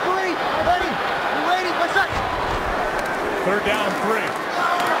 Third down and 3.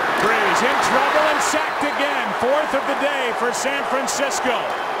 Brees in trouble and sacked again. 4th of the day for San Francisco.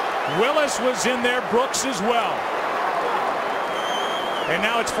 Willis was in there, Brooks as well. And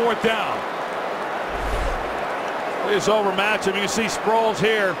now it's 4th down. It's overmatched. I mean, you see Sproles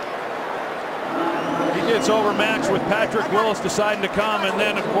here. He gets overmatched with Patrick Willis deciding to come, and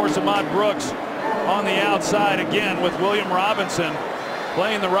then of course Ahmad Brooks on the outside again with William Robinson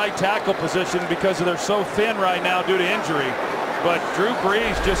playing the right tackle position because they're so thin right now due to injury. But Drew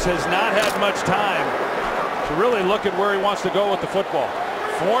Brees just has not had much time to really look at where he wants to go with the football.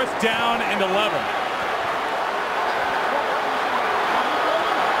 4th down and 11.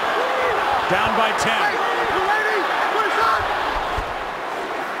 Down by 10.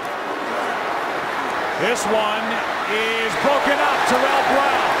 This one is broken up. Terrell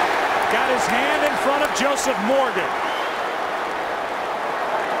Brown got his hand in front of Joseph Morgan.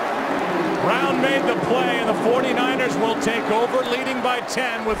 Brown made the play, and the 49ers will take over, leading by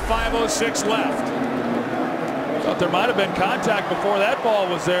 10 with 5:06 left. Thought there might have been contact before that ball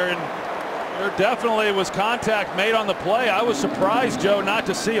was there, and there definitely was contact made on the play. I was surprised, Joe, not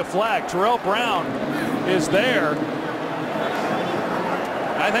to see a flag. Terrell Brown is there.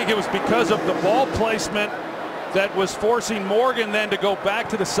 I think it was because of the ball placement that was forcing Morgan then to go back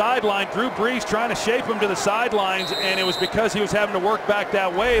to the sideline. Drew Brees trying to shape him to the sidelines, and it was because he was having to work back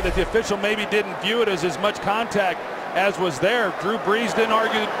that way that the official maybe didn't view it as much contact as was there. Drew Brees didn't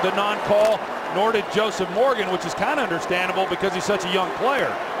argue the non-call, nor did Joseph Morgan, which is kind of understandable because he's such a young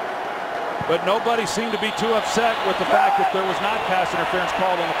player. But nobody seemed to be too upset with the fact that there was not pass interference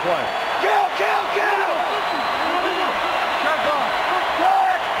called on the play. Kill!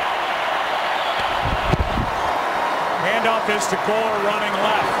 Handoff is to Gore running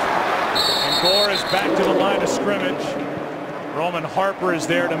left. And Gore is back to the line of scrimmage. Roman Harper is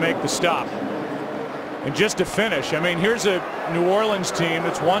there to make the stop. And just to finish, I mean, here's a New Orleans team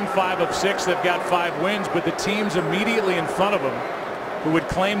that's won 5 of 6. They've got 5 wins, but the teams immediately in front of them who would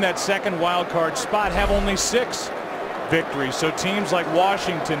claim that second wild card spot have only 6 victories. So teams like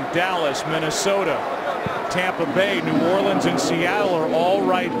Washington, Dallas, Minnesota, Tampa Bay, New Orleans, and Seattle are all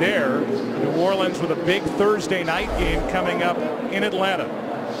right there. New Orleans with a big Thursday night game coming up in Atlanta.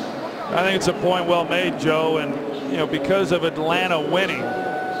 I think it's a point well made, Joe, and you know, because of Atlanta winning,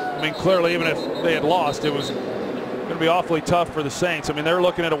 I mean, clearly even if they had lost, it was going to be awfully tough for the Saints. I mean, they're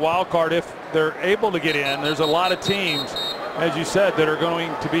looking at a wild card if they're able to get in. There's a lot of teams, as you said, that are going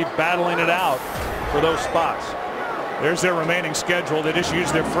to be battling it out for those spots. There's their remaining schedule. They just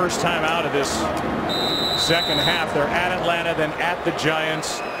used their first time out of this second half. They're at Atlanta, then at the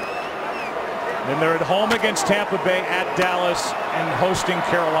Giants. Then they're at home against Tampa Bay, at Dallas, and hosting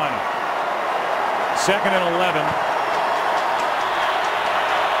Carolina. 2nd and 11.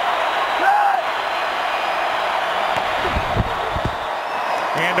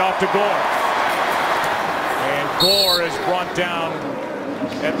 Handoff to Gore. And Gore is brought down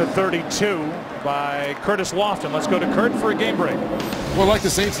at the 32 by Curtis Lofton. Let's go to Kurt for a game break. Well, like the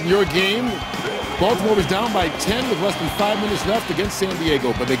Saints in your game, Baltimore was down by 10 with less than 5 minutes left against San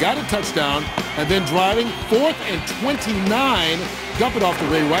Diego, but they got a touchdown and then driving 4th and 29, dump it off to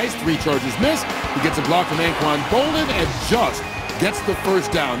Ray Rice, 3 charges missed. He gets a block from Anquan Bolden and just gets the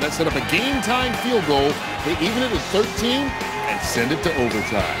first down. That set up a game-time field goal. They even it at 13 and send it to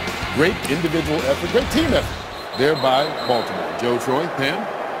overtime. Great individual effort, great team effort there by Baltimore. Joe, Troy, Pam.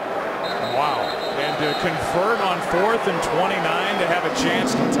 Wow. And to convert on 4th and 29 to have a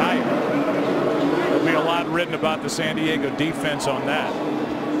chance to tie it. There'll be a lot written about the San Diego defense on that.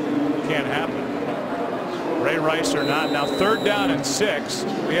 Can't happen. Ray Rice or not. Now 3rd down and 6.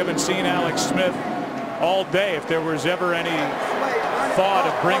 We haven't seen Alex Smith all day. If there was ever any thought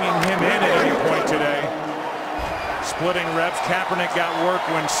of bringing him in at any point today. Splitting reps. Kaepernick got work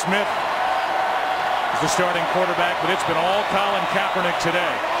when Smith was the starting quarterback, but it's been all Colin Kaepernick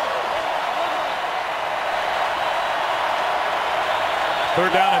today.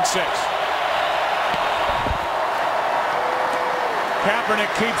 3rd down and 6. Kaepernick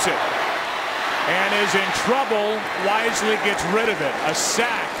keeps it and is in trouble. Wisely gets rid of it. A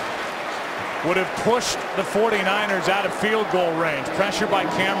sack would have pushed the 49ers out of field goal range. Pressure by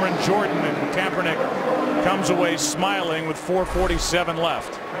Cameron Jordan, and Kaepernick comes away smiling with 4:47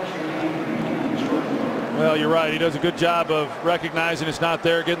 left. Well, you're right. He does a good job of recognizing it's not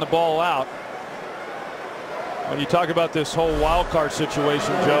there, getting the ball out. When you talk about this whole wild card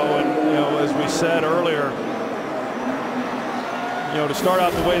situation, Joe, and as we said earlier, to start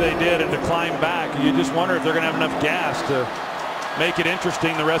out the way they did and to climb back, you just wonder if they're going to have enough gas to make it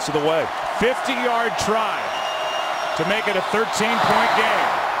interesting the rest of the way. 50-yard try to make it a 13-point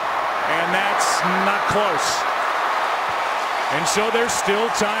game, and that's not close. And so there's still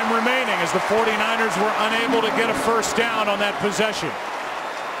time remaining as the 49ers were unable to get a first down on that possession.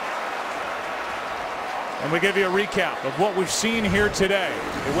 And we give you a recap of what we've seen here today.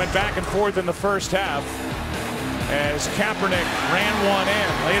 It went back and forth in the first half as Kaepernick ran one in.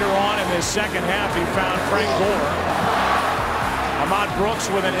 Later on in this second half, he found Frank Gore. Ahmad Brooks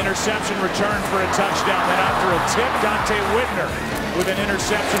with an interception return for a touchdown. Then after a tip, Dante Whitner with an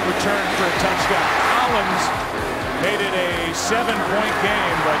interception return for a touchdown. Collins made it a 7-point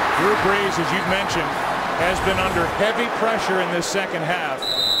game, but Drew Brees, as you've mentioned, has been under heavy pressure in this second half.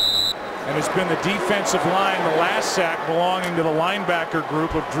 And it's been the defensive line, the last sack belonging to the linebacker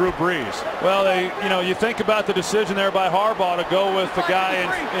group of Drew Brees. Well, you think about the decision there by Harbaugh to go with the guy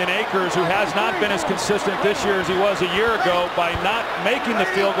in Akers who has not been as consistent this year as he was a year ago by not making the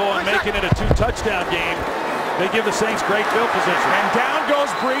field goal and making it a 2-touchdown game. They give the Saints great field position. And down goes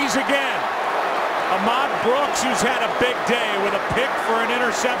Brees again. Ahmad Brooks, who's had a big day with a pick for an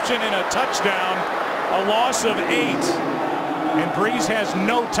interception and a touchdown, a loss of 8. And Brees has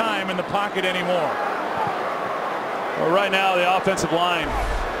no time in the pocket anymore. Well, right now the offensive line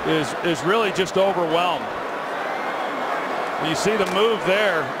is really just overwhelmed. You see the move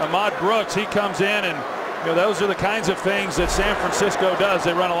there. Ahmad Brooks, he comes in, and those are the kinds of things that San Francisco does.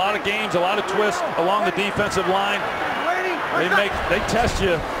 They run a lot of games, a lot of twists along the defensive line. They test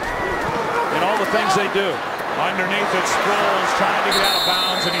you in all the things they do. Underneath it, Sproles trying to get out of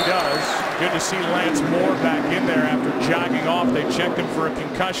bounds, and he does. Good to see Lance Moore back in there after jogging off. They checked him for a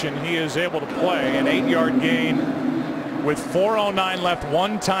concussion. He is able to play. An 8-yard gain with 4:09 left.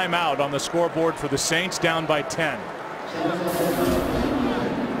 One timeout on the scoreboard for the Saints, down by 10.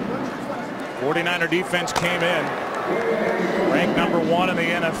 49er defense came in, ranked number 1 in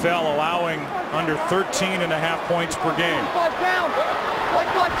the NFL, allowing under 13.5 points per game.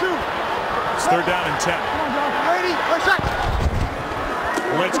 It's 3rd down and 10.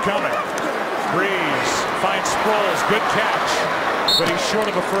 Blitz coming. Brees finds Sproles. Good catch, but he's short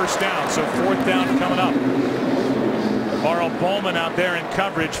of a first down, so 4th down coming up. Carl Bowman out there in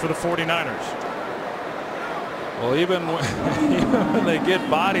coverage for the 49ers. Well, even when they get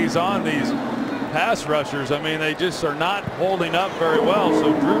bodies on these pass rushers, I mean, they just are not holding up very well.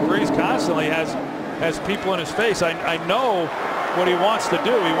 So Drew Brees constantly has people in his face. I know what he wants to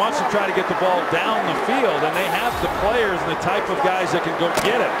do. He wants to try to get the ball down the field, and they have the players and the type of guys that can go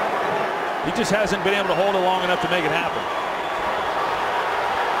get it. He just hasn't been able to hold it long enough to make it happen.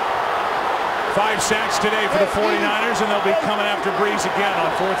 5 sacks today for the 49ers, and they'll be coming after Brees again on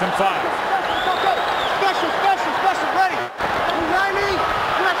 4th and 5. Special, ready. 90,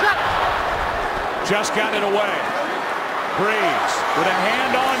 just got it away. Brees with a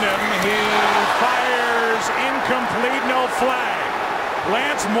hand on him. He fires incomplete, no flag.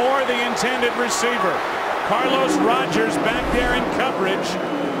 Lance Moore, the intended receiver. Carlos Rogers back there in coverage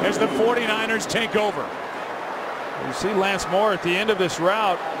as the 49ers take over. You see Lance Moore at the end of this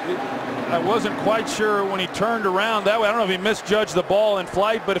route. I wasn't quite sure when he turned around that way. I don't know if he misjudged the ball in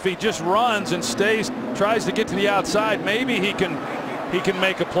flight, but if he just runs and tries to get to the outside, maybe he can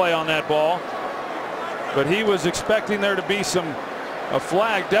make a play on that ball. But he was expecting there to be a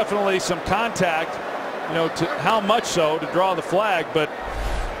flag, definitely some contact, how much so to draw the flag. But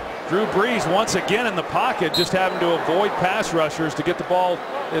Drew Brees once again in the pocket, just having to avoid pass rushers to get the ball,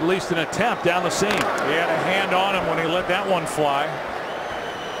 at least an attempt, down the seam. He had a hand on him when he let that one fly.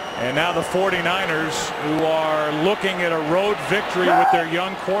 And now the 49ers, who are looking at a road victory with their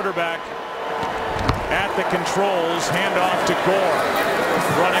young quarterback at the controls, hand off to Gore,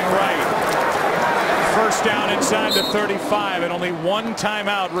 running right. First down inside the 35, and only 1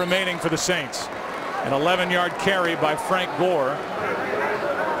 timeout remaining for the Saints. An 11-yard carry by Frank Gore,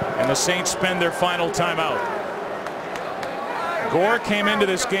 and the Saints spend their final timeout. Gore came into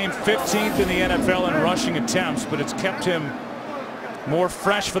this game 15th in the NFL in rushing attempts, but it's kept him more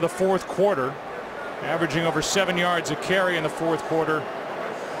fresh for the 4th quarter, averaging over 7 yards a carry in the 4th quarter.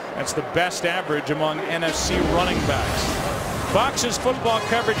 That's the best average among NFC running backs. Fox's football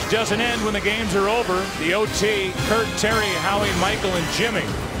coverage doesn't end when the games are over. The OT, Kurt, Terry, Howie, Michael, and Jimmy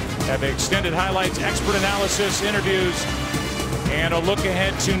Have extended highlights, expert analysis, interviews, and a look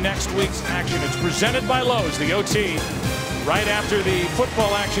ahead to next week's action. It's presented by Lowe's, the OT, right after the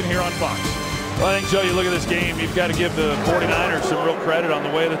football action here on Fox. Well, I think, Joe, you look at this game, you've got to give the 49ers some real credit on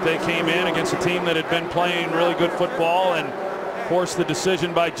the way that they came in against a team that had been playing really good football. And, of course, the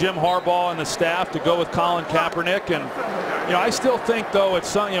decision by Jim Harbaugh and the staff to go with Colin Kaepernick. And, you know, I still think, though, it's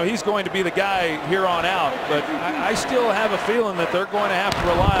some, you know, he's going to be the guy here on out. But I still have a feeling that they're going to have to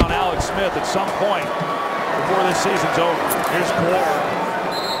rely on Alex Smith at some point before this season's over. Here's Gore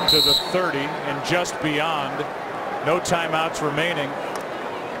to the 30 and just beyond. No timeouts remaining.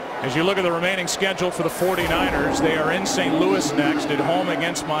 As you look at the remaining schedule for the 49ers, they are in St. Louis next, at home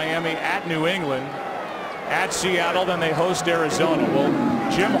against Miami, at New England, at Seattle, then they host Arizona. Well,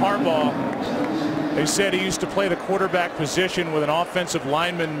 Jim Harbaugh, they said he used to play the quarterback position with an offensive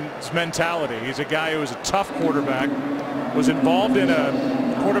lineman's mentality. He's a guy who was a tough quarterback, was involved in a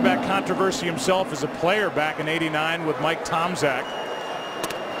quarterback controversy himself as a player back in '89 with Mike Tomczak.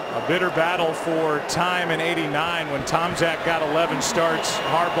 A bitter battle for time in '89 when Tomczak got 11 starts,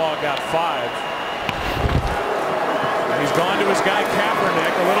 Harbaugh got 5. And he's gone to his guy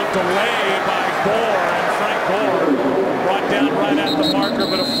Kaepernick. A little delay by Gore, and Frank Gore brought down right at the marker,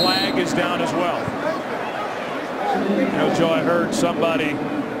 but a flag is down as well. You know, Joe, I heard somebody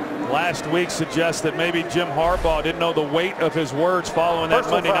last week suggest that maybe Jim Harbaugh didn't know the weight of his words following that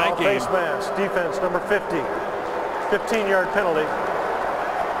Monday night game. Face mask, defense number 50, 15-yard penalty.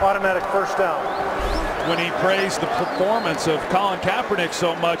 Automatic first down. When he praised the performance of Colin Kaepernick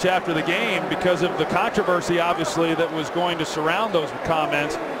so much after the game because of the controversy, obviously, that was going to surround those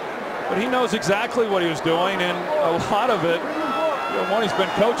comments. But he knows exactly what he was doing, and a lot of it, you know, one, he's been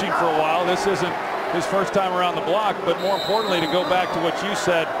coaching for a while. This isn't his first time around the block, but more importantly, to go back to what you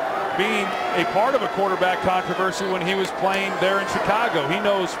said, being a part of a quarterback controversy when he was playing there in Chicago. He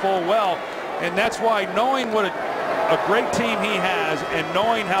knows full well, and that's why, knowing what a great team he has and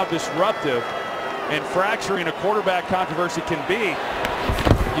knowing how disruptive and fracturing a quarterback controversy can be,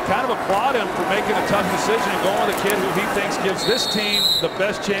 you kind of applaud him for making a tough decision and going with a kid who he thinks gives this team the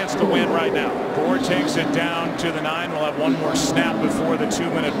best chance to win right now. Gore takes it down to the 9. We'll have one more snap before the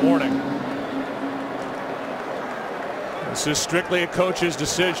 2-minute warning. This is strictly a coach's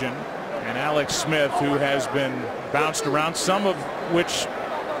decision, and Alex Smith, who has been bounced around, some of which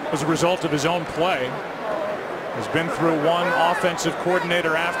was a result of his own play, has been through one offensive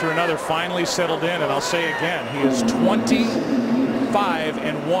coordinator after another, finally settled in, and I'll say again, he is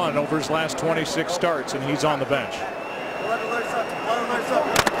 25-1 over his last 26 starts, and he's on the bench.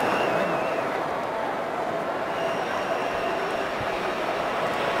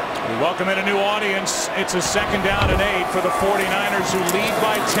 We welcome in a new audience. It's a 2nd down and 8 for the 49ers, who lead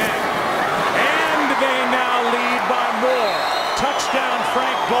by 10. And they now lead by more. Touchdown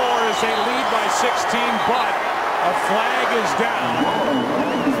Frank Gore as they lead by 16, but a flag is down.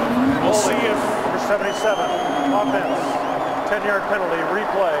 We'll see if number 77, offense, 10-yard penalty,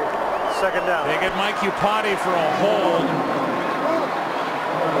 replay, 2nd down. They get Mike Iupati for a hold.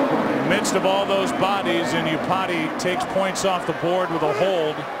 In the midst of all those bodies, and Iupati takes points off the board with a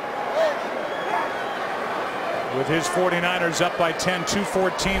hold. With his 49ers up by 10,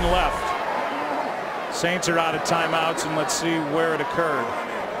 2:14 left. Saints are out of timeouts, and let's see where it occurred.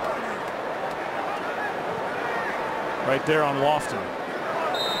 Right there on Lofton.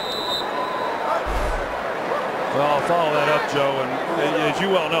 Well, I'll follow that up, Joe, and as you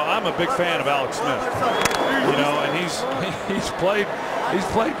well know, I'm a big fan of Alex Smith. You know, and he's played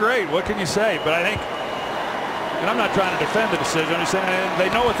great. What can you say? But I think, and I'm not trying to defend the decision, I'm just saying they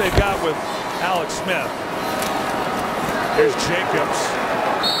know what they've got with Alex Smith. Here's Jacobs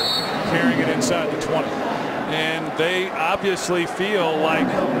carrying it inside the 20. And they obviously feel like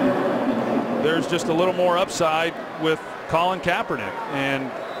there's just a little more upside with Colin Kaepernick and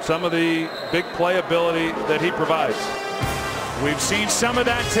some of the big playability that he provides. We've seen some of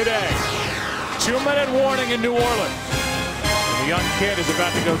that today. 2-minute warning in New Orleans. And the young kid is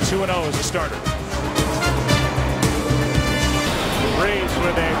about to go 2-0 as a starter. Brees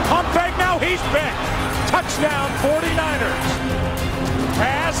with a pump fake. Now he's picked. Touchdown 49ers.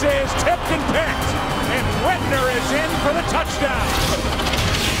 Pass is tipped and picked. And Whitner is in for the touchdown.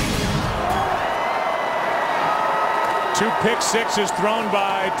 2 pick sixes thrown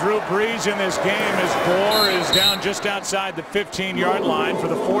by Drew Brees in this game as Gore is down just outside the 15-yard line. For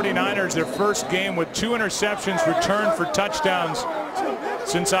the 49ers, their first game with 2 interceptions returned for touchdowns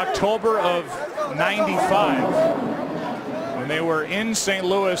since October of '95. When they were in St.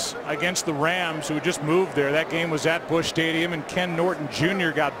 Louis against the Rams, who had just moved there. That game was at Busch Stadium, and Ken Norton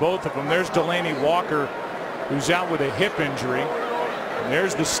Jr. got both of them. There's Delaney Walker, who's out with a hip injury. And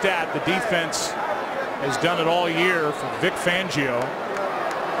there's the stat. The defense has done it all year for Vic Fangio.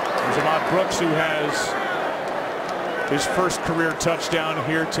 There's Ahmad Brooks, who has his first career touchdown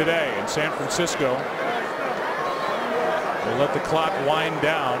here today in San Francisco. We'll let the clock wind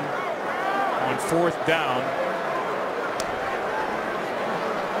down on 4th down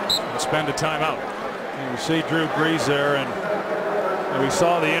and spend a timeout. You see Drew Brees there, and we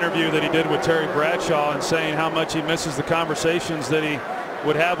saw the interview that he did with Terry Bradshaw and saying how much he misses the conversations that he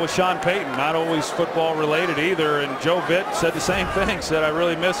would have with Sean Payton, not always football related either. And Joe Vitt said the same thing, said I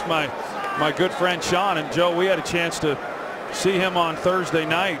really miss my good friend Sean. And Joe, we had a chance to see him on Thursday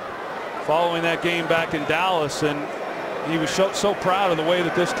night following that game back in Dallas, and he was so proud of the way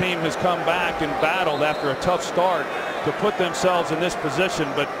that this team has come back and battled after a tough start to put themselves in this position.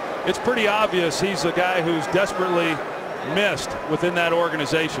 But it's pretty obvious he's a guy who's desperately missed within that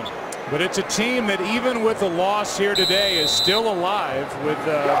organization. But it's a team that, even with a loss here today, is still alive with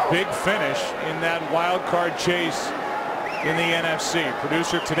a big finish in that wild card chase in the NFC.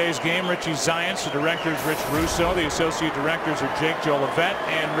 Producer of today's game, Richie Zients. The director is Rich Russo. The associate directors are Jake Jolivet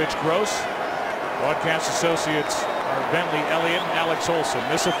and Rich Gross. Broadcast associates are Bentley Elliott and Alex Olson.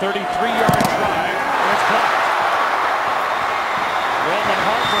 This is a 33-yard drive, and it's blocked. Roman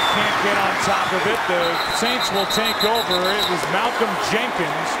Harper can't get on top of it. The Saints will take over. It was Malcolm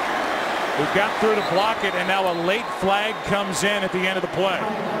Jenkins who got through to block it, and now a late flag comes in at the end of the play.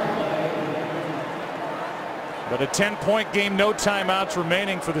 But a 10-point game, no timeouts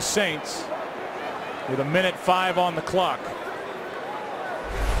remaining for the Saints with 1:05 on the clock.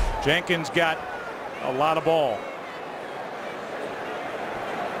 Jenkins got a lot of ball.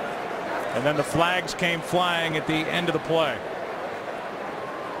 And then the flags came flying at the end of the play.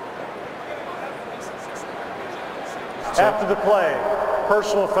 After the play,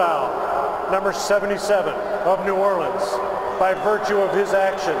 personal foul, number 77 of New Orleans. By virtue of his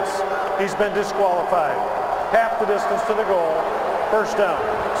actions, he's been disqualified. Half the distance to the goal, first down.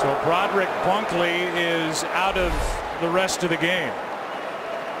 So Broderick Bunkley is out of the rest of the game.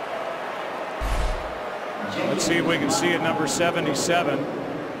 Let's see if we can see it, number 77.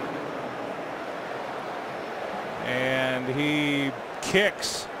 And he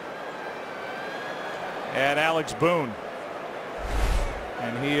kicks at Alex Boone.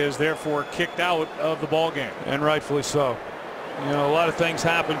 And he is therefore kicked out of the ball game. And rightfully so. You know, a lot of things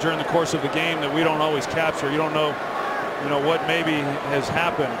happen during the course of the game that we don't always capture. You don't know, what maybe has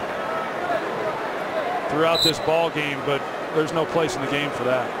happened throughout this ball game, but there's no place in the game for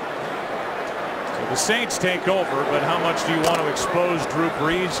that. So the Saints take over, but how much do you want to expose Drew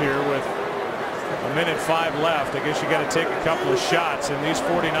Brees here with 1:05 left? I guess you got to take a couple of shots, and these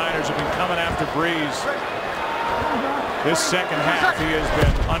 49ers have been coming after Brees this second half. He has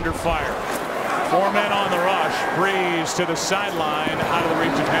been under fire. 4 men on the rush. Brees to the sideline, out of the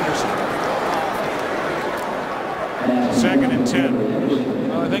reach of Henderson. 2nd and 10.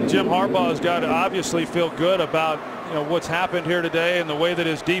 Well, I think Jim Harbaugh has got to obviously feel good about what's happened here today and the way that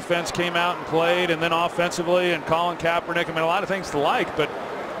his defense came out and played, and then offensively, and Colin Kaepernick. I mean, a lot of things to like, but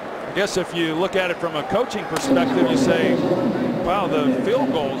I guess if you look at it from a coaching perspective, you say, wow, the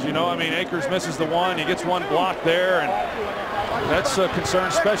field goals, I mean, Akers misses the one, he gets one block there, and that's a concern,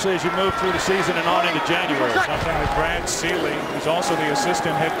 especially as you move through the season and on into January. Something that Brad Seeley, who's also the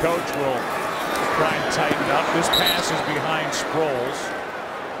assistant head coach, will try and tighten up. This pass is behind Sproles.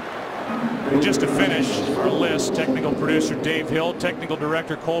 And just to finish our list, technical producer Dave Hill, technical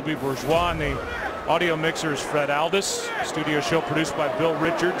director Colby Bourgeois, and the audio mixer is Fred Aldis. Studio show produced by Bill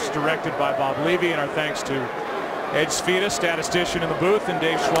Richards, directed by Bob Levy, and our thanks to Ed Svita, statistician in the booth, and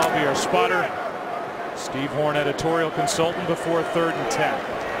Dave Schwalbe, our spotter. Steve Horn, editorial consultant, before 3rd and 10.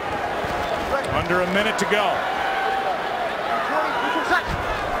 Under a minute to go.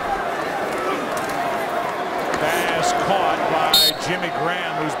 Pass caught by Jimmy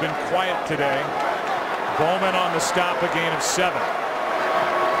Graham, who's been quiet today. Bowman on the stop, a gain of 7.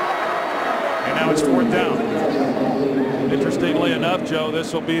 And now it's 4th down. Interestingly enough, Joe,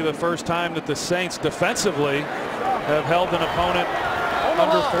 this will be the first time that the Saints defensively have held an opponent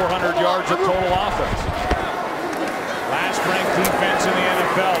under 400 yards of total offense. Last ranked defense in the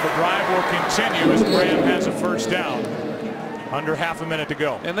NFL. The drive will continue as Graham has a first down. Under half a minute to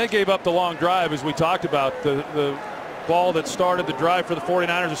go. And they gave up the long drive, as we talked about. The ball that started the drive for the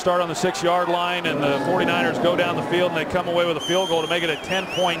 49ers to start on the 6-yard line, and the 49ers go down the field and they come away with a field goal to make it a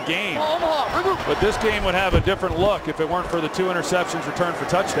 10-point game. But this game would have a different look if it weren't for the 2 interceptions returned for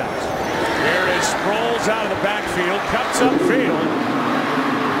touchdowns. Here is Sproles out of the backfield, cuts upfield.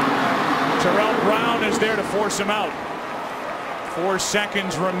 Terrell Brown is there to force him out. 4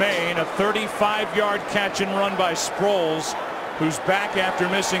 seconds remain. A 35-yard catch and run by Sproles. who's back after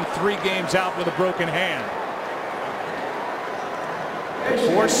missing 3 games out with a broken hand.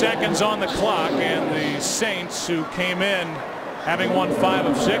 4 seconds on the clock, and the Saints, who came in having won 5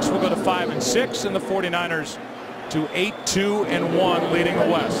 of 6, will go to 5 and 6, and the 49ers to 8-2-1, leading the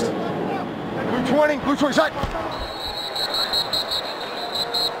West. Blue 20, blue 20, side.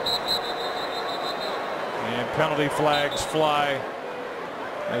 And penalty flags fly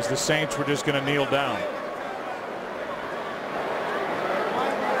as the Saints were just going to kneel down.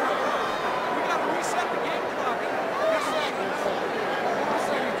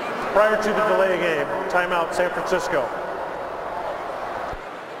 Prior to the delay game, timeout San Francisco.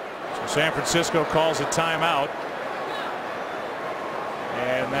 So San Francisco calls a timeout.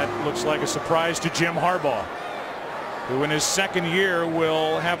 And that looks like a surprise to Jim Harbaugh, who in his second year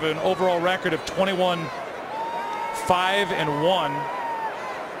will have an overall record of 21-5-1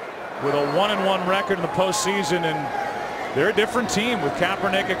 with a 1-1 record in the postseason. And they're a different team with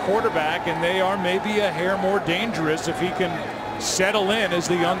Kaepernick at quarterback, and they are maybe a hair more dangerous if he can settle in as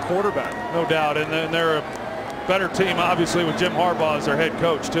the young quarterback. No doubt, and they're a better team obviously with Jim Harbaugh as their head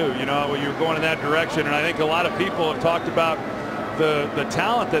coach too. You know, you're going in that direction, and I think a lot of people have talked about the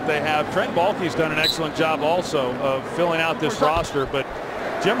talent that they have. Trent Baalke's done an excellent job also of filling out this roster, but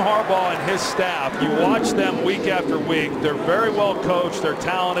Jim Harbaugh and his staff, you watch them week after week. They're very well coached, they're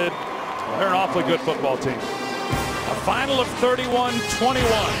talented, they're an awfully good football team. A final of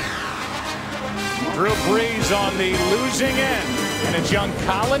 31-21. Drew Brees on the losing end, and it's young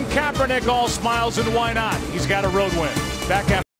Colin Kaepernick all smiles, and why not? He's got a road win. Back after